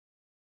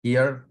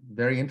 here,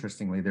 very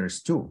interestingly,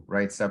 there's two,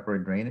 right?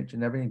 Separate drainage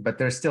and everything, but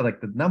there's still,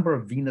 like, the number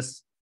of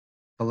venous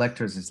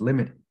collectors is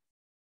limited.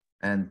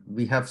 And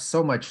we have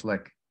so much,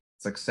 like,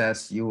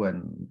 success, you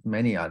and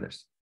many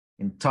others,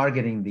 in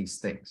targeting these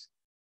things.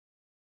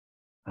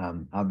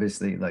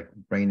 Obviously, like,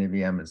 brain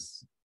AVM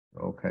is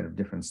all kind of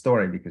different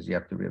story because you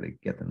have to really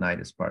get the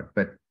nidus part.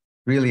 But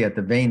really at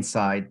the vein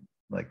side,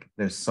 like,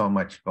 there's so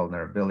much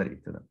vulnerability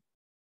to them.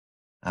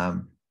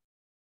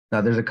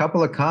 Now, there's a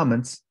couple of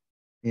comments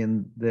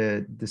in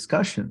the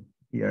discussion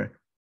here.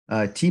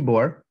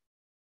 Tibor.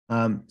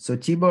 So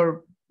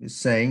Tibor is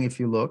saying, if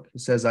you look, he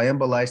says, I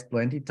embolized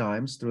plenty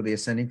times through the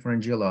ascending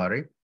pharyngeal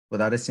artery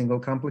without a single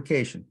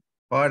complication.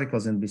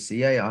 Particles in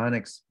BCA,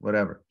 onyx,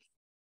 whatever.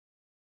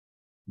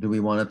 Do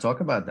we want to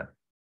talk about that?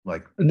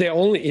 Like,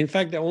 in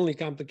fact, the only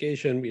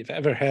complication we've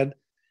ever had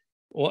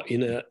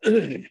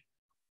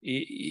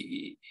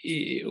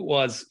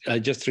was, I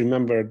just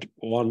remembered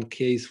one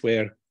case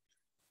where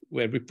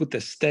we put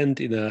a stent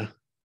in a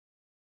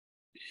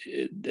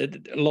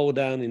low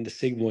down in the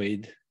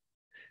sigmoid,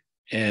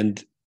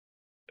 and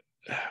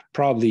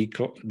probably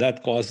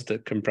that caused the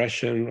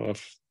compression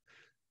of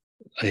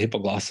a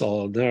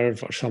hypoglossal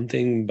nerve or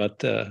something,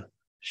 but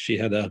she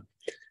had to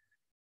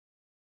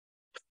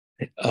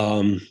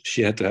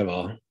have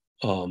a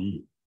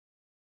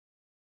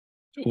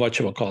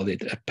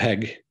a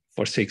peg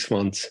for 6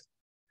 months.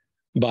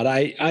 But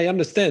I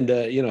understand,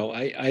 I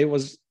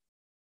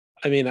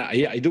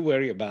do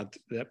worry about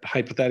the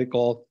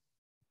hypothetical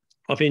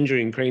of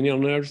injuring cranial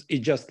nerves. It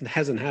just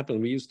hasn't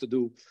happened. We used to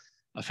do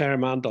a fair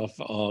amount of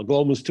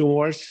glomus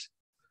tumors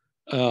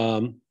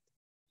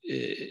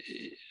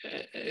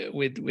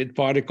with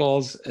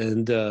particles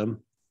and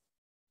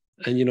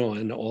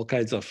all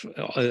kinds of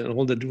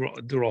all the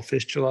dural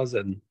fistulas,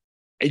 and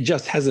it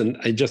just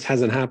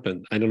hasn't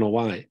happened. I don't know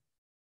why.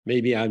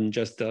 Maybe I'm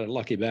just a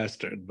lucky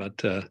bastard,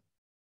 but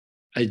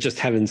I just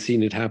haven't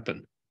seen it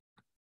happen.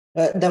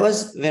 That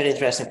was very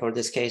interesting for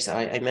this case.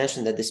 I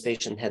mentioned that this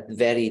patient had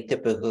very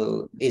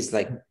typical,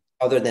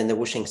 other than the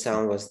whooshing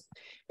sound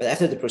but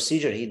after the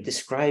procedure, he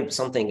described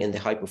something in the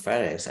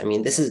hypopharynx. I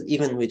mean, this is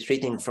even with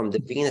treating from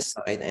the venous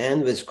side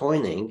and with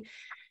coining.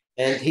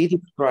 And he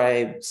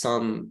described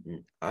some,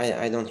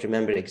 I don't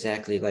remember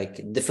exactly,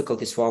 like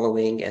difficulty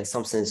swallowing and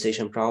some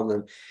sensation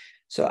problem.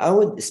 So I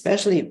would,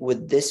 especially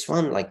with this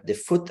one, like the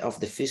foot of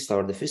the fistula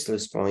or the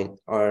fistulous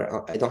point,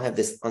 or I don't have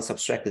this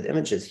unsubtracted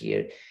images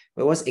here,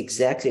 but it was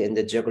exactly in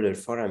the jugular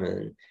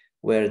foramen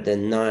where the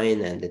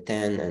 9 and the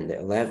 10 and the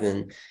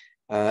 11,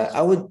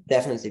 I would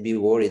definitely be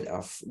worried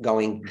of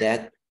going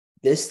that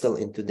distal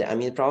into the, I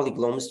mean, probably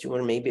glomus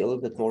tumor maybe a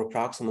little bit more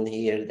proximal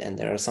here, and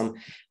there are some,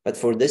 but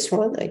for this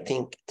one, I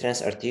think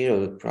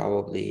transarterial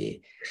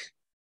probably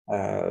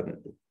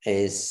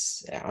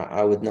is,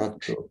 I would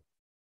not go.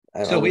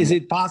 So is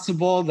it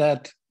possible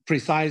that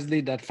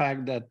precisely that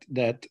fact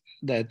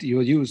that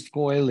you used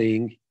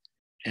coiling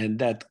and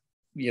that,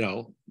 you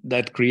know,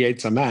 that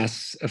creates a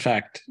mass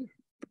effect,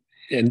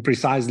 and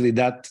precisely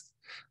that's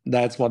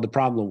what the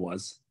problem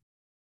was?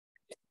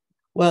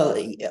 Well,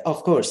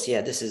 of course,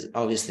 yeah, this is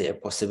obviously a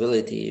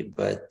possibility,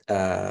 but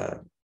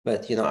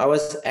you know, I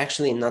was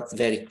actually not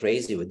very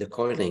crazy with the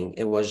coiling.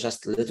 It was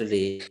just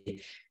literally,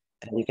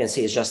 and you can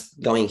see it's just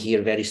going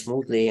here very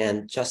smoothly,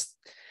 and just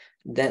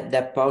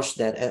that pouch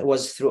that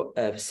was through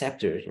a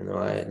scepter. You know,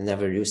 I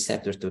never used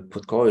scepter to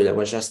put coil. It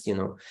was just, you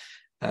know,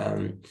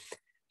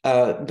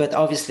 but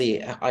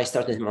obviously I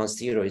started him on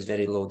steroids,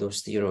 very low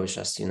dose steroids.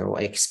 Just, you know,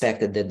 I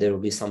expected that there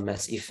will be some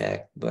mass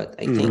effect, but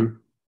I think.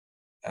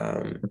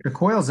 But the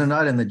coils are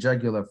not in the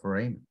jugular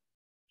foramen.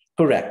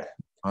 Correct.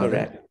 Are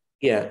correct.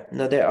 They? Yeah.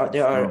 No, there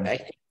are. I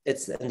think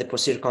it's in the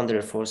posterior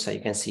condylar fossa.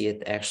 You can see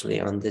it actually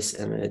on this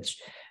image.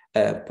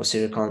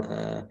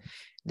 Posterior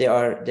they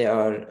are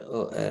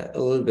a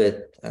little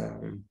bit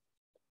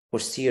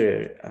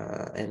posterior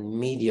and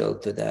medial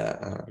to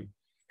the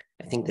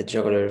I think the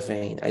jugular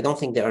vein. I don't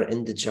think they are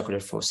in the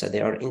jugular fossa.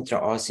 They are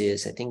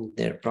intraosseous. I think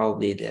they're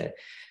probably the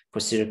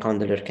posterior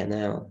condylar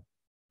canal.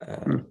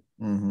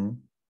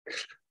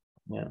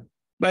 Yeah,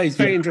 but it's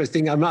very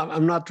interesting. I'm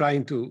not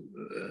trying to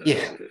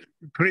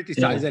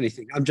criticize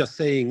anything. I'm just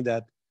saying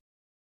that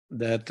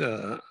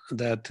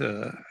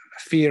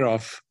fear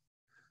of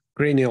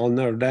cranial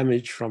nerve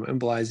damage from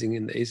embolizing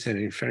in the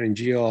ascending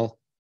pharyngeal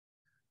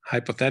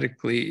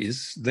hypothetically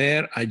is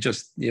there. I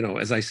just, you know,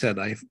 as I said,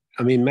 I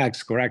mean,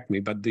 Max, correct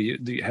me, but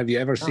have you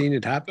ever seen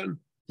it happen?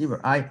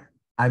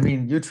 I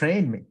mean, you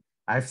trained me.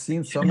 I've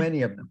seen so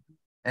many of them,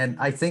 and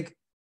I think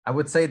I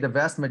would say the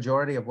vast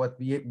majority of what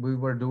we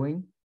were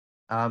doing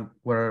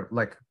were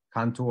like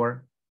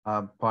contour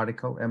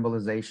particle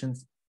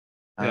embolizations,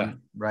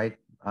 right?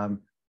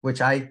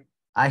 Which I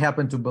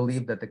happen to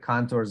believe that the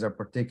contours are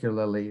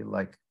particularly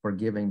like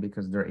forgiving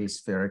because they're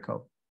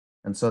aspherical,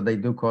 and so they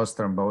do cause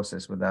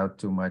thrombosis without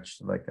too much.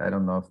 Like, I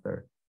don't know if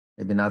they're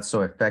maybe not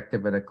so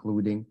effective at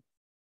occluding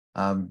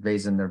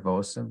vasa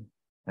nervosum,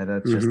 and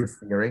that's just a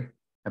theory.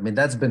 I mean,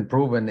 that's been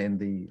proven in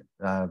the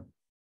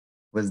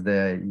with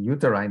the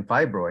uterine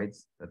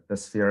fibroids, that the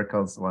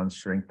sphericals ones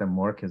shrink them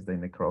more because they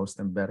necrose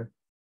them better.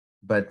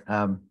 But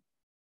now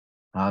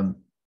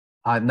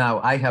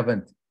I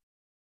haven't,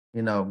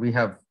 you know, we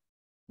have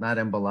not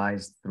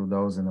embolized through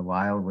those in a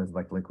while with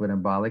like liquid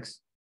embolics.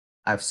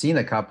 I've seen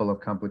a couple of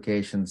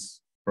complications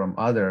from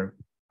other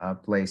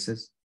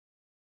places.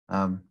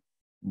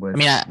 With, I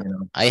mean, you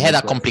know, I had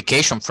a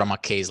complication from a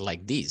case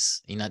like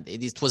this.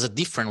 It was a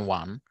different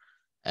one.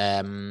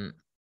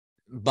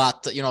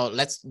 But, you know,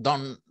 let's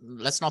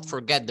not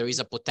forget there is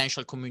a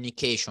potential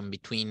communication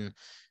between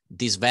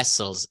these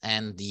vessels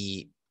and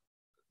the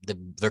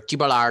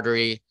vertebral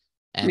artery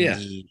and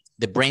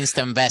the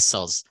brainstem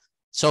vessels.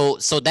 So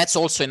that's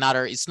also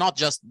another. It's not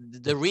just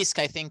the risk.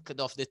 I think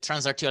of the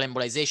transarterial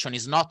embolization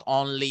is not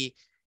only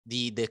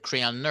the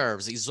cranial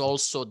nerves. It's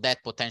also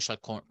that potential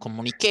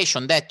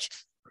communication that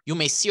you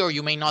may see or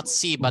you may not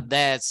see. But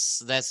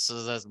that's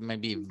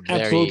maybe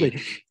very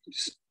absolutely.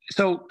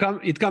 So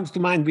it comes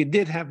to mind, we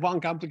did have one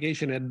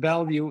complication at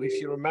Bellevue,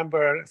 if you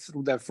remember,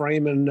 through the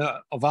foramen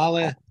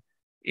ovale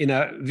in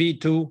a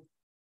V2.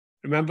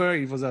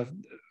 Remember,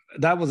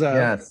 that was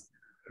a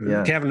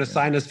cavernous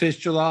sinus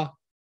fistula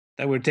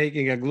that we're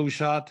taking a glue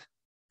shot,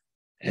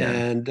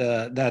 and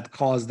that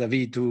caused the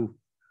V2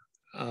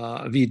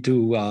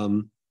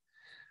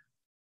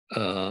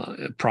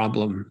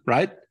 problem,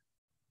 right?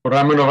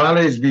 Foramen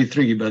ovale is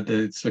V3, but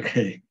it's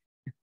okay.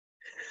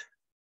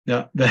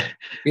 Yeah,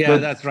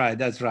 that's right.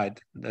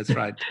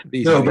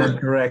 No, but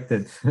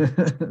corrected.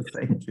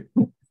 Thank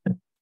you.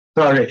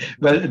 Sorry,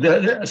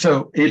 but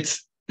so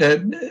it's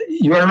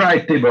you are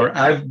right, Tibor.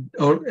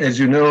 As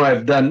you know,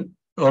 I've done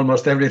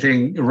almost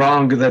everything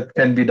wrong that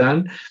can be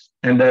done,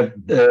 and I've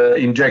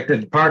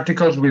injected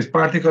particles. With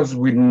particles,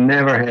 we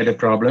never had a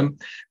problem,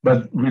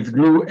 but with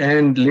glue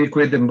and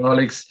liquid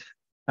embolics,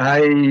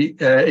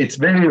 it's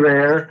very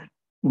rare.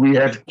 We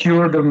have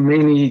cured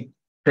many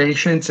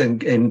patients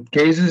and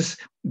cases,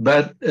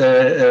 but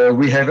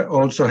we have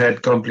also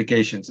had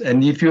complications.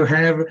 And if you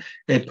have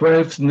a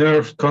 12th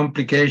nerve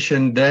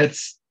complication,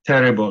 that's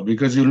terrible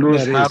because you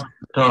lose half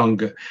the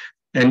tongue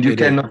and you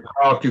cannot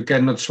talk, you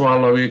cannot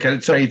swallow,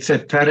 so it's a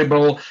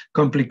terrible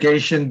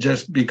complication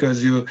just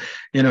because you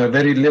know,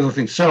 very little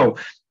thing. So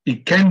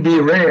it can be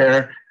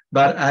rare,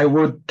 but I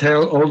would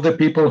tell all the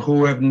people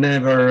who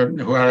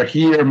are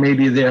here,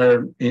 maybe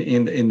they're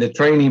in the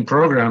training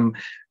program,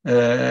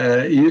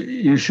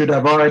 you should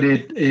avoid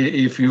it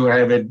if you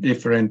have a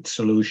different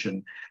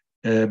solution,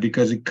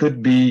 because it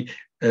could be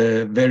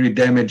very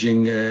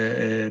damaging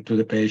to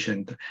the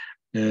patient.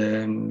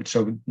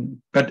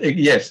 But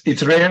yes,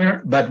 it's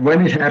rare, but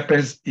when it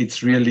happens,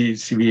 it's really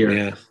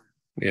severe.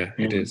 Yeah,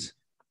 it is.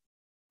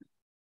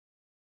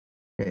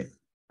 Okay.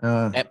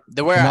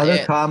 There were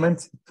another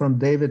comment from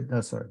David.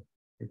 Sorry.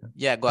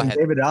 Yeah, go ahead.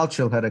 David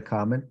Alchil had a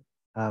comment.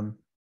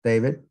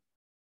 David,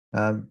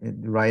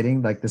 in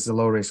writing, like, this is a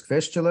low risk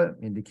fistula,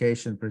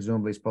 indication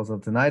presumably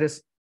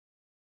spondylotinnitis.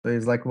 So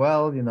he's like,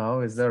 well, you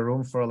know, is there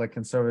room for like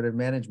conservative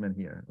management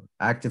here,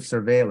 active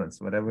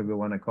surveillance, whatever we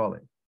want to call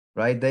it,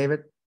 right,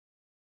 David?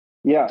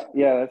 Yeah,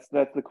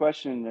 that's the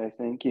question. I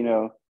think, you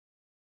know,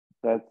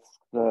 that's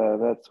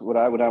what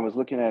I when I was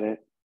looking at it.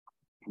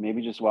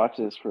 Maybe just watch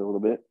this for a little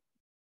bit.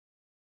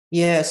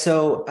 Yeah.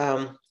 So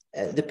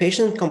the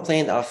patient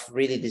complained of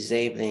really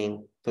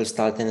disabling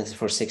peristaltinitis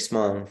for 6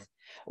 months.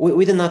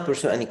 We did not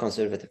pursue any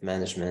conservative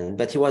management,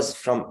 but he was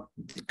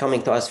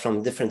coming to us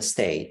from different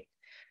state.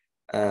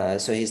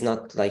 So he's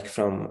not like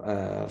from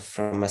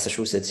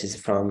Massachusetts, he's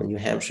from New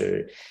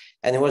Hampshire.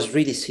 And he was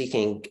really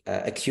seeking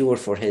a cure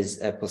for his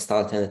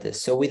peristaltinitis.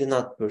 So we did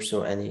not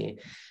pursue any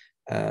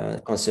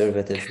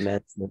conservative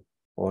management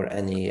or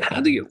any.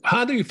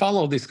 How do you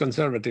follow this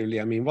conservatively?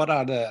 I mean, what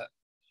are the,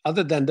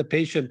 other than the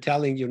patient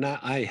telling you, now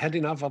I had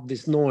enough of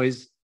this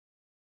noise,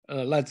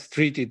 let's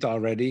treat it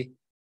already.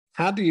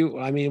 How do you,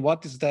 I mean,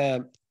 what is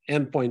the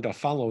endpoint of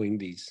following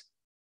these?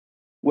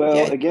 Well,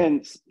 yeah,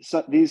 again,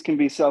 these can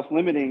be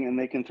self-limiting and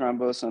they can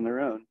thrombose on their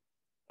own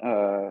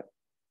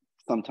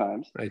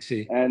sometimes. I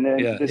see. And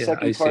then the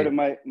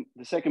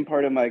second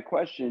part of my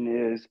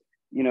question is,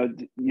 you know,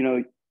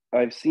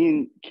 I've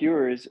seen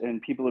cures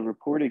and people have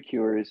reported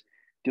cures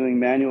doing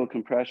manual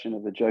compression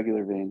of the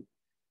jugular vein.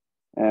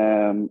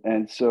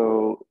 And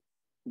so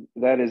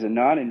that is a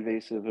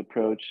non-invasive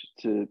approach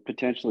to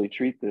potentially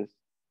treat this.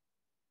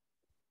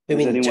 You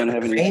mean the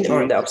jugular vein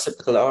or the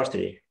occipital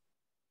artery?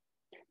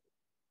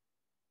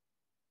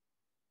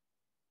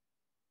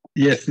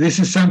 Yes, this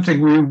is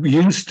something we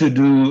used to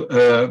do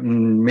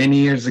many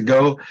years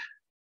ago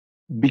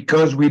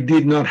because we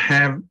did not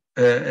have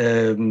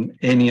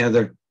any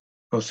other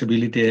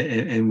possibility,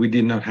 and we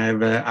did not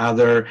have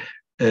other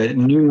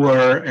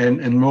newer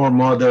and more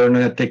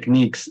modern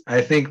techniques.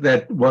 I think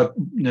that what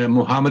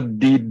Mohamad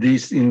did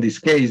in this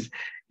case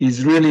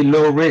is really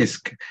low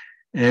risk,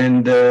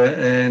 and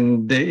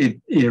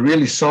it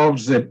really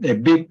solves a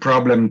big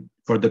problem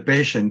for the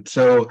patient.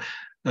 So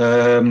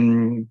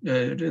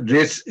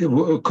this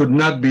could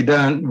not be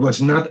done,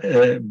 was not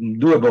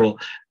doable,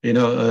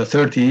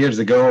 30 years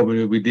ago.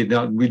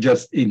 We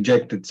just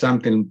injected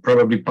something,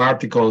 probably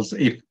particles,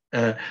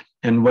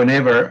 and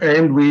whenever,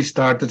 and we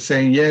started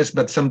saying yes,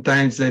 but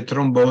sometimes they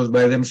thrombose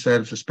by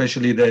themselves,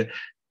 especially the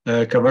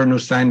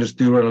cavernous sinus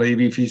dural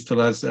AV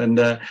fistulas, and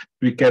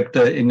we kept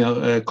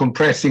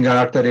compressing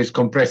arteries,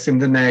 compressing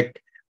the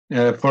neck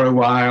for a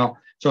while.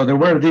 So there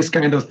were these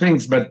kind of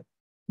things, but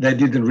they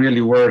didn't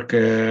really work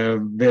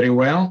very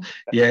well.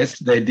 Yes,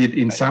 they did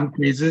in some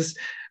cases,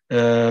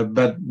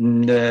 but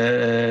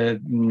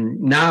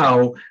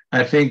now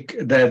I think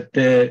that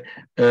the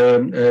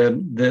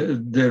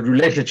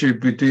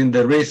relationship between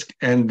the risk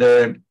and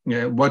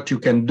what you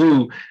can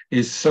do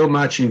is so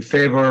much in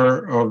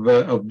favor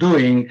of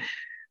doing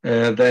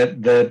that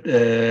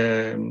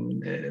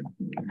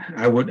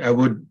I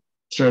would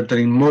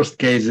certainly in most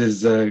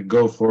cases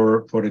go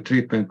for a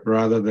treatment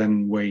rather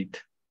than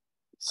wait.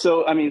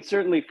 So, I mean,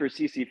 certainly for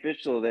CC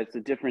fistula, that's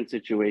a different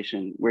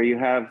situation where you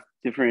have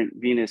different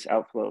venous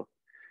outflow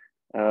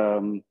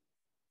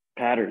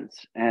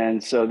patterns.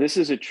 And so this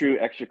is a true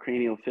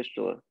extracranial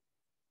fistula,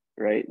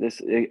 right?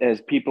 This,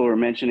 as people were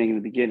mentioning in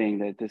the beginning,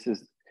 that this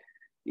is,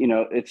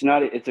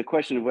 it's a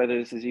question of whether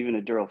this is even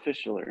a dural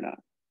fistula or not.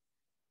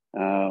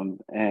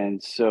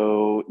 And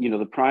so,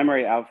 the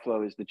primary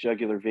outflow is the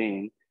jugular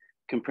vein.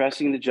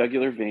 Compressing the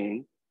jugular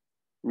vein,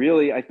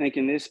 really, I think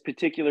in this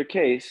particular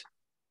case,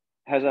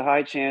 has a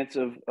high chance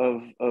of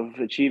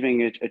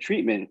achieving a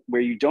treatment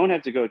where you don't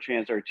have to go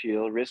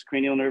transarterial, risk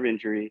cranial nerve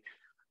injury,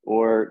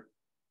 or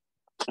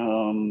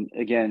an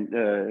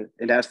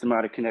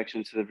anastomotic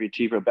connection to the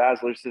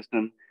vertebro-basilar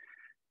system,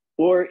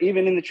 or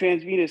even in the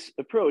transvenous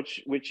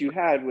approach, which you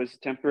had was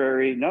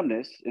temporary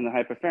numbness in the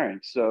hypopharynx.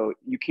 So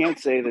you can't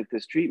say that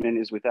this treatment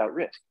is without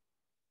risk.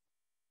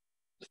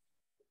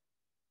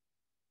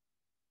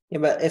 Yeah,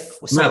 but if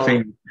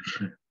someone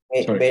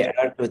may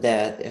argue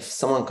that if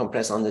someone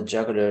compress on the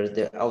jugular,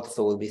 the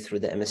outflow will be through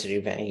the emissary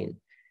vein.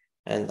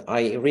 And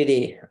I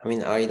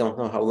don't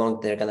know how long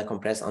they're going to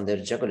compress on their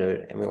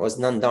jugular. I mean, it was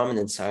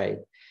non-dominant side.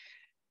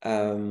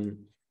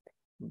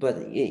 But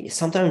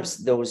sometimes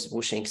those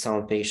whooshing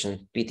sound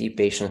patients, PT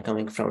patients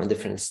coming from a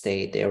different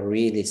state, they are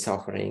really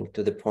suffering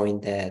to the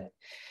point that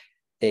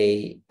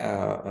they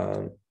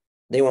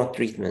want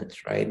treatment,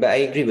 right? But I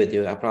agree with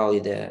you. Probably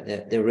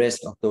the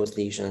risk of those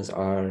lesions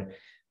are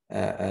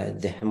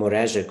the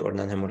hemorrhagic or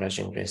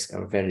non-hemorrhagic risk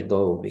are very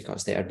low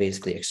because they are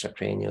basically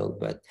extracranial.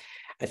 But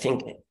I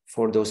think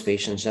for those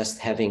patients, just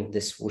having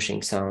this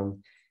whooshing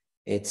sound,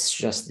 it's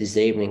just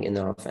disabling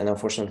enough. And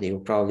unfortunately, we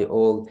probably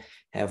all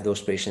have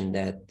those patients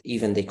that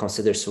even they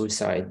consider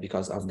suicide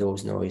because of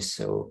those noise.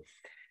 So,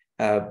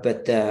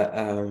 but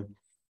the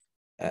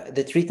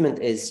treatment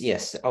is,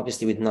 yes,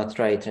 obviously we did not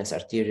try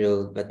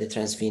transarterial, but the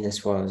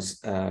transvenous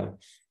was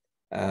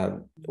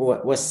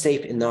was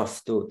safe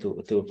enough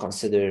to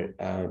consider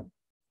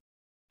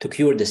to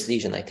cure this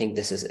lesion. I think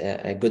this is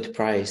a good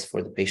price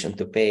for the patient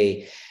to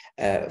pay.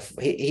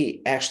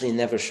 He actually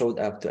never showed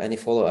up to any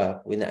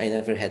follow-up. I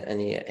never had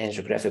any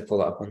angiographic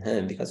follow-up on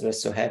him because I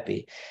was so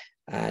happy.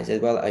 I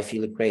said, well, I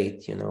feel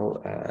great, you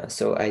know.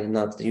 So I did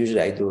not,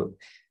 usually I do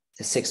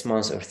 6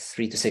 months or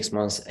 3 to 6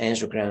 months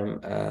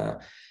angiogram,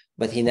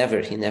 but he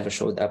never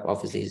showed up.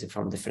 Obviously, he's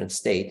from different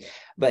state.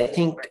 But I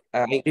think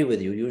I agree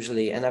with you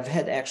usually, and I've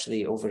had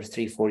actually over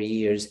 3-4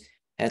 years,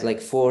 had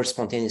like 4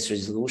 spontaneous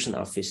resolution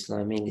of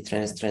fistula, mainly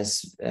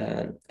transverse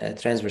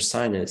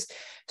sinus.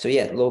 So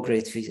yeah,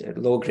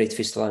 low-grade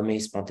fistula may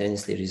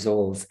spontaneously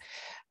resolve.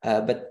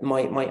 But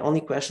my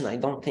only question, I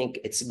don't think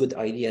it's a good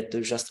idea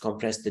to just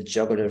compress the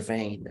jugular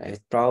vein.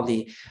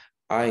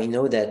 I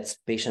know that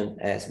patient,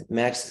 as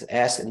Max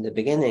asked in the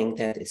beginning,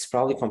 that it's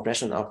probably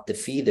compression of the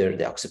feeder,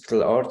 the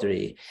occipital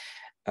artery.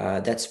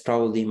 That's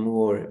probably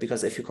more,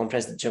 because if you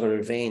compress the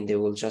jugular vein, they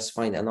will just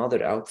find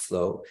another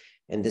outflow.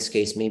 In this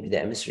case, maybe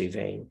the emissary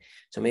vein.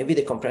 So maybe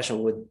the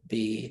compression would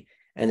be,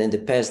 and in the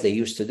past they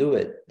used to do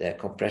it, the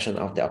compression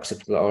of the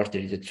occipital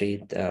artery to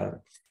treat.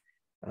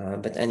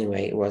 But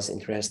anyway, it was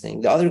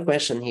interesting. The other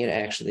question here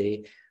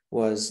actually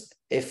was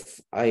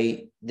if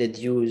I did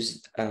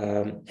use,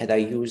 had I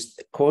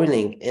used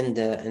coiling in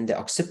the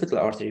occipital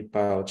artery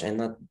pouch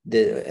and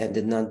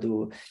did not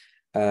do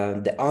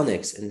the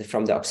onyx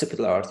from the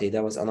occipital artery.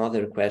 That was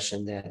another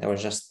question that I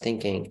was just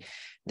thinking,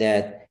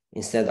 that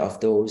instead of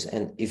those,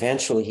 and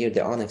eventually here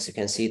the onyx, you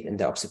can see it in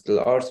the occipital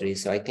artery.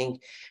 So I think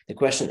the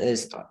question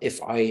is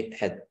if I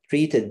had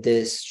treated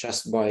this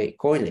just by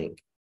coiling,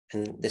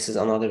 and this is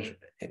another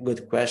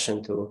good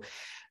question to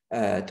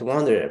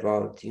wonder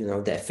about, you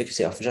know, the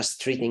efficacy of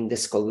just treating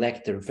this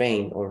collector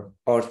vein or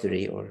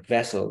artery or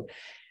vessel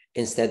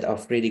instead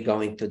of really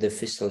going to the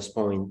fistulous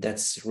point.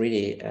 That's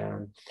really,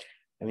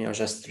 I mean, I was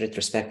just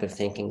retrospective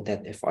thinking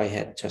that if I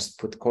had just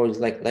put coils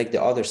like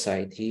the other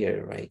side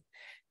here, right,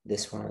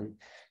 this one,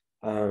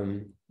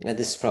 and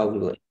this probably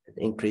will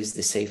increase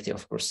the safety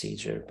of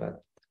procedure,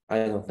 but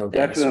I don't know.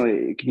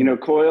 Definitely, you know,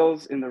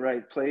 coils in the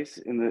right place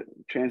in the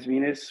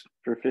transvenous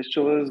for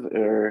fistulas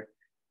are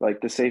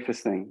like the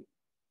safest thing.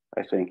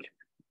 I think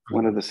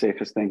one of the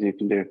safest things you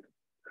can do.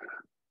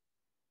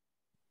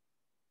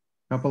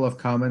 Couple of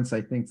comments, I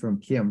think, from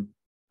Kim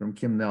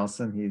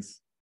Nelson.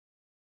 He's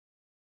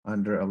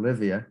under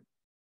Olivia.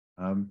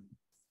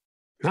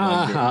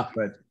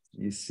 But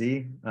you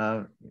see,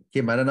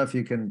 Kim, I don't know if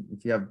you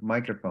have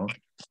microphone.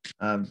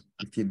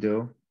 If you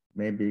do,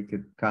 maybe you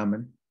could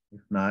comment.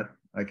 If not,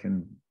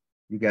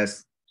 you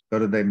guys go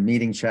to the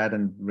meeting chat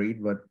and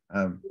read what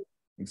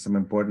some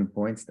important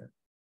points there.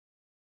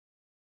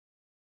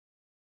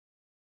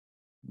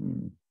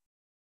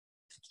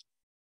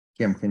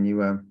 Kim, can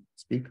you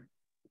speak?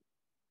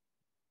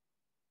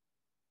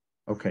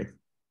 Okay,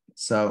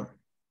 so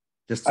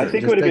I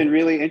think it would have been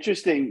really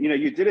interesting. You know,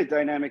 you did a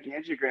dynamic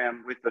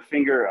angiogram with the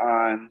finger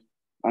on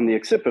the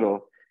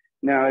occipital.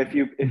 Now, if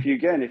you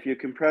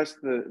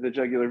compressed the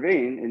jugular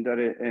vein and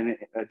done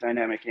a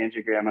dynamic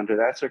angiogram under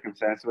that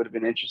circumstance, it would have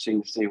been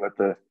interesting to see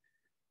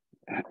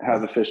how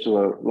the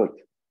fistula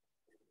looked.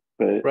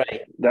 But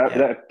right.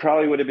 that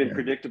probably would have been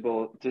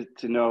predictable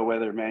to know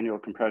whether manual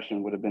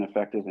compression would have been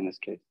effective in this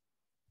case.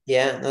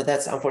 Yeah, no,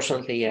 that's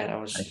unfortunately,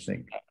 I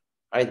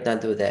did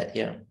not do that.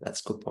 Yeah,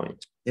 that's a good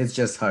point. It's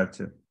just hard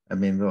to. I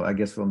mean, I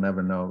guess we'll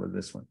never know with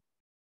this one.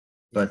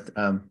 But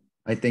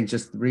I think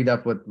just read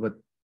up what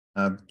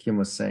Kim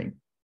was saying.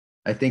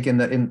 I think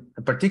in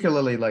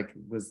particularly like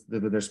with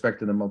respect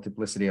to the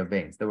multiplicity of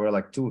veins, there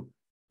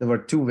were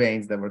two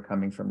veins that were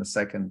coming from the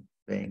second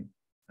vein.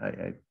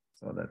 I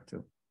saw that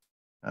too.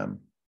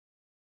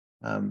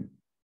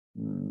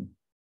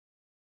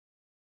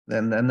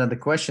 Then the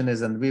question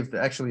is, and we've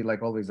actually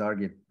like always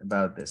argued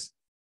about this.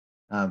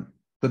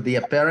 Could the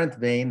apparent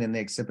vein in the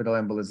occipital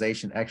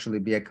embolization actually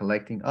be a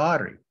collecting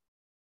artery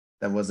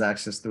that was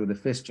accessed through the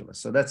fistula?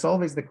 So that's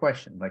always the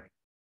question. Like,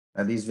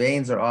 are these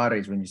veins or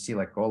arteries when you see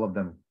like all of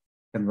them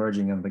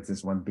converging on like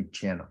this one big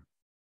channel?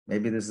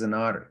 Maybe this is an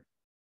artery.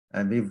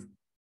 And we've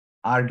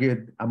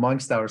argued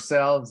amongst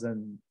ourselves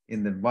and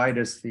in the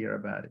wider sphere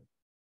about it.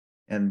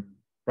 And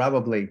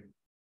probably,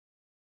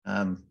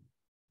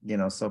 you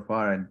know, so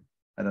far,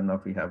 I don't know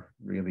if we have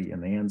really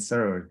an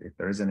answer or if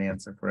there is an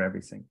answer for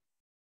everything,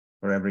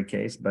 for every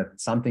case, but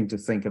something to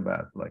think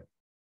about, like,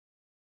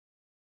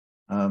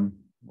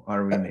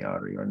 are we in the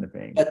artery or in the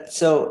vein? But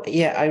so,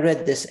 yeah, I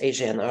read this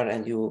AJNR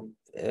and you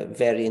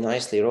very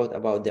nicely wrote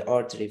about the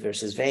artery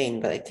versus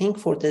vein, but I think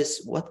for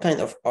this, what kind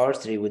of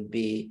artery would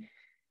be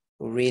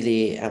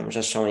really, I'm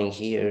just showing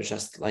here,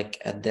 just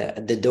like at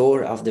the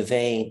door of the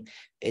vein,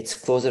 it's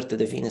closer to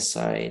the venous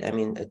side. I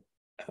mean,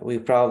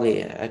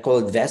 I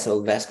call it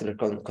vascular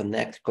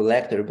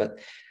collector, but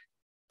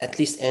at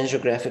least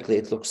angiographically,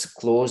 it looks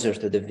closer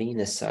to the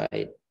venous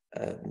side.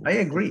 I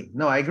agree.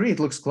 No, I agree. It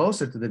looks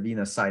closer to the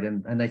venous side.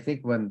 And I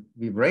think when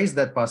we've raised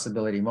that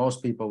possibility,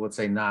 most people would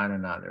say, no,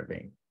 they're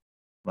vein.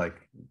 Like,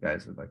 you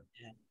guys are like,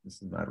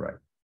 this is not right.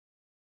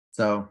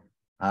 So,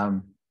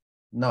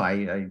 no,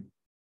 I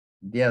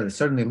yeah, they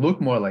certainly look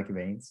more like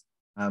veins.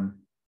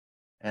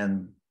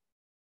 And,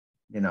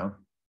 you know,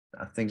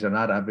 things are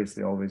not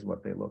obviously always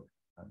what they look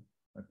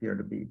appear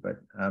to be,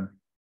 but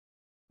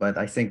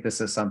I think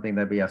this is something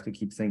that we have to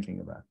keep thinking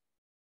about.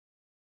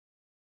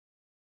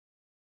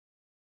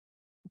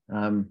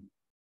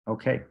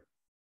 Okay.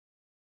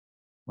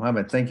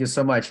 Mohamad, thank you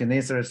so much. In the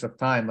interest of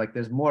time, like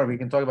there's more, we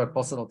can talk about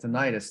pulsatile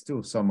tinnitus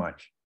too, so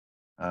much.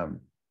 But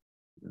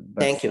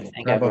thank you.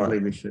 probably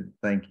we should,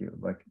 thank you.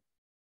 Like,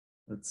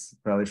 let's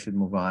probably should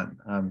move on.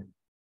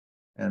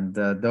 And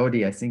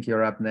Dodi, I think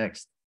you're up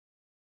next.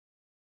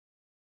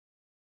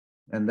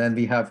 And then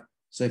we have,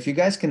 so if you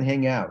guys can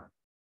hang out,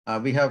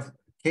 we have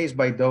case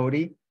by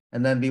Dodi,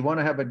 and then we want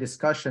to have a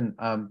discussion.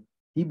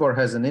 Tibor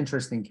has an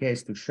interesting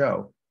case to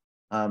show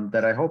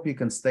that I hope you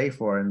can stay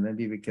for, and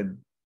maybe we could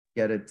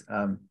get it.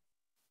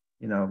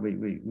 You know,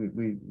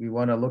 we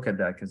want to look at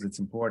that because it's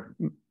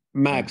important.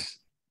 Max,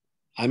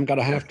 I'm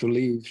gonna have to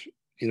leave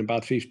in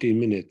about 15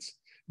 minutes,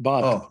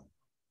 but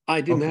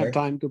I didn't have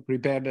time to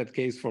prepare that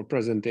case for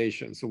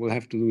presentation, so we'll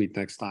have to do it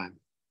next time.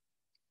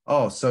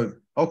 Oh, so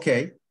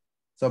okay,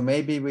 so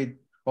maybe we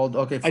hold.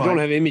 Okay, fine. I don't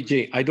have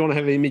imaging.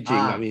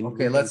 I mean,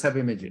 okay, let's have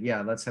imaging.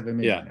 Yeah, let's have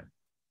imaging. Yeah.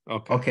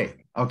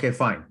 Okay. Okay,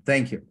 fine.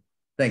 Thank you.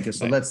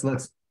 So let's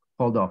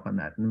hold off on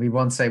that, and we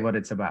won't say what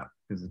it's about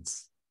because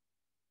it's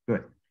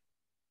good.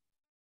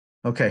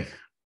 Okay,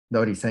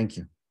 Dodi, thank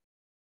you.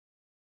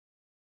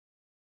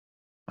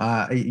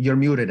 You're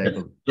muted, I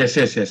believe.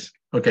 Yes.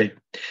 Okay,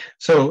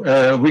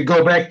 so we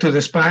go back to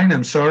the spine.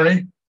 I'm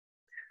sorry.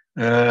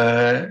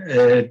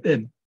 I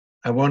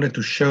wanted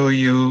to show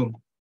you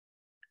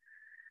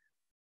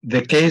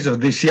the case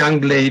of this young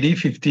lady,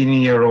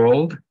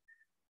 15-year-old,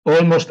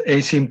 almost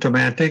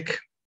asymptomatic.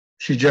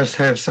 She just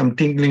has some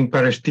tingling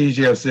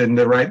paresthesias in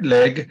the right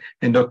leg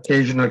and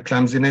occasional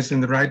clumsiness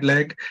in the right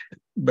leg,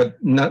 but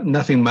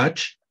nothing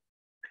much.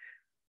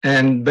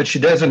 But she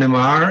does an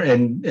MR,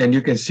 and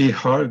you can see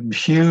her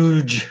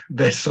huge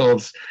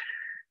vessels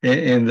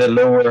in the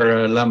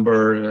lower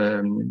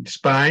lumbar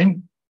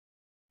spine.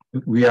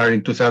 We are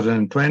in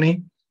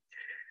 2020,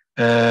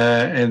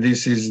 and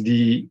this is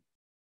the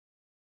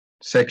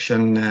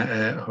section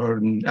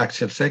or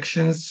axial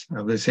sections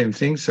of the same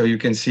thing. So you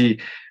can see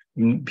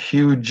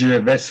huge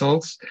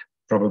vessels,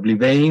 probably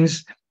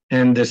veins,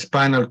 and the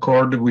spinal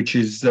cord, which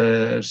is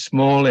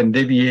small and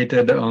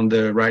deviated on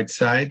the right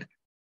side.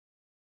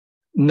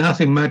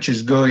 Nothing much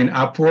is going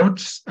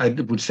upwards. I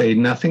would say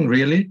nothing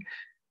really.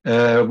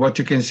 What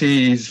you can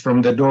see is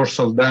from the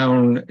dorsal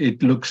down,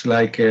 it looks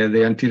like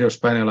the anterior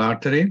spinal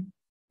artery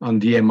on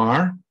the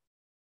MR.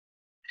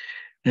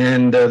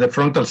 And the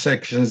frontal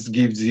sections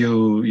gives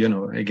you,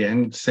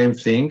 again, same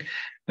thing.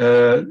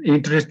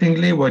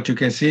 Interestingly, what you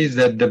can see is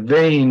that the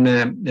vein,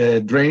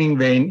 draining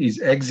vein,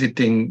 is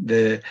exiting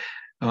the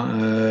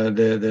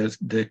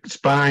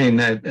spine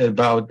at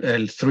about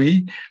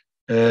L3.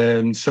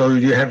 So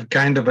you have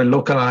kind of a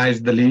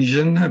localized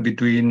lesion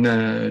between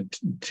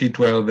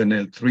T12 and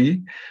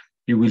L3.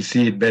 You will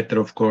see it better,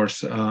 of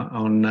course,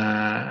 on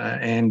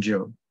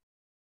angio.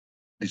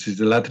 This is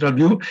the lateral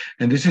view,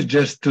 and this is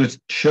just to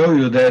show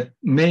you that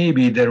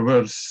maybe there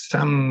was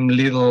some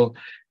little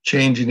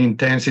change in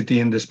intensity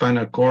in the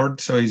spinal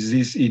cord. So is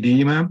this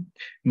edema?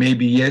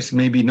 Maybe yes,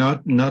 maybe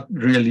not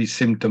really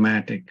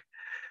symptomatic.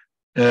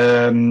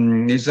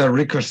 These are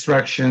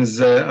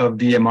reconstructions of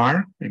the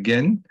MR,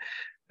 again,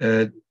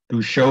 to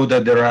show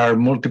that there are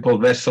multiple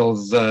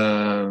vessels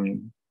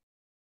going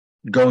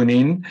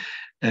in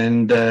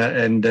and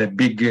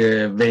big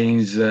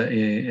veins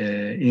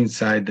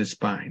inside the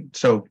spine.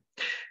 So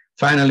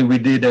finally, we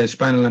did a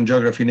spinal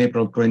angiography in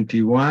April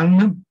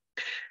 21,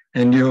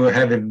 and you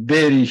have a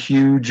very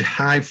huge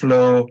high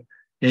flow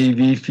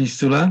AV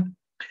fistula.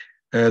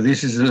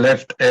 This is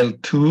left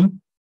L2.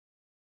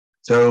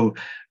 So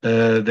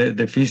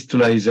the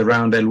fistula is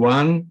around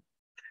L1.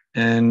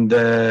 And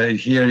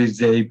here is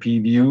the AP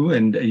view,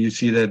 and you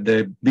see that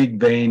the big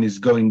vein is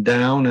going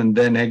down and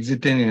then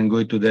exiting and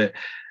going to the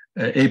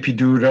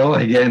epidural,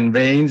 again,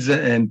 veins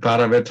and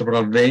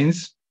paravertebral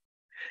veins.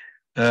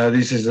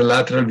 This is a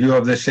lateral view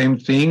of the same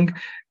thing.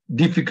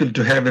 Difficult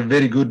to have a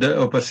very good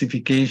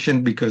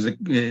opacification because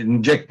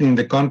injecting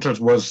the contrast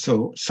was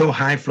so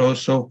high flow,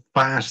 so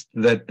fast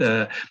that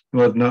it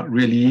was not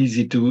really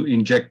easy to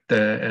inject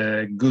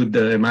a good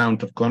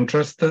amount of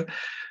contrast.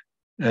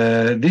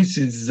 This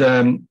is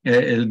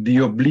the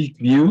oblique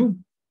view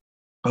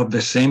of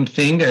the same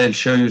thing. I'll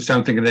show you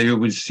something that you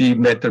will see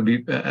better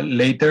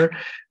later,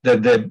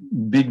 that the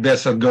big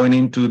vessel going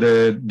into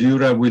the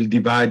dura will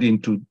divide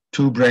into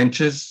two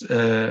branches,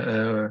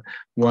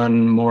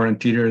 one more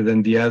anterior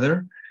than the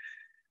other.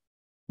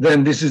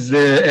 Then this is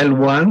the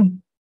L1,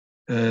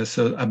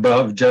 so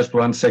above, just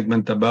one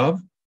segment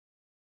above.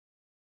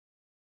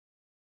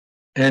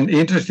 And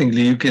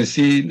interestingly, you can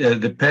see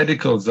the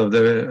pedicles of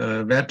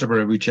the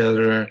vertebrae, which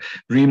are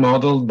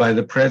remodeled by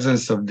the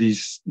presence of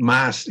this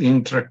mass,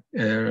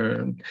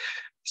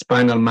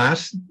 spinal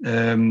mass.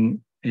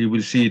 You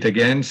will see it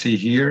again, see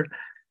here.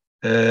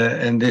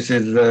 And this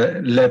is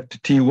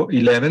left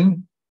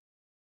T11.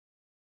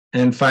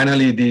 And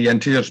finally, the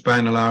anterior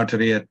spinal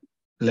artery at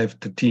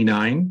left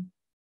T9.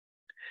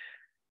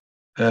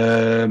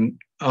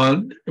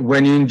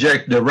 When you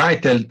inject the right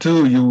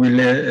L2, you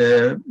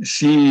will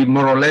see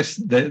more or less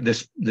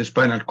the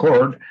spinal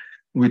cord,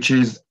 which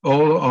is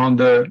all on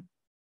the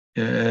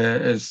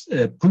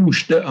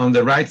pushed on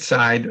the right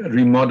side,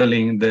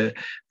 remodeling the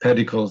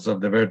pedicles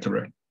of the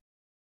vertebra.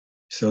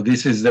 So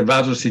this is the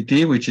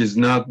vaso-CT, which is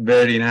not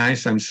very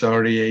nice. I'm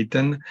sorry,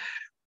 Eitan,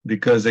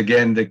 because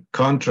again, the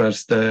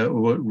contrast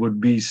would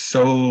be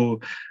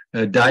so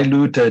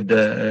diluted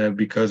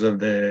because of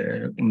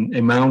the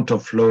amount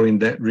of flow in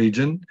that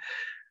region.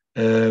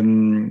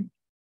 Finally,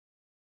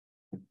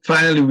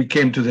 we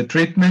came to the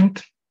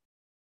treatment.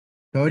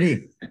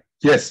 Dodi,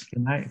 yes.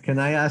 Can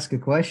I ask a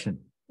question?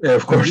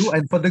 Of course. For you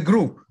and for the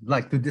group,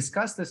 like to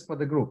discuss this for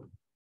the group.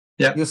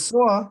 Yeah. You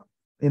saw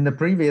in the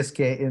previous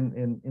case,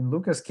 in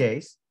Luca's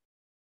case,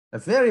 a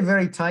very,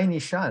 very tiny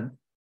shunt,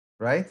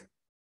 right?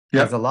 Yeah.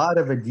 There's a lot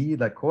of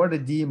edema, like cord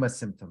edema,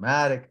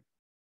 symptomatic.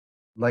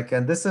 Like,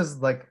 and this is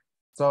like,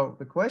 so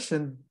the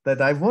question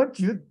that I want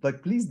you,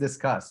 like, please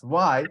discuss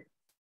why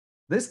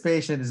this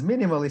patient is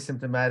minimally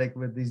symptomatic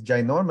with these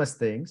ginormous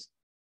things.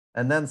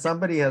 And then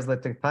somebody has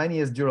like the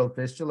tiniest dural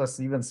fistula,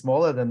 even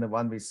smaller than the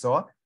one we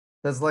saw.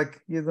 That's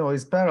like, you know,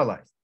 he's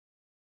paralyzed.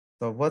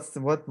 So what's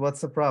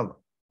the problem?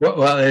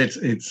 Well,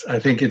 it's. I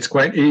think it's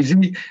quite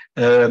easy.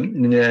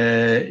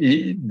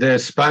 The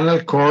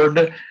spinal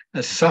cord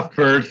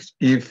suffers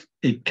if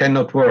it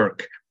cannot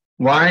work.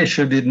 Why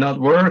should it not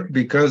work?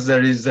 Because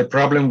there is a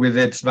problem with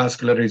its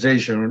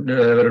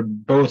vascularization,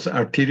 both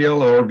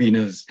arterial or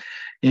venous.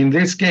 In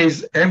this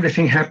case,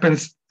 everything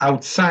happens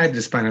outside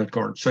the spinal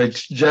cord, so it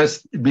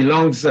just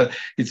belongs.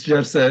 It's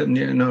just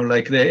you know,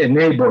 like a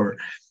neighbor.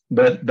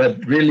 But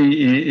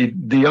really,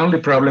 the only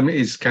problem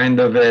is kind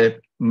of a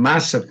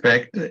mass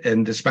effect,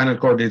 and the spinal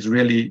cord is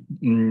really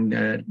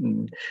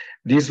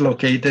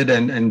dislocated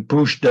and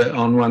pushed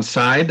on one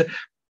side.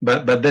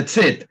 But that's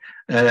it.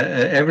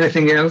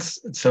 Everything else,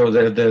 so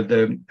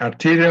the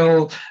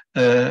arterial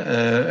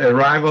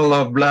arrival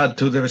of blood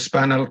to the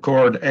spinal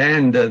cord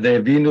and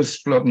the venous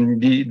flow,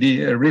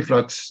 the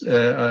reflux,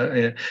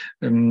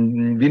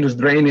 venous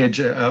drainage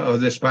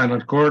of the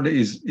spinal cord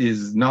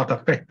is not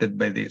affected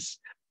by this.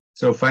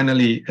 So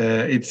finally,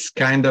 it's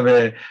kind of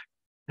a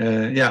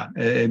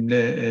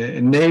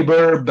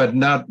neighbor, but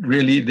not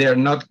really. They're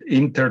not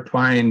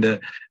intertwined,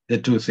 the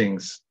two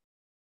things.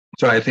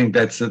 So I think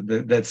that's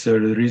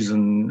the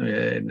reason,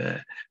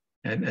 and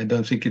I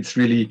don't think it's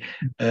really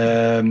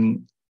a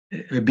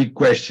big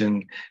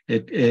question.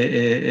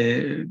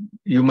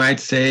 You might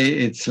say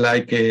it's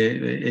like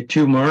a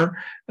tumor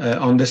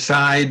on the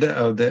side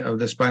of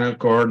the spinal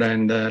cord,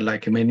 and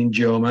like a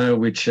meningioma,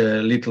 which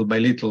little by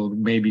little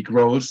maybe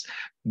grows,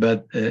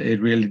 but it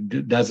really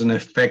doesn't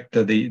affect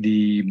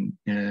the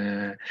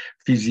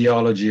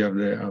physiology of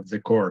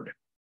the cord.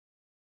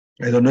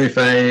 I don't know if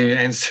I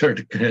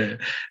answered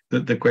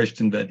the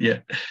question, but yeah.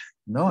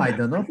 No, I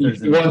don't know.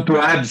 If you want to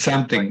add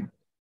something.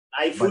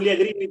 I fully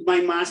agree with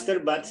my master,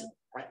 but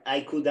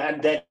I could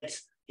add that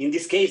in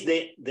this case,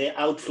 the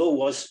outflow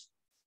was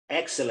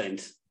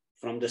excellent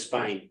from the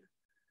spine.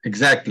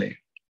 Exactly.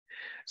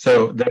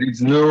 So there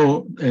is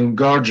no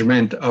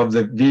engorgement of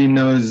the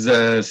venous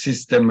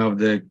system of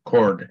the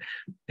cord.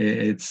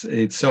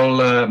 It's all,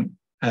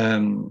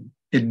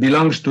 it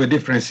belongs to a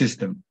different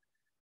system.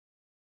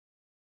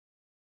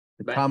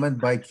 The comment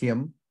by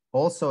Kim,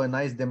 also a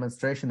nice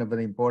demonstration of the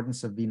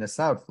importance of venous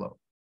outflow,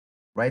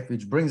 right?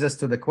 Which brings us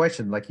to the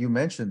question, like you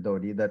mentioned,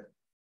 Dodi, that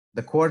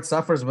the cord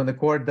suffers when the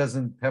cord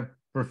doesn't have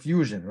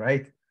perfusion,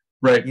 right?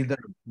 Right. Either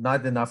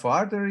not enough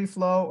artery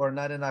flow or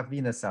not enough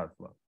venous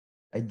outflow.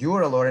 A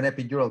dural or an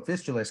epidural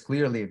fistula is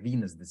clearly a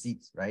venous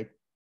disease, right?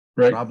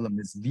 Right. The problem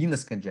is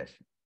venous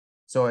congestion.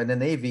 So in an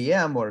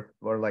AVM or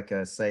like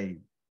a, say,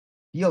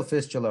 pial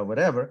fistula or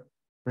whatever,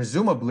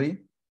 presumably,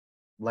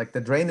 like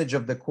the drainage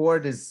of the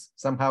cord is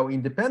somehow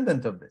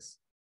independent of this,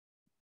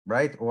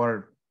 right?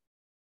 Or,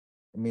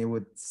 I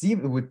mean,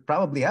 it would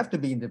probably have to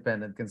be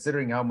independent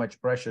considering how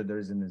much pressure there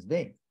is in this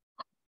vein.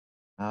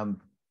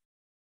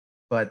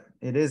 But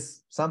it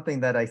is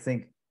something that I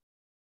think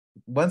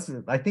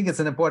it's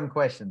an important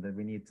question that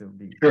we need to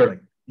be, sure.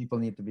 Like people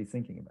need to be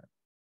thinking about.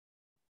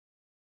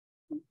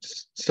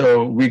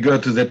 So we go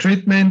to the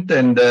treatment,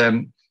 and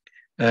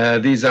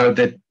these are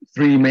the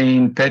three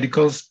main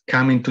pedicles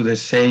coming to the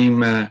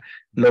same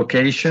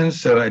location.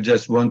 So I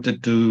just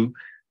wanted to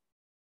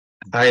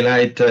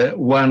highlight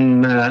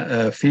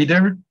one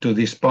feeder to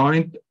this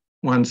point,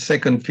 one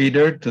second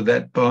feeder to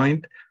that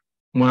point,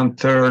 one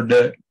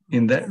third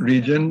in that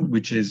region,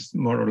 which is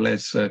more or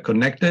less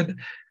connected.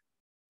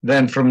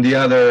 Then from the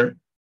other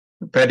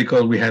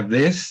pedicle, we have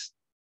this.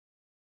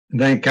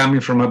 Then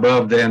coming from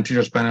above the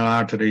anterior spinal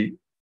artery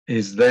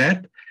is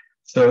that.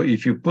 So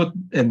if you put,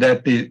 and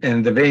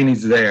the vein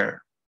is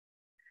there.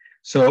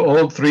 So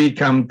all three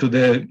come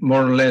to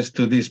more or less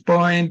to this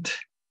point.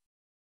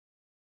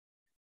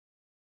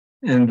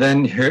 And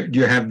then here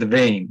you have the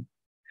vein.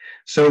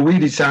 So we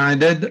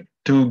decided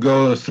to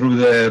go through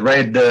the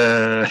red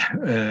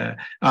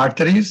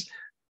arteries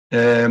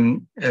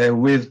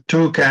with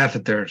two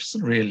catheters,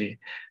 really.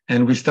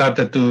 And we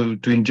started to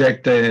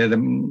inject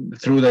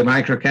through the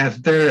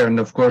microcatheter, and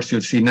of course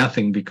you see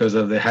nothing because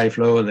of the high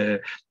flow.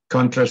 The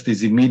contrast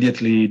is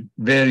immediately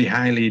very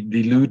highly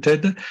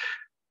diluted.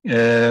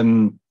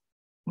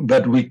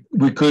 But we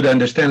could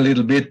understand a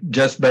little bit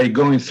just by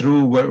going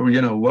through what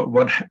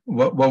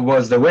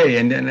was the way,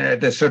 and then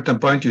at a certain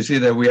point you see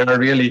that we are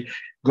really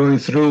going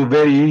through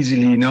very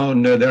easily. No,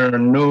 there are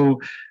no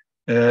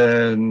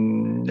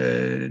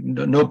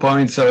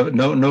points of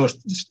no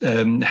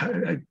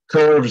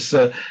curves,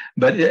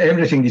 but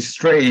everything is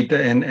straight,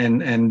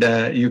 and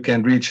you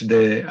can reach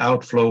the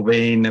outflow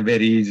vein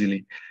very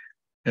easily.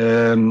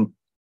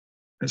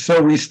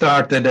 So we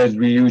started, as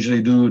we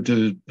usually do,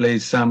 to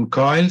place some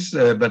coils,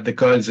 but the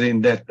coils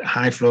in that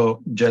high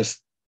flow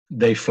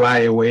they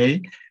fly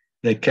away.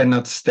 They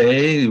cannot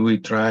stay. We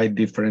tried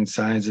different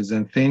sizes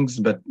and things,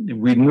 but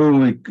we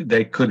knew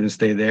they couldn't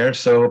stay there.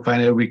 So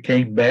finally we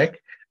came back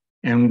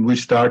and we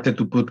started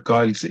to put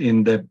coils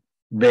in the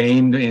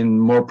vein in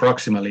more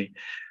proximally.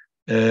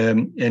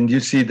 And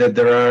you see that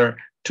there are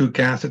two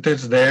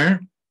catheters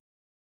there.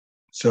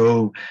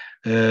 So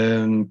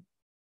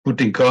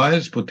putting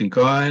coils,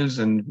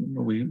 and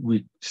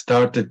we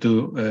started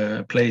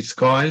to place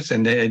coils,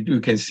 and you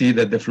can see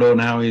that the flow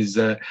now is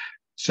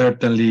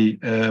certainly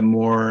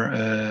more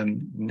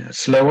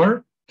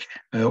slower.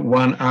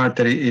 One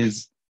artery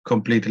is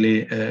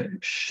completely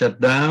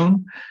shut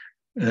down,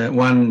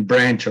 one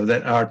branch of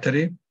that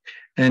artery.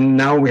 And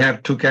now we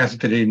have two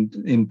catheters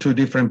in two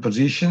different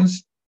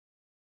positions,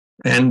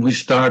 and we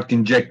start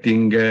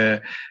injecting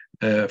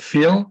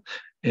fill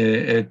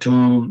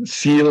to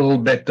seal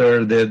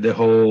better the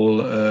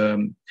whole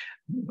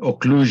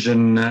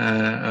occlusion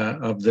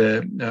of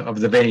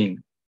the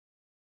vein.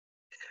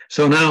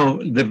 So now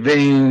the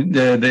vein,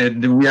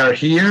 we are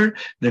here.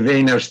 The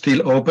vein are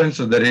still open,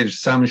 so there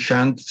is some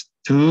shunt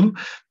too,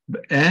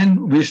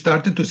 and we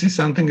started to see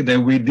something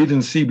that we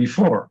didn't see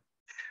before.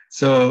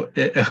 So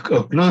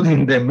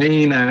occluding the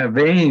main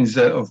veins,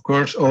 of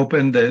course,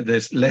 open the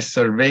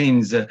lesser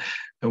veins,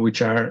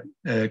 which are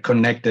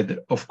connected,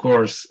 of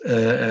course,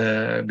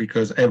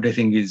 because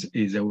everything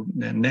is a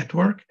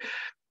network.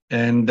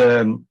 And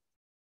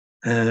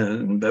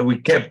we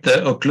kept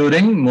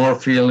occluding more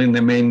fill in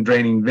the main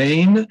draining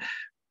vein.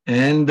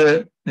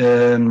 And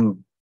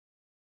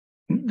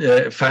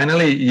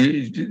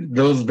finally,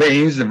 those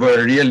veins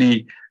were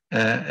really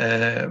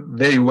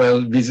very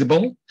well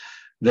visible.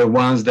 The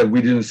ones that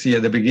we didn't see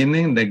at the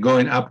beginning, they're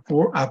going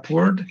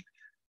upward.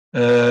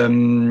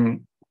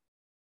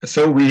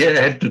 So we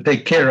had to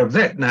take care of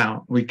that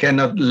now. We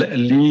cannot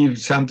leave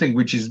something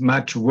which is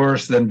much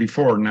worse than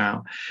before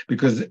now,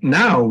 because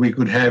now we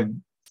could have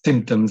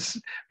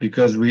symptoms,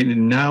 because we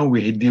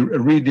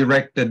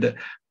redirected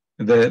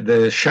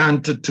the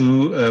shunt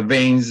to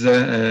veins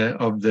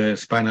of the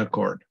spinal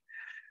cord.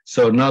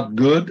 So not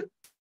good.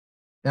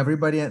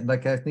 Everybody,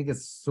 like, I think it's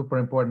a super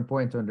important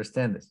point to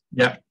understand this.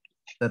 Yeah.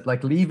 That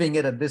like leaving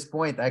it at this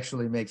point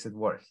actually makes it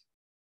worse.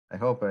 I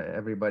hope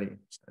everybody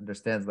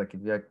understands, like,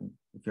 if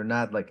you're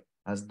not like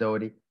as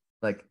Dodi,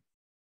 like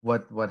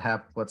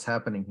what's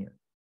happening here,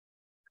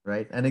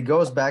 right? And it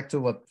goes back to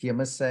what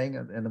Hima is saying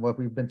and what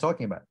we've been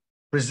talking about.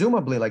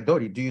 Presumably, like,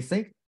 Dodi, do you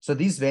think so?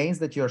 These veins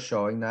that you're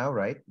showing now,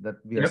 right, that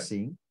we are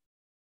seeing,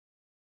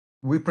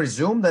 we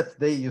presume that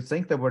you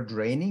think that we're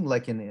draining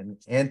like in an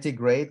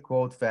antegrade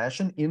quote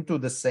fashion into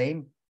the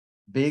same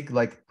big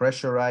like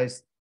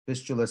pressurized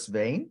fistulous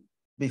vein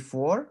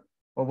before,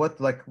 or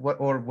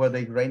or were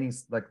they draining,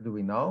 like, do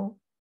we know?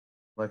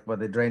 Like, were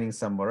they draining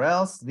somewhere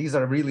else? These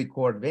are really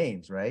cord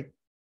veins, right?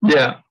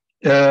 Yeah.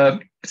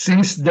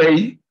 Since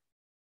the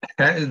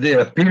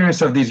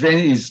appearance of these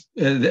veins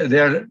is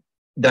they're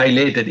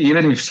dilated,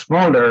 even if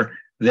smaller,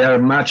 they are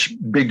much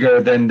bigger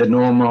than the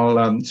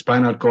normal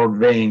spinal cord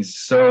veins.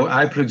 So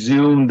I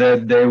presume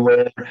that they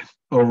were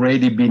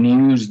already being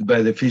used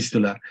by the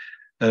fistula.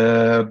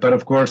 But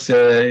of course,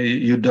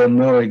 you don't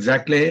know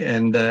exactly,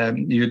 and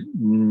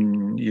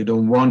you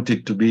don't want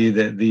it to be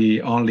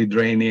the only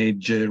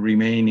drainage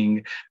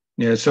remaining.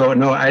 Yeah, so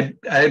no,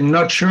 I'm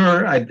not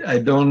sure. I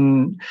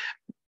don't.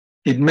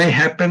 It may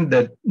happen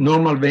that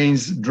normal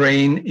veins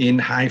drain in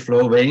high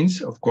flow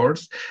veins, of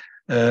course.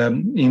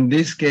 In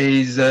this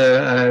case,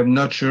 I'm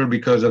not sure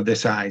because of the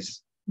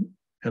size,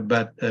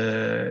 but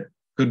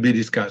could be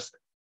discussed.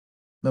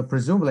 No,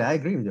 presumably, I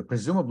agree with you.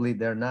 Presumably,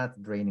 they're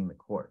not draining the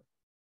cord.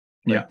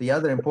 But yeah. The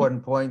other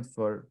important point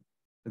for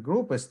the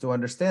group is to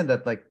understand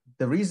that, like,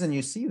 the reason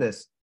you see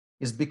this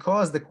is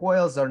because the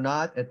coils are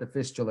not at the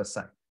fistula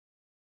site,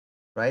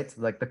 right?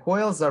 Like, the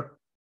coils are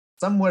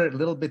somewhere a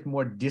little bit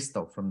more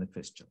distal from the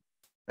fistula,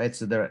 right?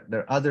 So there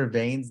are other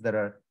veins that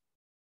are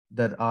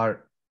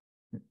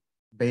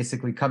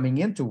basically coming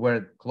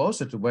into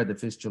closer to where the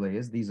fistula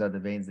is. These are the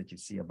veins that you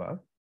see above.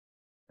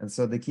 And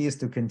so the key is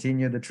to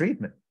continue the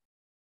treatment.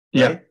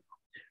 Right? Yeah,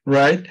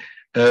 right.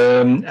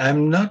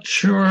 I'm not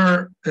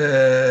sure. We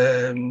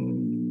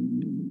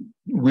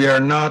are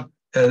not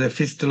the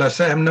fistula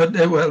side. I'm not.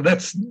 Well,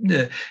 that's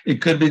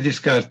it could be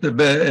discussed.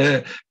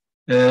 But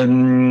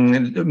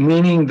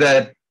meaning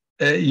that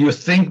you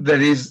think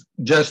there is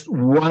just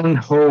one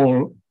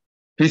hole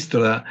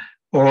fistula,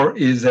 or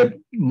is a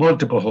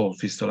multiple hole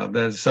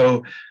fistula.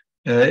 So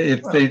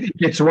if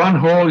it's one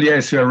hole,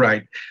 yes, you're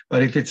right.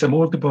 But if it's a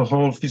multiple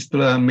hole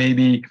fistula,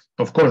 maybe,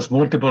 of course,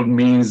 multiple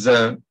means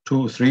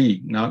 2,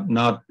 3,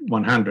 not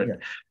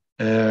 100.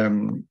 Yeah.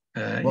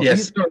 Well,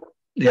 yes.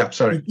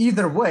 Sorry.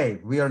 Either way,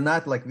 we are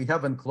not like, we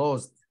haven't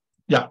closed.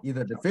 Yeah.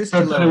 Either the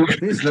fistula or the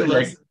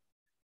fistulas.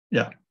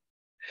 Yeah.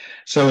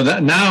 So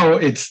that now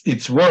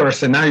it's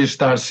worse, and now you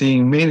start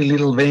seeing many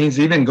little veins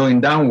even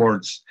going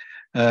downwards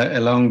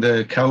along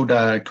the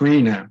cauda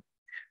equina.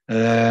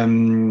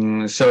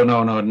 So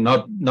no,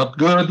 not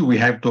good. We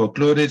have to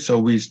occlude it. So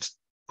we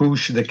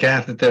push the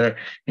catheter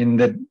in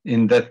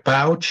that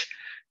pouch,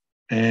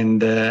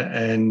 and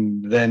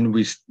then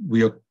we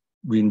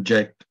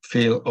inject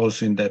fill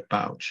also in that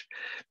pouch.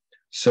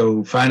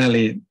 So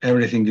finally,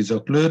 everything is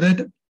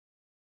occluded.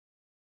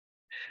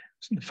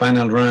 So the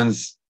final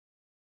runs,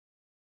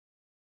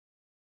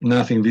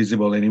 nothing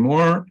visible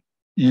anymore.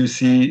 You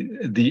see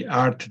the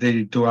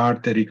artery to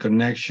artery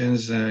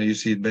connections. You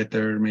see it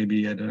better,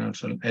 maybe, I don't know.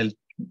 So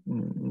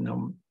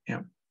no,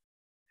 yeah.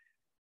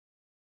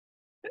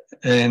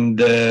 And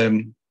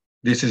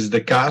this is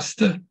the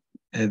cast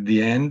at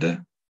the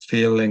end.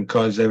 Fill and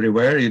cause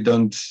everywhere. You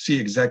don't see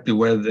exactly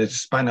where the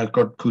spinal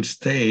cord could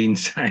stay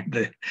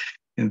inside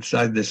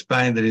the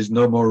spine. There is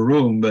no more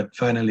room, but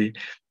finally,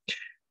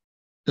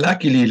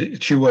 luckily,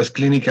 she was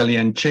clinically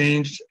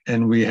unchanged,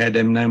 and we had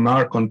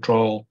NMR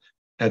control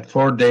at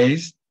 4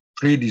 days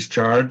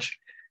pre-discharge,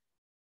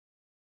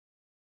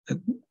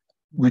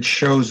 which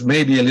shows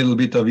maybe a little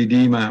bit of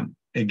edema,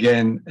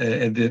 again,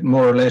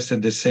 more or less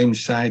at the same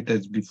site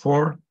as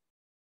before.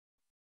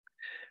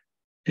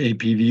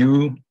 AP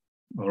view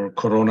or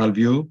coronal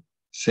view,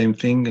 same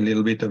thing, a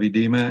little bit of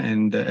edema,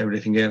 and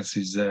everything else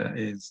is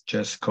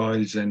just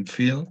coils and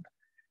fill.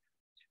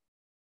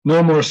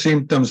 No more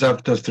symptoms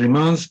after 3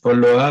 months,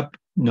 follow up,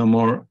 no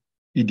more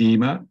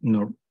edema,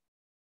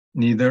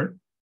 neither.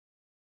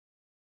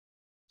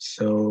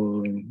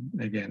 So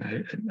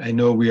again, I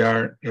know we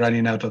are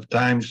running out of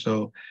time,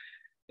 so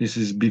this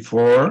is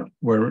before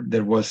where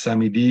there was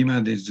some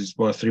edema. This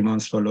was 3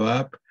 months follow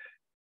up.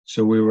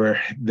 So we were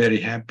very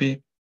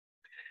happy.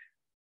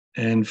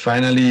 And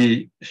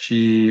finally,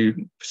 she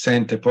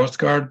sent a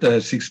postcard.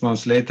 6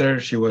 months later,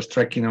 she was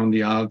trekking on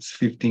the Alps,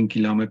 15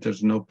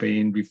 kilometers, no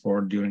pain before,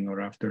 during,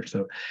 or after.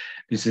 So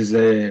this is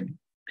a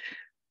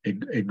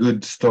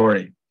good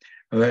story.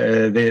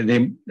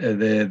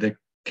 The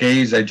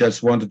case I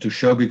just wanted to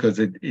show because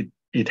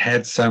it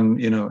had some,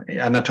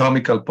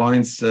 anatomical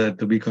points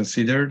to be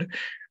considered.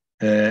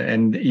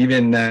 And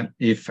even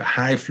if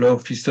high flow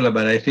fistula,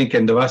 but I think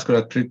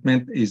endovascular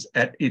treatment is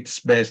at its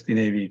best in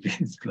AV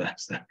fistula.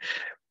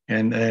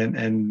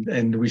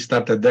 And we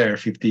started there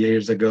 50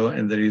 years ago,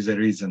 and there is a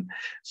reason.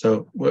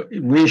 So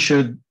we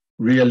should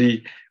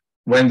really,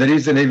 when there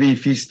is an AV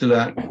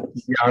fistula,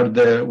 we are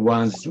the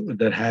ones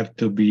that have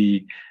to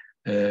be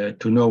to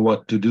know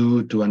what to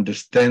do, to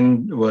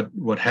understand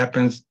what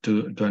happens,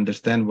 to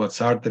understand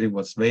what's artery,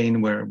 what's vein,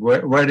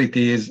 where it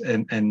is,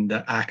 and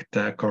act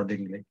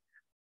accordingly.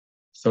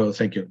 So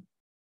thank you.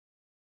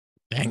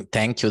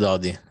 Thank you,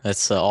 Dodi.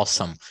 That's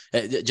awesome.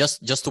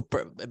 Just to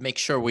make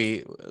sure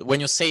when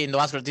you say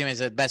endovascular edema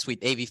is at best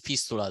with AV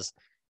fistulas,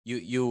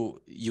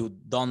 you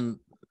don't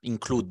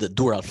include the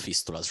dural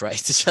fistulas, right?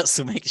 Just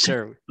to make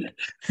sure.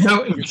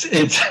 No, it's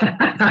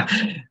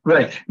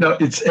right. No,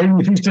 it's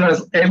AV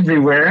fistulas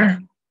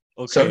everywhere.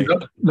 Okay. So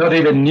not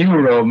even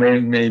neuro,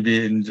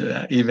 maybe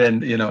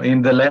even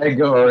in the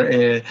leg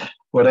or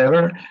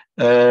whatever.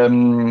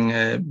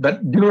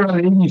 But dural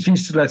AV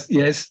fistulas,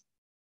 yes.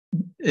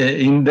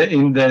 In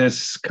the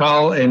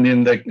skull and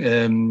in the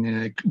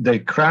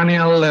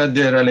cranial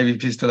dural AV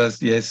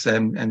fistulas, yes,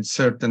 I'm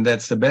certain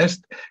that's the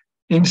best.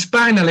 In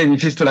spinal AV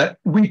fistula,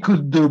 we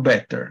could do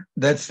better.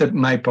 That's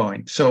my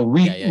point. So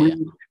we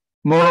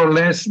more or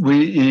less,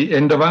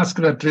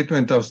 endovascular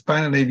treatment of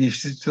spinal AV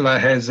fistula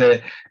has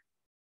a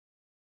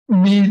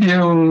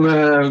medium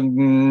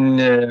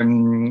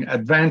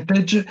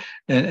advantage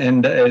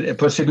and a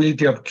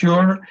possibility of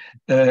cure.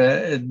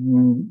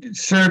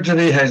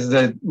 Surgery has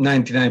the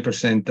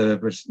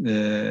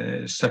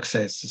 99%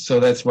 success. So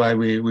that's why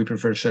we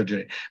prefer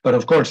surgery. But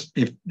of course,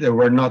 if there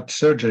were not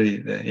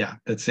surgery,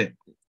 that's it.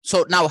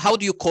 So now, how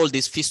do you call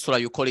this fistula?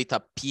 You call it a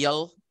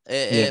pial,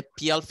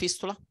 pial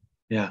fistula?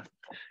 Yeah.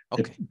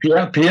 Okay.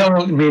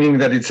 Pial meaning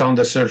that it's on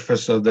the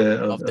surface of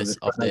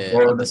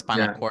the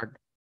spinal cord.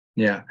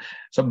 Yeah.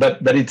 So, but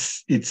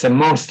it's a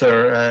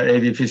monster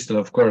AV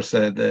fistula. Of course,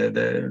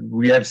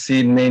 we have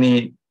seen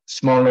many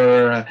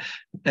smaller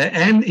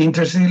and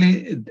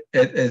interestingly,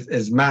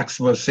 as Max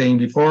was saying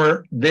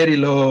before, very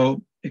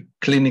low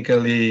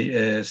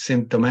clinically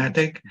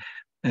symptomatic,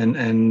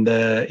 and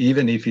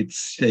even if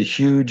it's a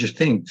huge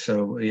thing.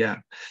 So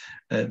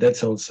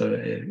that's also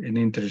an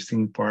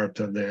interesting part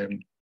of the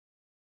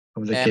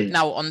case.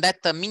 Now, on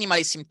that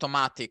minimally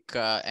symptomatic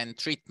and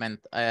treatment,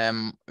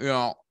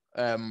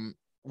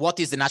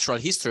 what is the natural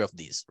history of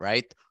this,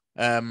 right?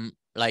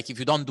 like if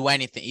you don't do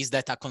anything, is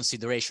that a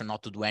consideration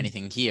not to do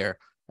anything here?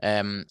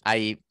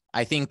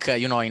 I think,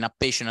 you know, in a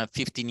patient at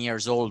 15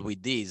 years old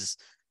with this,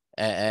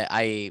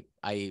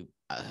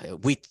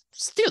 with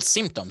still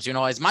symptoms, you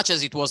know, as much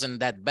as it wasn't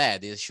that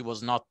bad, she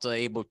was not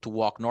able to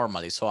walk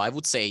normally. So I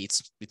would say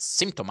it's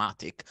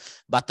symptomatic,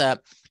 but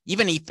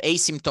even if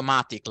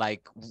asymptomatic,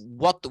 like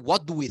what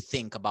do we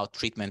think about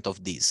treatment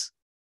of this?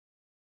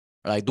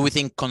 Like, do we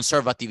think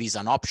conservative is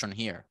an option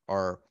here,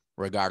 or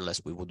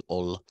regardless, we would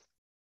all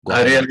go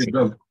ahead?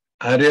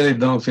 I really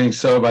don't think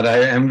so, but I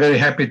am very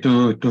happy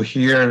to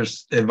hear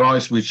a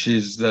voice which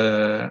is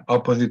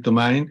opposite to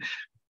mine.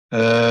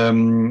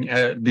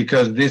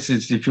 Because this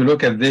is, if you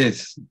look at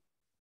this,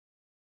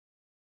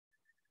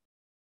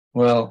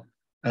 well,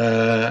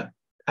 I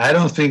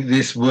don't think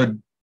this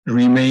would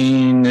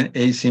remain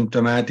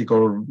asymptomatic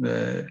or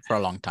for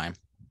a long time.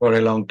 For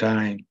a long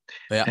time.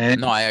 Yeah,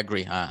 and no, I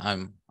agree.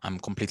 I'm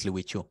completely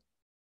with you.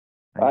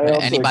 I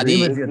also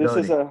Anybody? agree. This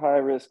is a high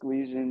risk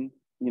lesion,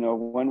 you know,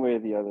 one way or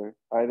the other,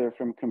 either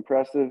from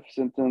compressive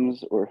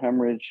symptoms or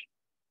hemorrhage,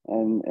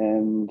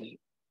 and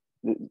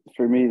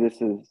for me, this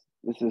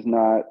is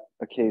not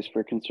a case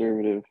for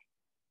conservative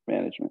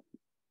management.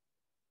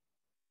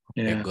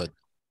 Yeah, okay, good.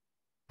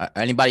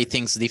 Anybody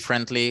thinks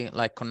differently,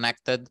 like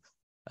connected,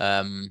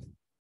 and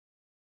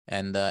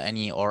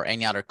any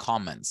other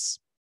comments?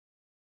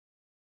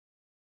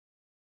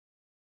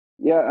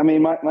 Yeah, I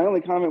mean, my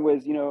only comment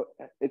was, you know,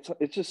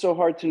 it's just so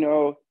hard to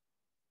know,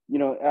 you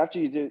know, after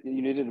you did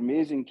an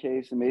amazing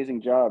case,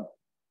 amazing job,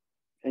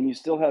 and you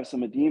still have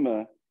some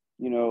edema,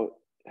 you know,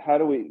 how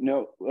do we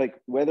know,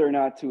 like, whether or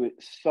not to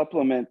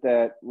supplement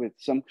that with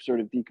some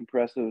sort of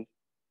decompressive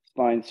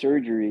spine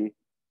surgery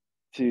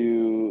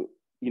to,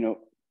 you know,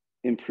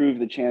 improve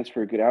the chance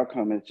for a good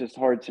outcome? It's just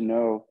hard to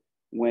know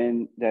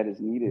when that is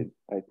needed,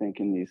 I think,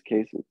 in these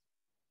cases.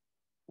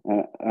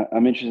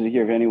 I'm interested to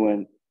hear if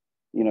anyone,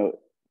 you know,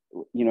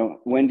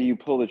 when do you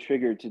pull the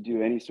trigger to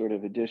do any sort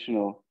of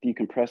additional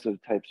decompressive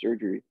type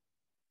surgery?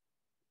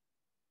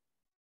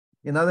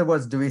 In other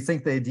words, do we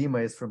think the edema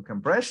is from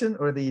compression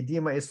or the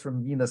edema is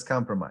from venous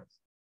compromise?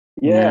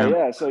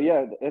 Yeah. So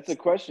yeah, that's a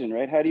question,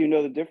 right? How do you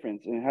know the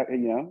difference? And how, you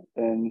know,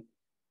 and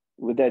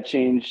would that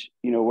change,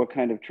 you know, what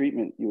kind of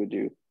treatment you would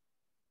do?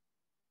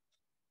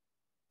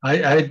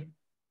 I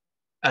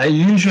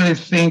usually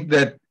think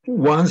that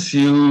once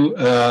you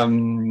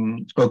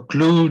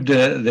occlude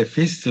the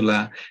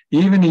fistula,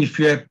 even if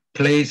you have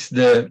placed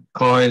the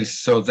coils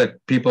so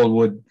that people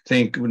would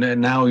think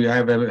now you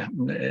have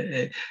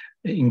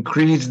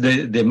increased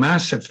the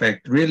mass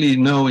effect, really,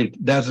 no,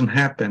 it doesn't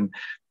happen.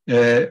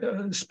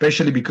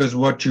 Especially because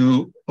what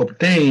you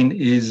obtain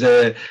is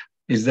that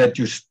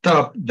you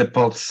stop the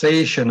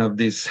pulsation of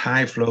this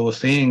high flow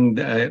thing,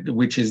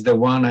 which is the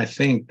one I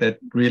think that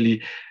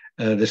really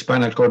the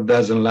spinal cord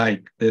doesn't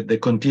like, the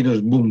continuous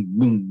boom,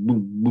 boom,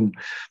 boom, boom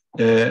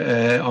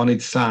on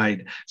its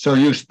side. So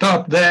you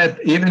stop that,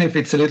 even if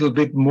it's a little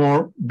bit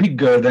more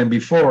bigger than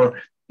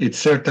before, it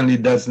certainly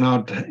does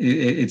not,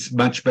 it's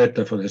much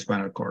better for the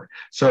spinal cord.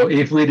 So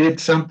if we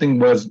did something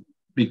was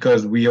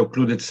because we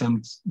occluded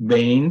some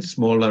veins,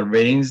 smaller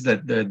veins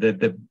that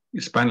the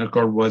spinal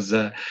cord was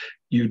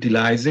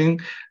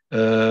utilizing.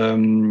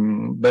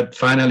 But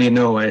finally,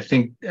 no, I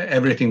think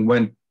everything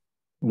went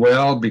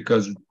well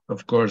because,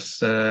 of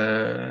course,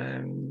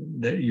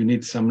 you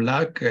need some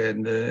luck,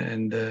 and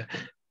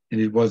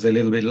it was a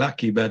little bit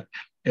lucky. But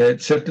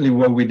certainly,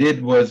 what we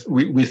did was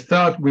we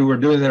thought we were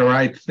doing the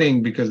right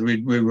thing because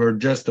we were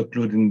just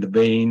occluding the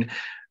vein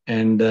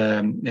and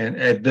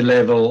at the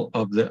level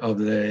of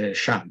the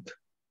shunt,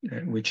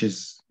 which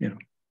is, you know,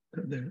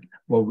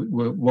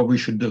 what we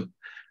should do.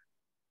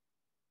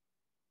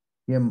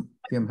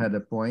 Kim had a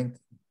point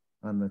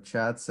on the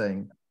chat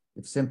saying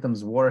if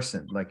symptoms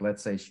worsen, like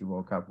let's say she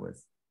woke up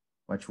with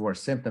much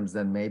worse symptoms,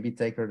 then maybe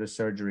take her to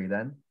surgery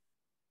then,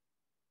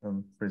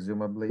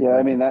 presumably. Yeah, like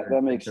I mean,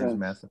 that makes sense.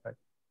 Mass effect.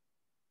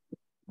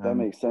 That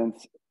makes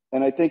sense.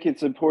 And I think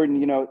it's important,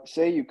 you know,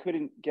 say you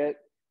couldn't get,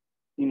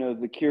 you know,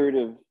 the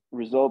curative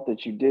result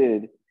that you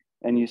did,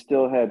 and you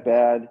still had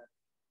bad,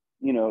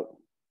 you know,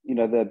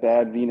 the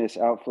bad venous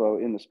outflow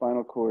in the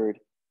spinal cord.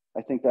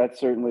 I think that's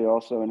certainly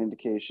also an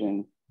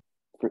indication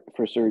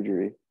for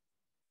surgery.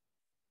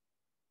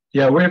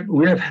 Yeah,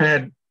 we have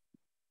had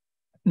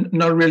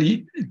not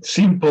really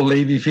simple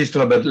AV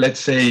fistula, but let's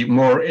say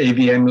more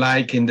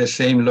AVM-like in the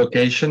same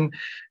location.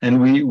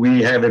 And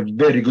we have a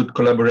very good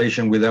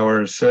collaboration with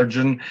our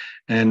surgeon,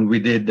 and we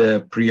did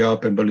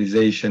pre-op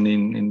embolization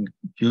in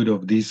few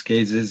of these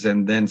cases,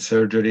 and then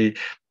surgery,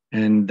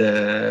 and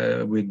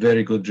with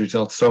very good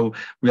results. So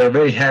we are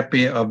very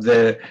happy of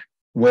the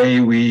way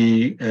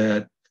we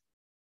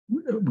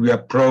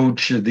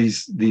approach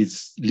these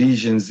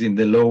lesions in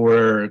the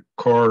lower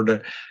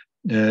cord.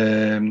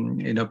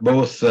 You know,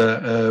 both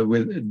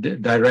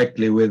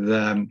directly with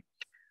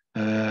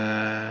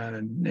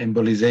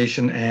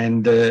embolization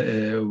and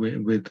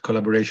with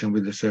collaboration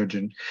with the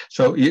surgeon.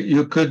 So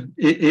you could,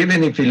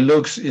 even if it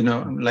looks, you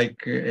know,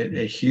 like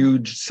a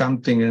huge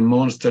something, a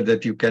monster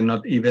that you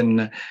cannot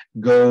even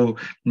go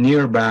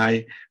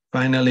nearby,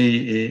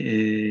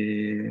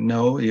 finally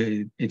no,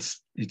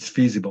 it's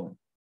feasible.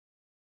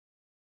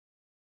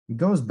 It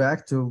goes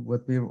back to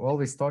what we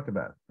always talk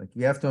about. Like,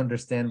 you have to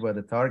understand where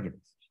the target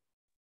is,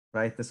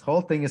 right? This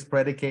whole thing is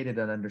predicated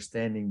on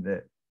understanding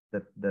the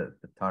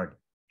target.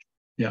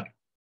 Yeah.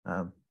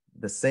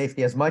 The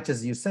safety, as much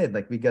as you said,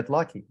 like, we got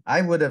lucky.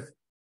 I would have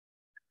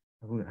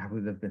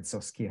been so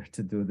scared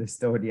to do this,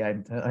 Dodi.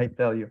 I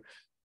tell you,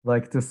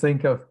 like, to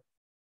think of,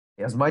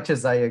 as much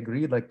as I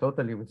agree, like,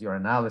 totally with your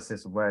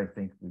analysis of where I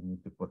think we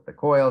need to put the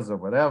coils or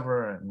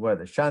whatever, and where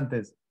the shunt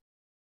is,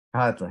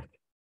 God, like,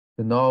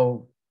 to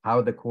know how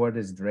the cord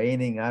is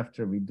draining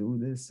after we do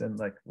this and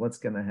like what's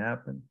gonna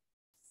happen.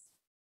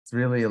 It's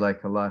really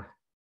like a lot of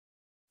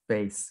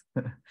faith.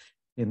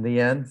 In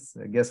the end,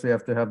 I guess we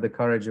have to have the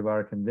courage of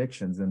our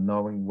convictions and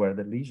knowing where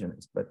the lesion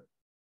is, but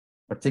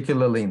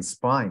particularly in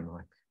spine,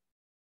 like,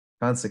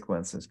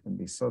 consequences can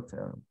be so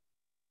terrible.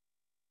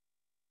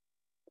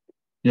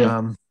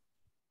 Yeah.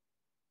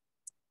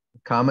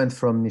 Comment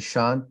from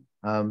Nishant,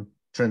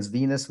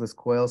 transvenous with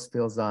coils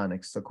feels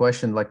onyx. So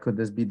question, like, could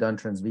this be done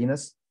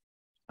transvenous?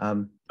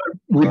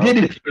 We did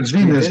it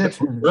transvenous,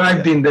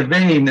 right in the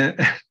vein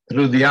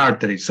through the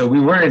artery. So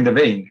we were in the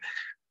vein,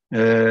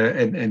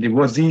 and it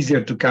was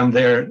easier to come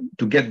there,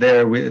 to get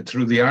there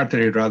through the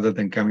artery rather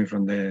than coming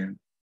from the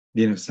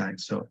venous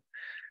side. So,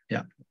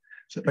 yeah.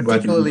 So,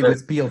 particularly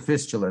with pial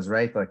fistulas,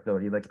 right? Like,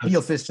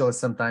 pial fistulas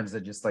sometimes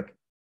they're just like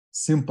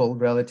simple,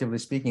 relatively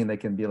speaking. They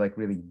can be like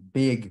really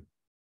big,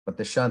 but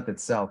the shunt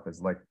itself is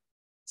like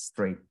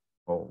straight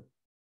hole.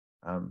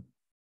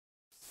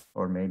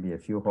 Or maybe a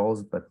few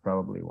holes, but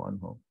probably one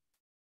hole.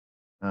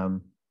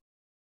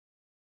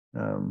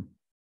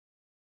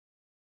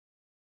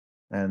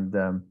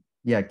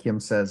 Yeah, Kim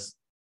says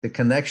the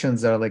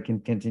connections are like in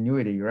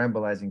continuity. You're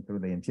embolizing through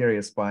the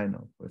anterior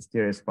spinal,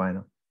 posterior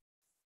spinal.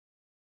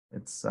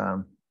 It's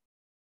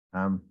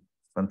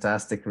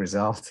fantastic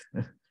result.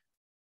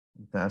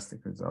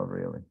 Fantastic result,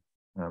 really.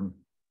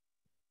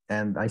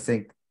 And I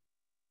think,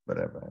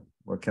 whatever,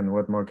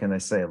 what more can I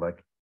say?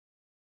 Like,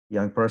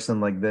 young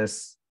person like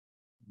this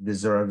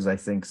deserves, I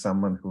think,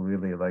 someone who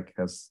really like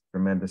has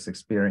tremendous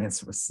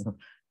experience with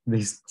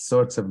these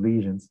sorts of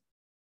lesions,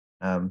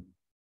 to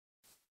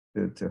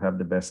have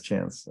the best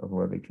chance of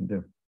what they can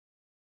do.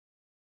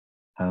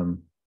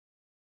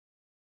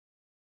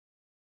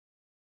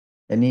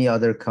 Any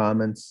other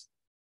comments?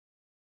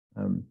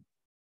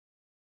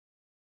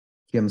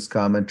 Kim's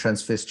comment,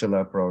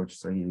 transfistula approach.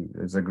 So he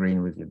is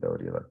agreeing with you,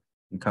 Dodi. Like,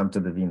 you come to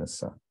the venous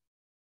side.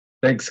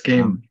 Thanks,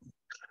 Kim.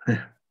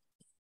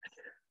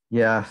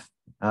 Yeah.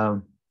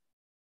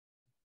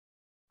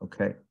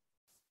 Okay.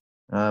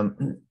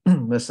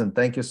 Listen,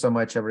 thank you so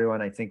much,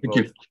 everyone. I think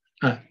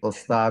we'll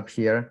stop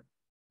here.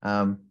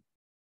 Thank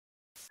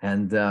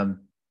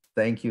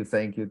you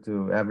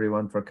to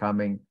everyone for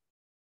coming.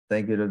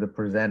 Thank you to the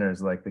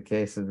presenters. Like, the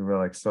cases were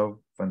like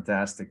so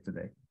fantastic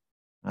today.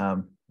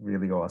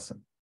 Really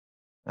awesome.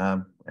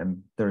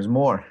 And there's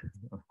more,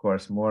 of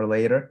course, more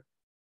later.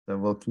 So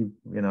we'll keep,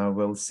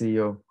 we'll see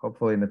you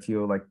hopefully in a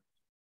few, like,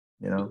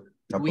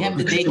 we have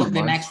the date of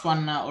the next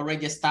one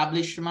already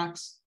established,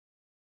 Max?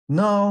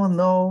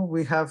 No,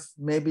 we have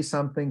maybe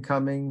something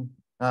coming.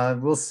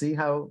 We'll see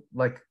how,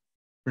 like,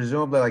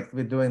 presumably, like,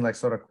 we're doing like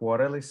sort of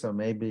quarterly, so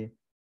maybe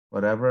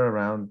whatever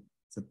around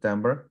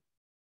September.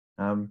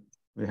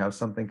 We have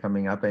something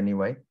coming up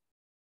anyway.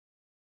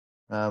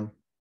 Yeah.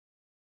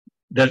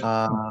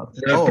 Oh,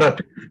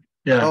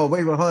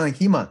 wait, hold on,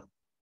 Hima.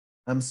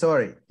 I'm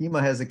sorry,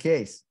 Hima has a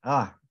case.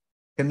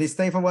 Can we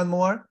stay for one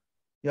more?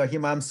 Yeah,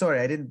 Hima, I'm sorry,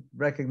 I didn't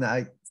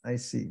recognize. I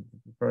see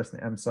the first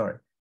name. I'm sorry,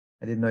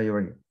 I didn't know you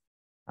were here.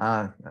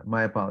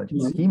 My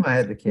apologies. No. Hima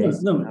had the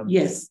case. No.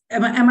 Yes.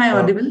 Am I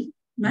audible,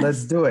 Max?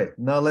 Let's do it.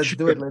 No, let's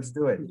do it. Let's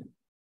do it.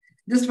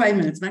 Just 5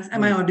 minutes, Max.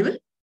 Am I audible?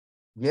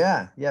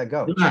 Yeah,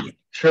 go. Yeah,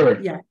 sure.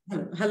 Yeah.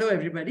 Hello,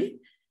 everybody.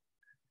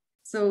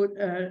 So,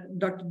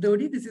 Dr.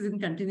 Dodi, this is in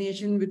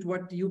continuation with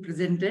what you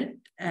presented,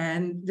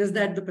 and just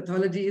that the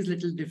pathology is a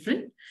little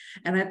different.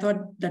 And I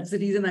thought that's the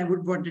reason I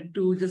would wanted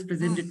to just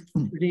present it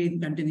today in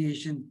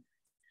continuation.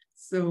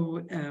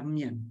 So,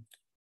 yeah.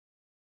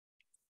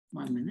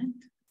 1 minute.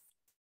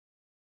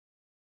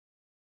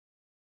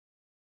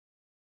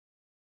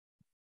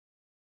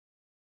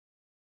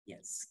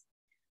 Yes.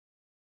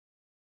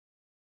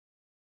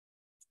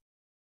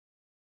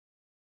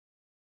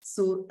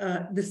 So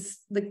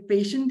the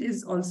patient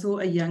is also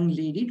a young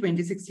lady,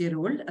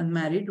 26-year-old,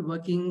 unmarried,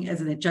 working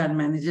as an HR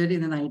manager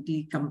in an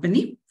IT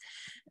company.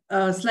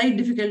 Slight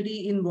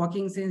difficulty in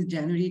walking since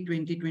January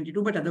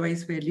 2022, but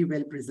otherwise fairly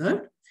well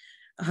preserved.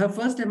 Her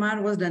first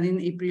MR was done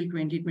in April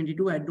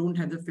 2022. I don't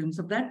have the films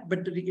of that,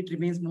 but it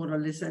remains more or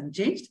less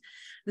unchanged.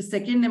 The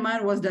second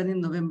MR was done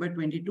in November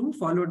 22,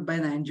 followed by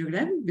an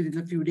angiogram within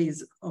a few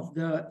days of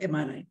the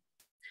MRI.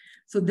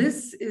 So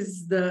this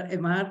is the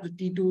MR, the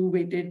T2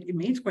 weighted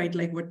image, quite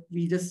like what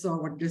we just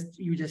saw,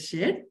 you just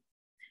shared.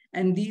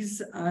 And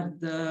these are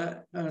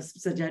the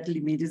sagittal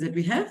images that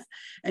we have.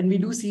 And we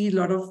do see a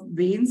lot of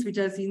veins, which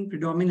are seen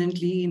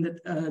predominantly in the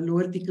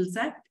lower thecal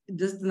sac,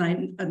 just the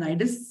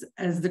nidus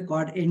as the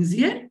cord ends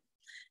here.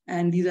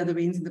 And these are the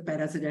veins in the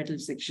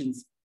parasagittal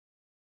sections.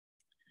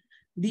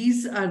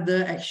 These are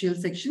the axial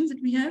sections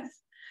that we have.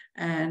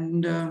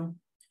 And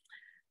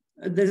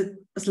there's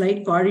a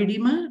slight cord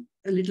edema,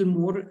 a little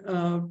more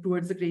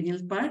towards the cranial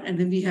part. And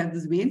then we have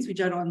these veins, which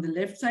are on the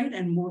left side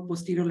and more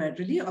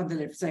posterolaterally on the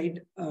left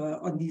side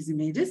on these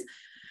images.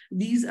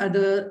 These are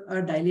the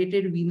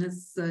dilated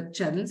venous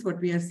channels, what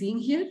we are seeing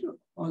here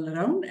all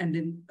around, and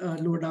then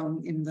low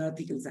down in the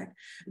thecal sac.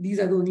 These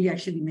are the only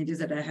actual images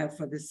that I have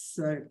for this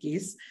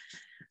case.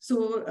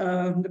 So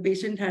the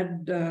patient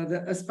had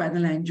a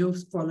spinal angio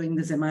following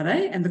this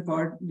MRI, and the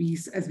cord,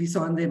 as we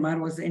saw in the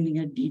MR, was ending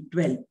at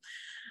D12.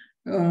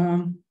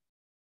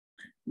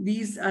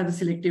 These are the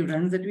selective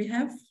runs that we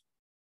have.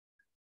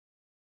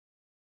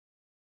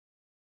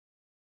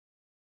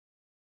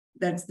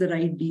 That's the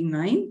right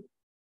D9.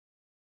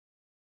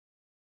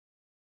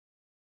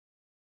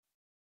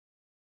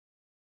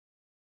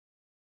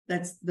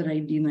 That's the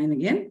right D9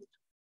 again.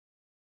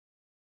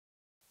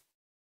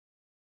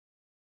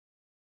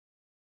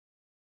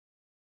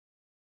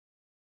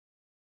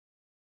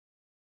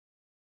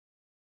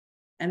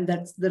 And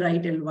that's the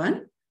right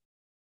L1.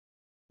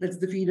 That's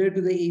the feeder to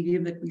the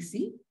AVM that we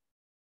see.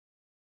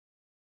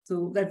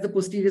 So that's the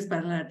posterior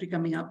spinal artery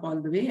coming up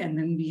all the way. And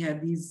then we have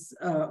these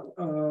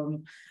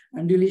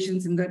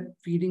undulations in the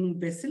feeding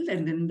vessel.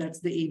 And then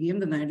that's the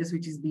AVM, the nidus,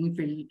 which is being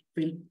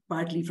filled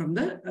partly from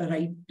the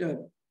right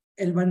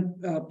L1,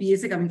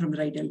 PSA coming from the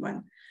right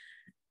L1.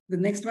 The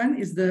next one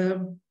is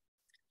the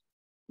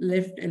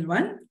left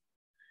L1.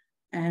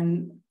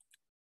 And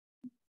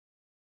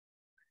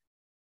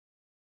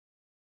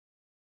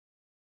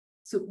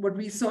so what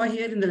we saw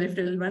here in the left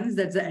L1 is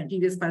that the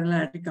anterior spinal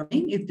artery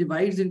coming. It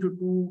divides into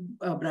two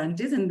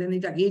branches, and then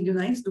it again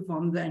unites to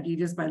form the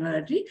anterior spinal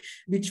artery,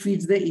 which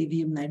feeds the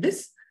AVM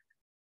nidus.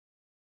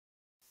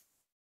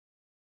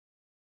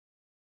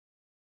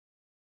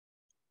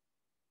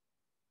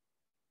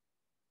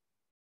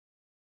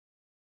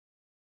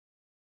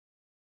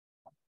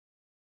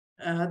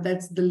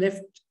 That's the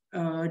left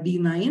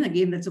D9.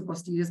 Again, that's a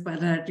posterior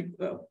spinal artery,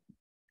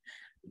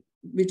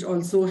 which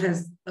also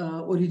has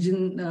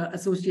origin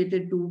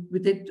associated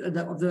with it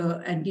of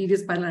the anterior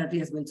spinal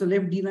artery as well. So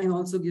left D9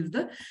 also gives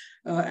the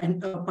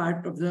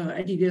part of the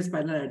anterior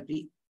spinal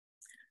artery.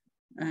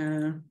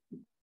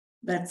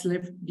 That's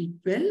left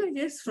D12, I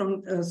guess.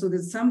 So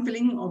there's some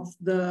filling of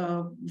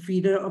the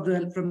feeder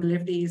from the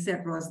left ASA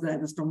across the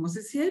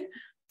anastomosis here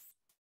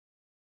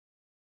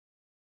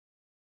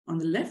on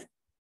the left.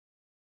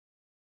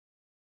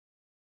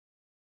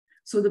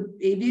 So the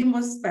AVM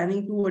was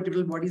spanning two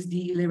vertebral bodies,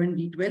 D11,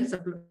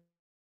 D12.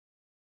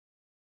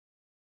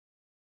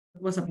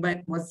 Was a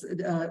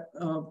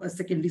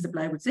secondary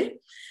supply, I would say,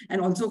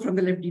 and also from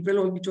the left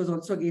D12, which was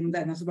also again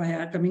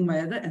the coming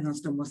via the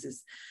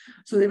anastomosis.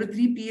 So there were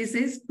three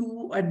PSAs,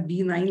 two at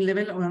D9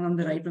 level, one on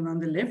the right, one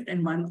on the left,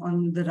 and one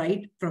on the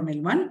right from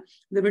L1.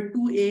 There were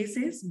two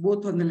ASAs,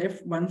 both on the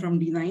left, one from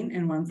D9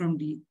 and one from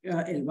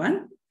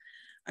L1.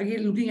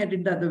 Again, looking at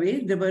it the other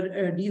way, there were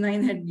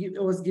D9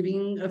 was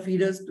giving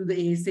feeders to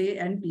the ASA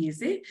and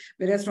PSA,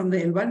 whereas from the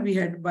L1, we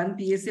had one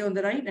PSA on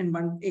the right and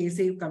one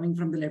ASA coming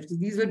from the left. So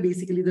these were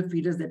basically the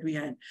feeders that we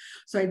had.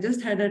 So I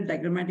just had a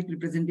diagrammatic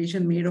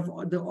representation made of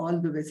all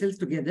the vessels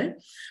together.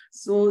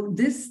 So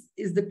this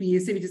is the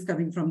PSA, which is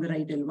coming from the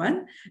right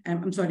L1.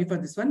 I'm sorry for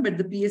this one, but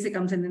the PSA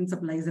comes and then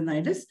supplies the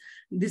nidus.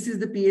 This is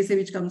the PSA,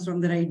 which comes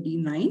from the right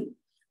D9.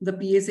 The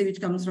PSA,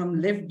 which comes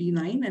from left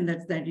D9, and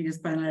that's the anterior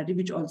spinal artery,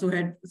 which also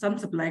had some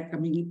supply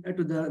coming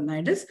to the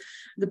nidus.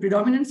 The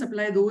predominant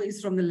supply, though, is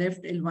from the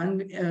left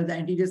L1, the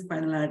anterior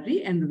spinal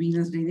artery, and the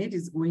venous drainage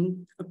is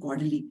going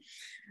accordingly.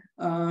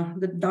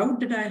 The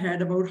doubt that I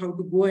had about how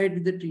to go ahead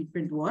with the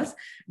treatment was,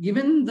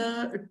 given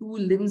the two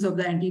limbs of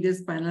the anterior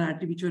spinal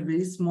artery, which were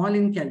very small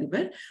in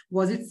caliber,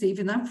 was it safe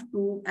enough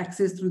to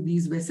access through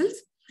these vessels?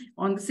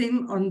 On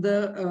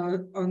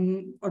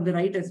the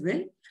right as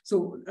well.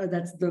 So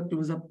that's the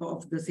close-up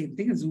of the same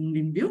thing, a zoomed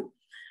in view.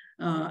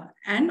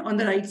 And on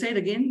the right side,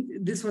 again,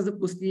 this was the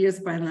posterior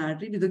spinal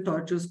artery with the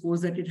tortuous course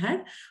that it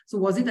had. So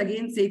was it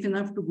again safe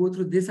enough to go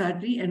through this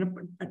artery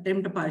and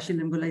attempt a partial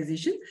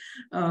embolization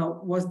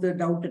was the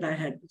doubt that I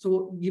had.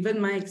 So given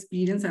my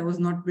experience, I was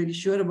not very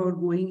sure about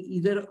going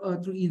either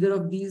through either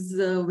of these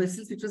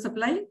vessels which were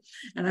supplying.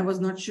 And I was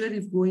not sure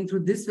if going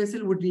through this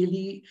vessel would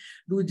really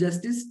do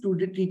justice to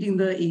treating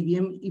the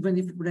AVM, even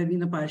if it would have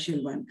been a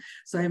partial one.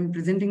 So I'm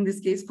presenting this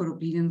case for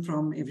opinion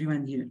from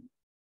everyone here.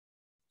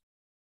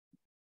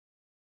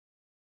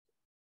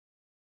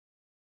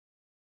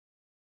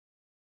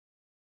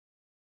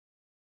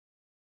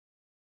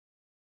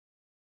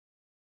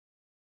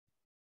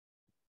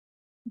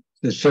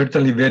 It's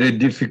certainly very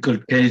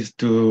difficult case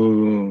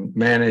to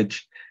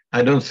manage.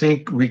 I don't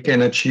think we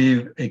can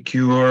achieve a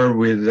cure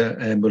with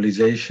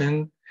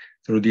embolization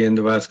through the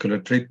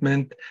endovascular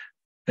treatment.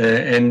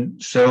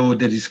 And so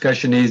the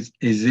discussion is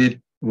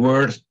it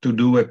worth to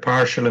do a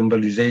partial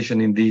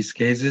embolization in these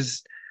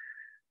cases?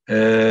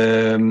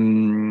 I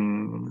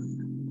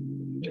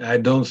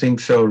don't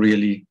think so,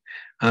 really,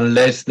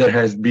 unless there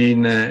has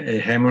been a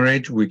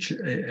hemorrhage, which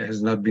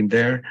has not been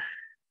there.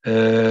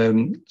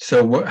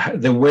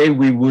 The way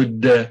we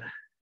would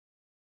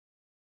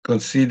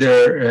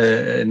consider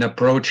an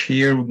approach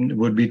here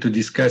would be to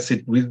discuss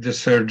it with the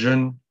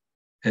surgeon,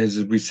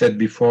 as we said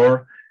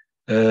before,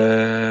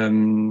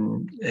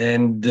 and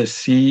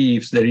see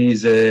if there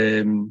is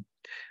a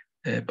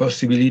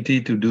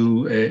possibility to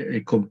do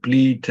a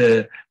complete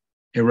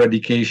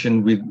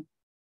eradication with,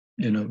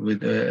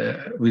 with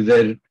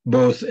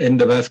both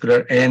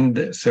endovascular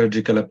and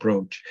surgical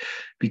approach.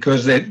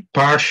 Because the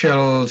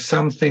partial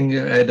something,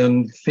 I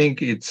don't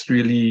think it's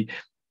really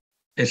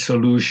a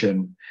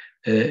solution.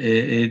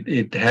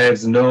 It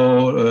has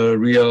no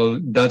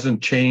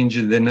doesn't change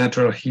the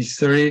natural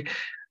history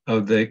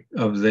of the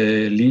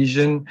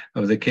lesion,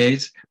 of the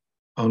case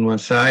on one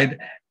side,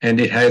 and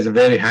it has a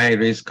very high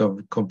risk of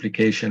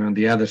complication on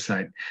the other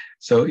side.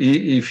 So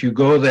if you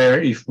go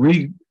there, if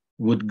we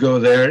would go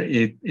there,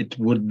 it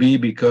would be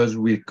because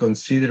we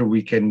consider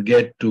we can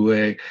get to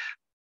a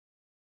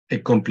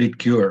complete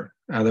cure.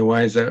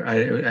 Otherwise,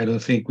 I don't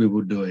think we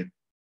would do it.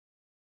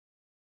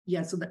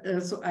 Yeah, so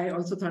I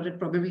also thought that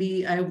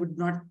probably I would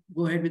not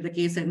go ahead with the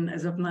case, and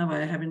as of now, I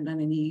haven't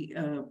done any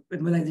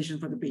embolization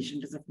for the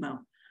patient as of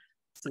now.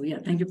 So yeah,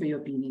 thank you for your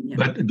opinion. Yeah.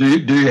 But do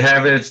you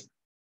have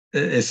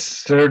a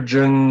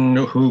surgeon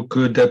who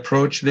could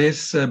approach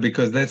this?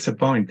 Because that's the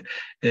point.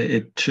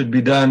 It should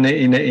be done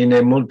in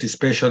a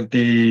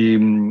multi-specialty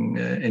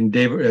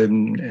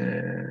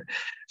endeavor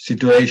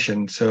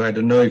situation. So I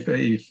don't know if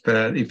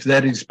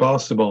that is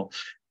possible.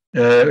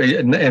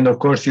 And of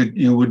course,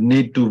 you would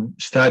need to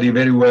study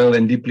very well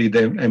and deeply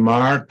the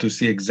MR to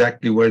see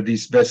exactly where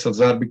these vessels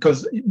are,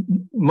 because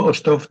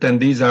most often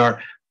these are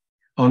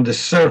on the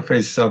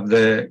surface of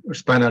the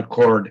spinal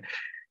cord.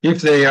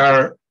 If they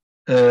are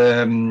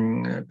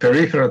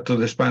peripheral to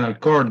the spinal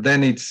cord,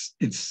 then it's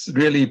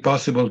really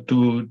possible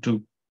to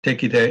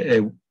take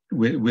it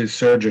with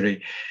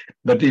surgery.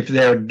 But if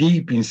they are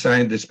deep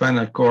inside the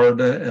spinal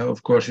cord,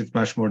 of course, it's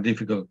much more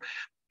difficult.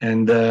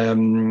 And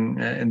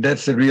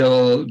that's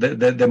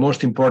the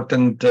most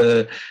important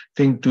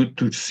thing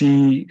to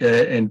see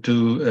and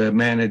to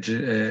manage.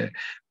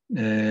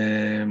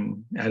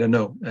 I don't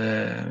know.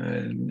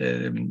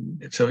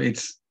 So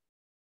it's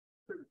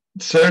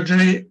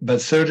surgery,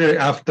 but surgery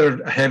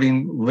after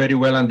having very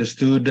well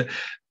understood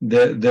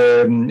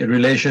the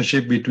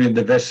relationship between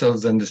the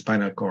vessels and the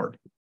spinal cord.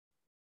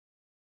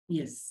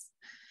 Yes.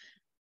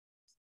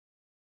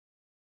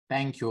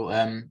 Thank you.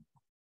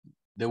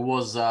 There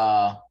was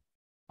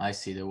I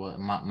see there was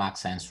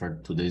Max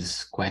answered to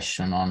this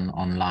question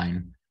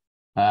online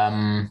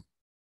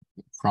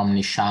from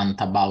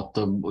Nishant about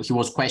he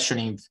was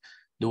questioning if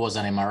there was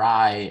an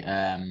MRI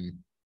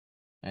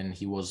and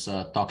he was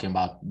talking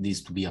about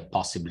this to be a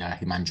possible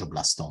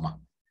hemangioblastoma.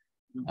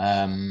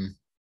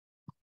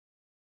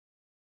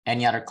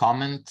 Any other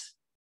comment?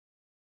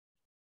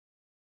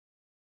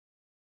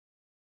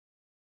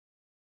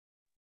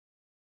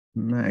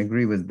 No, I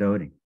agree with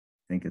Dodi.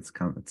 I think it's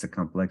a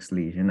complex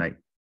lesion.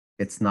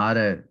 It's not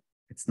a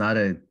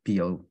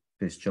pial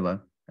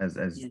fistula as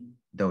yeah.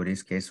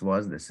 Dodi's case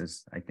was.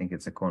 I think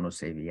it's a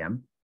conus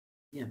AVM.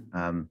 Yeah.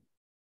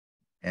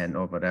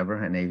 Or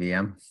whatever, an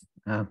AVM.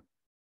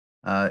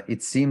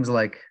 It seems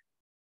like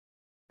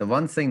the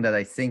one thing that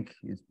I think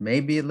is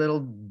maybe a little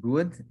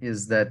good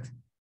is that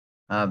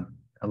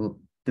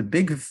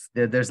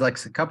there's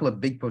like a couple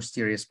of big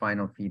posterior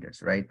spinal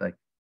feeders, right? Like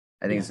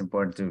I think it's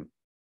important to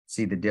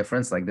see the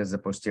difference. Like there's a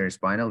posterior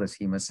spinal, as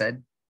Hima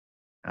said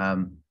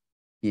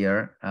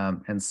here.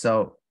 And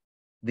so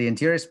the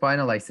anterior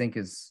spinal, I think,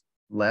 is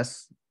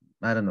less,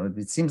 I don't know,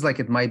 it seems like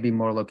it might be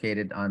more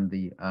located on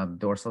the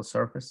dorsal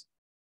surface,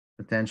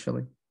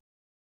 potentially.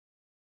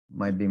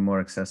 Might be more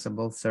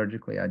accessible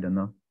surgically, I don't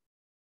know.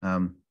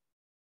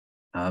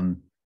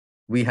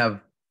 We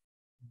have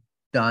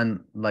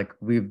done,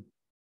 we've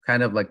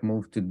kind of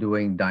moved to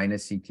doing dyna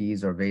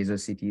CTs or vaso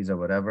CTs or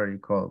whatever you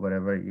call it,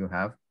 whatever you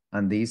have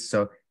on these.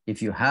 So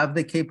if you have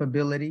the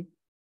capability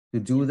to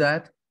do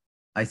that,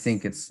 I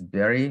think it's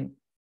very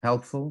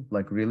helpful,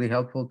 really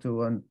helpful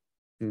to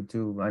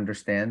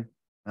understand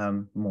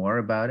more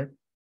about it.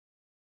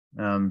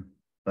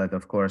 But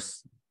of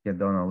course, you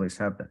don't always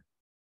have that.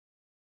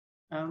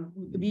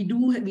 We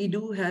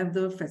do have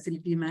the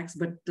facility, Max,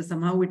 but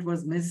somehow it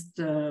was missed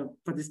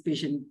for this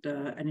patient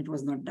and it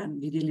was not done.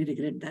 We really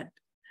regret that.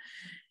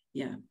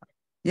 Yeah.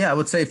 Yeah, I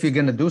would say if you're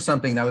going to do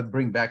something, I would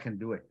bring back and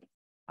do it.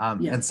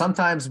 And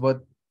sometimes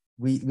what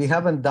we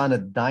haven't done a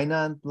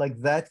dyna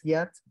like that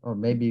yet, or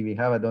maybe we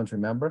have, I don't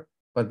remember,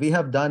 but we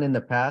have done in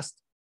the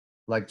past,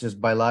 just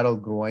bilateral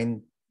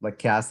groin,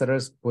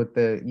 catheters, put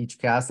each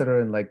catheter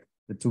in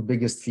the two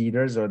biggest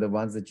feeders or the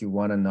ones that you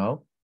want to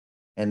know.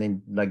 And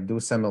then do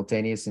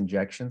simultaneous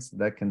injections.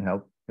 That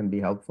can be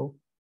helpful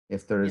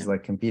if there is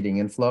competing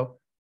inflow,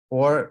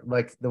 or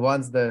the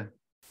ones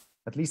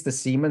at least the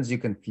Siemens, you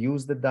can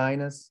fuse the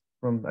dynas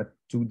from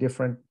two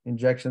different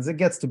injections. It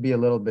gets to be a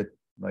little bit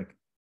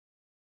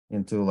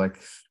into a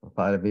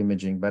lot of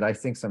imaging, but I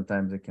think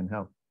sometimes it can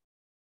help.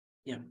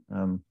 Yeah.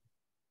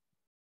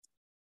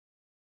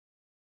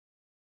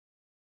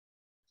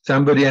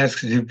 Somebody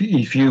asks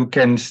if you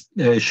can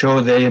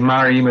show the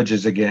MR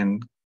images again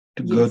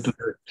to go to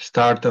the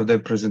start of the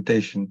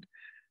presentation.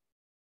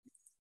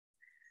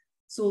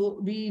 So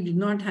we did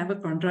not have a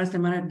contrast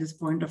MR at this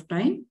point of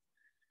time.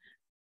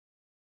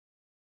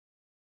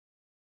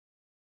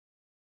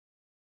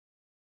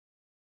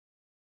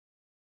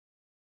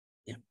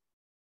 Yeah.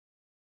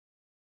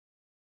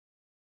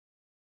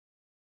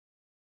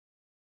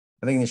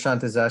 I think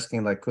Nishant is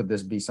asking, like, could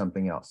this be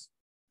something else?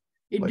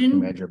 It like didn't.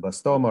 A major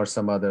blastoma or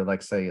some other,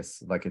 like, say,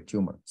 it's like a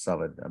tumor,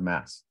 solid, a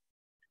mass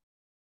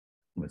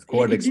with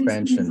cord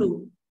expansion.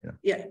 So.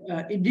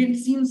 It didn't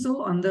seem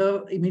so on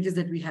the images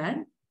that we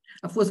had.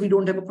 Of course, we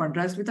don't have a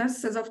contrast with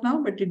us as of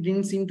now, but it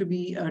didn't seem to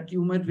be a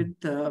tumor with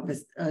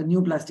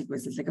neoplastic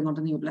vessels, like not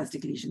a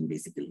neoplastic lesion,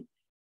 basically.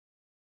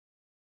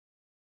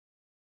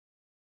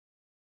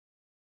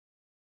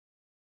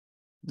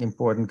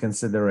 Important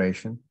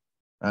consideration.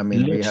 I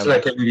mean, it looks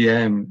like an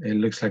AVM. It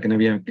looks like an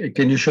AVM.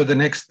 Can you show the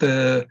next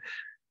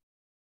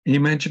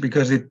image?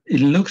 Because it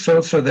looks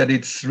also that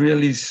it's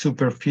really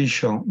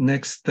superficial.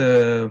 Next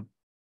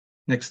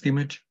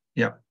image.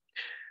 Yeah.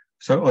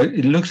 So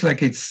it looks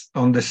like it's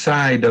on the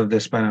side of the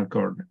spinal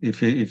cord.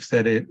 If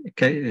that is,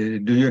 okay,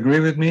 do you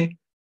agree with me?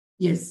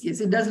 Yes,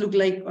 it does look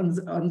like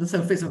on the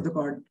surface of the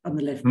cord on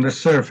the left. On the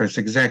surface,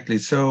 exactly.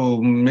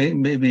 So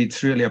maybe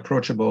it's really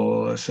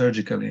approachable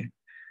surgically.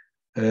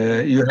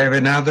 You have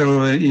another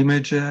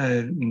image,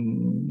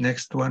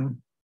 next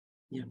one.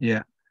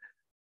 Yeah.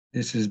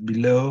 This is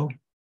below.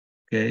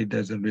 Okay, it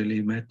doesn't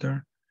really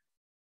matter.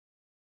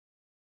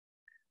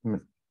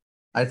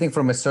 I think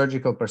from a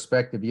surgical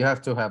perspective, you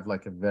have to have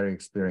like a very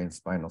experienced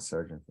spinal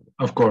surgeon.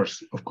 Of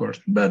course.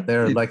 But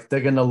they're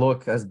going to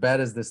look, as bad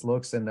as this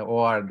looks in the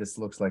OR, this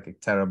looks like a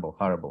terrible,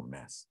 horrible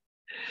mess.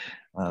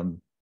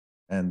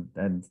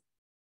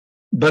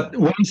 But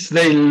once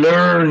they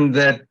learn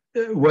that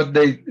what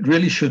they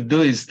really should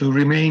do is to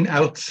remain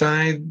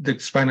outside the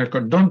spinal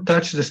cord. Don't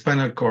touch the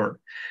spinal cord.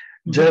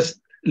 Mm-hmm. Just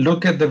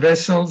look at the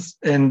vessels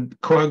and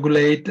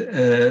coagulate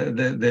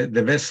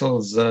the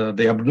vessels,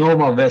 the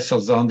abnormal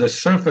vessels on the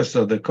surface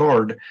of the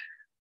cord,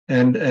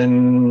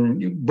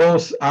 and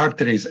both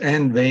arteries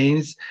and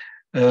veins.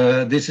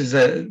 This is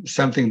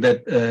something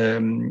that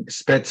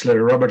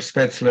Robert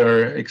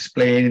Spetzler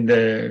explained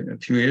a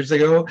few years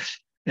ago.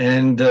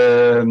 And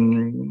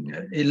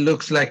it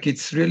looks like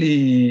it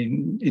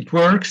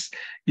works.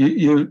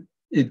 The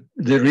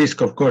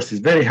risk, of course, is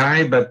very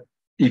high, but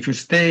if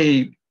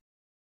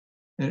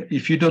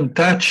you don't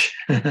touch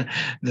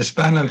the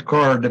spinal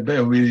cord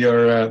with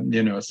your,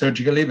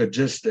 surgically, but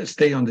just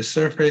stay on the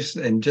surface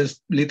and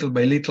just little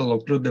by little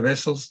occlude the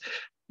vessels,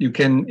 you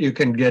can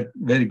get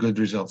very good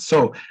results.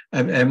 So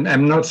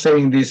I'm not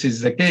saying this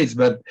is the case,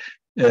 but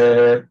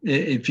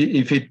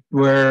if it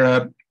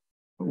were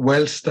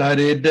well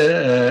studied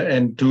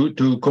and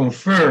to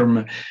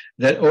confirm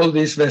that all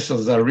these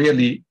vessels are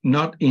really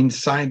not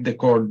inside the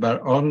cord but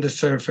on the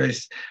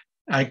surface,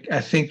 I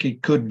think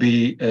it could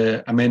be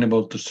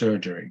amenable to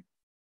surgery.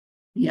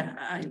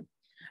 Yeah,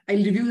 I'll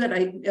review that.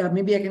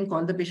 Maybe I can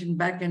call the patient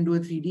back and do a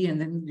 3D and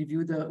then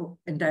review the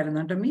entire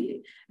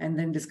anatomy and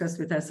then discuss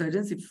with our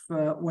surgeons if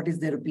what is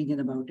their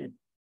opinion about it.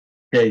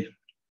 Okay.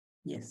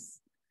 Yes.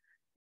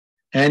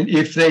 And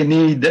if they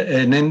need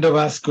an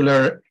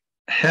endovascular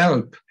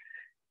help,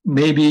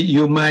 maybe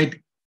you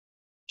might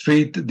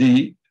treat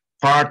the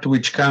part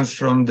which comes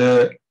from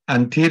the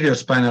anterior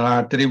spinal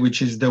artery,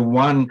 which is the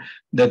one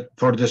that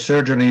for the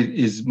surgeon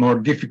is more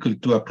difficult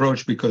to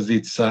approach because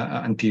it's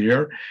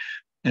anterior.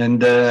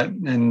 And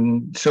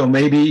so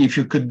maybe if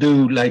you could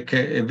do like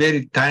a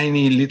very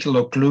tiny little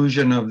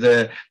occlusion of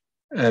the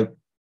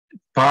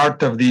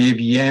part of the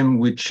AVM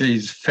which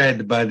is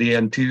fed by the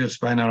anterior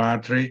spinal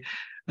artery,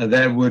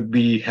 that would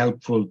be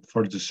helpful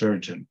for the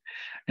surgeon.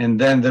 And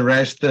then the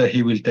rest,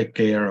 he will take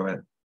care of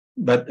it.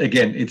 But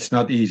again, it's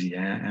not easy.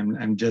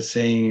 I'm just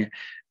saying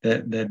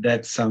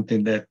that's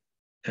something that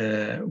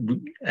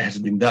has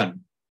been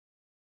done.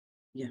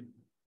 Yeah.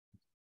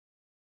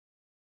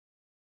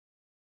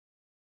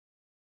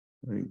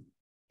 Great.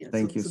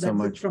 Thank you so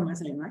much. From my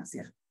side, Max.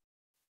 Yeah.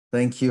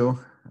 Thank you.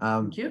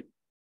 Thank you.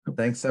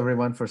 Thanks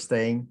everyone for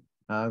staying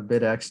a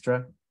bit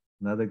extra.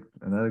 Another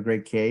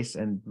great case,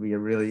 and we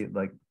really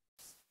we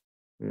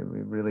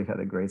really had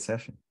a great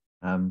session.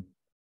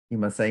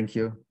 Hima, thank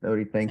you.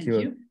 Dodi, thank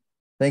you.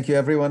 Thank you,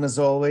 everyone, as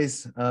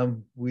always.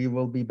 We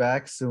will be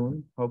back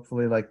soon,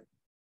 hopefully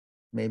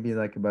maybe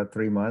about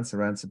 3 months,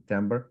 around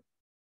September.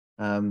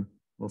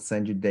 We'll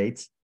send you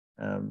dates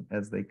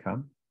as they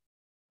come.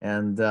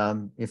 And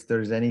if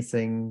there's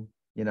anything,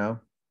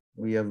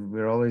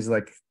 we're always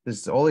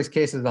there's always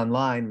cases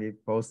online. We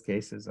post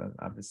cases,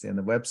 obviously, on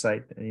the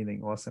website.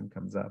 Anything awesome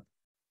comes up.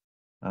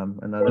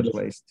 Another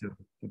place to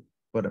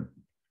put them.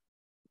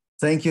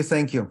 Thank you.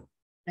 Thank you.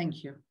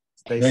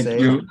 Stay safe.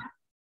 You.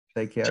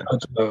 Take care.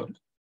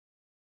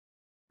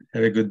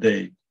 Have a good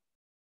day.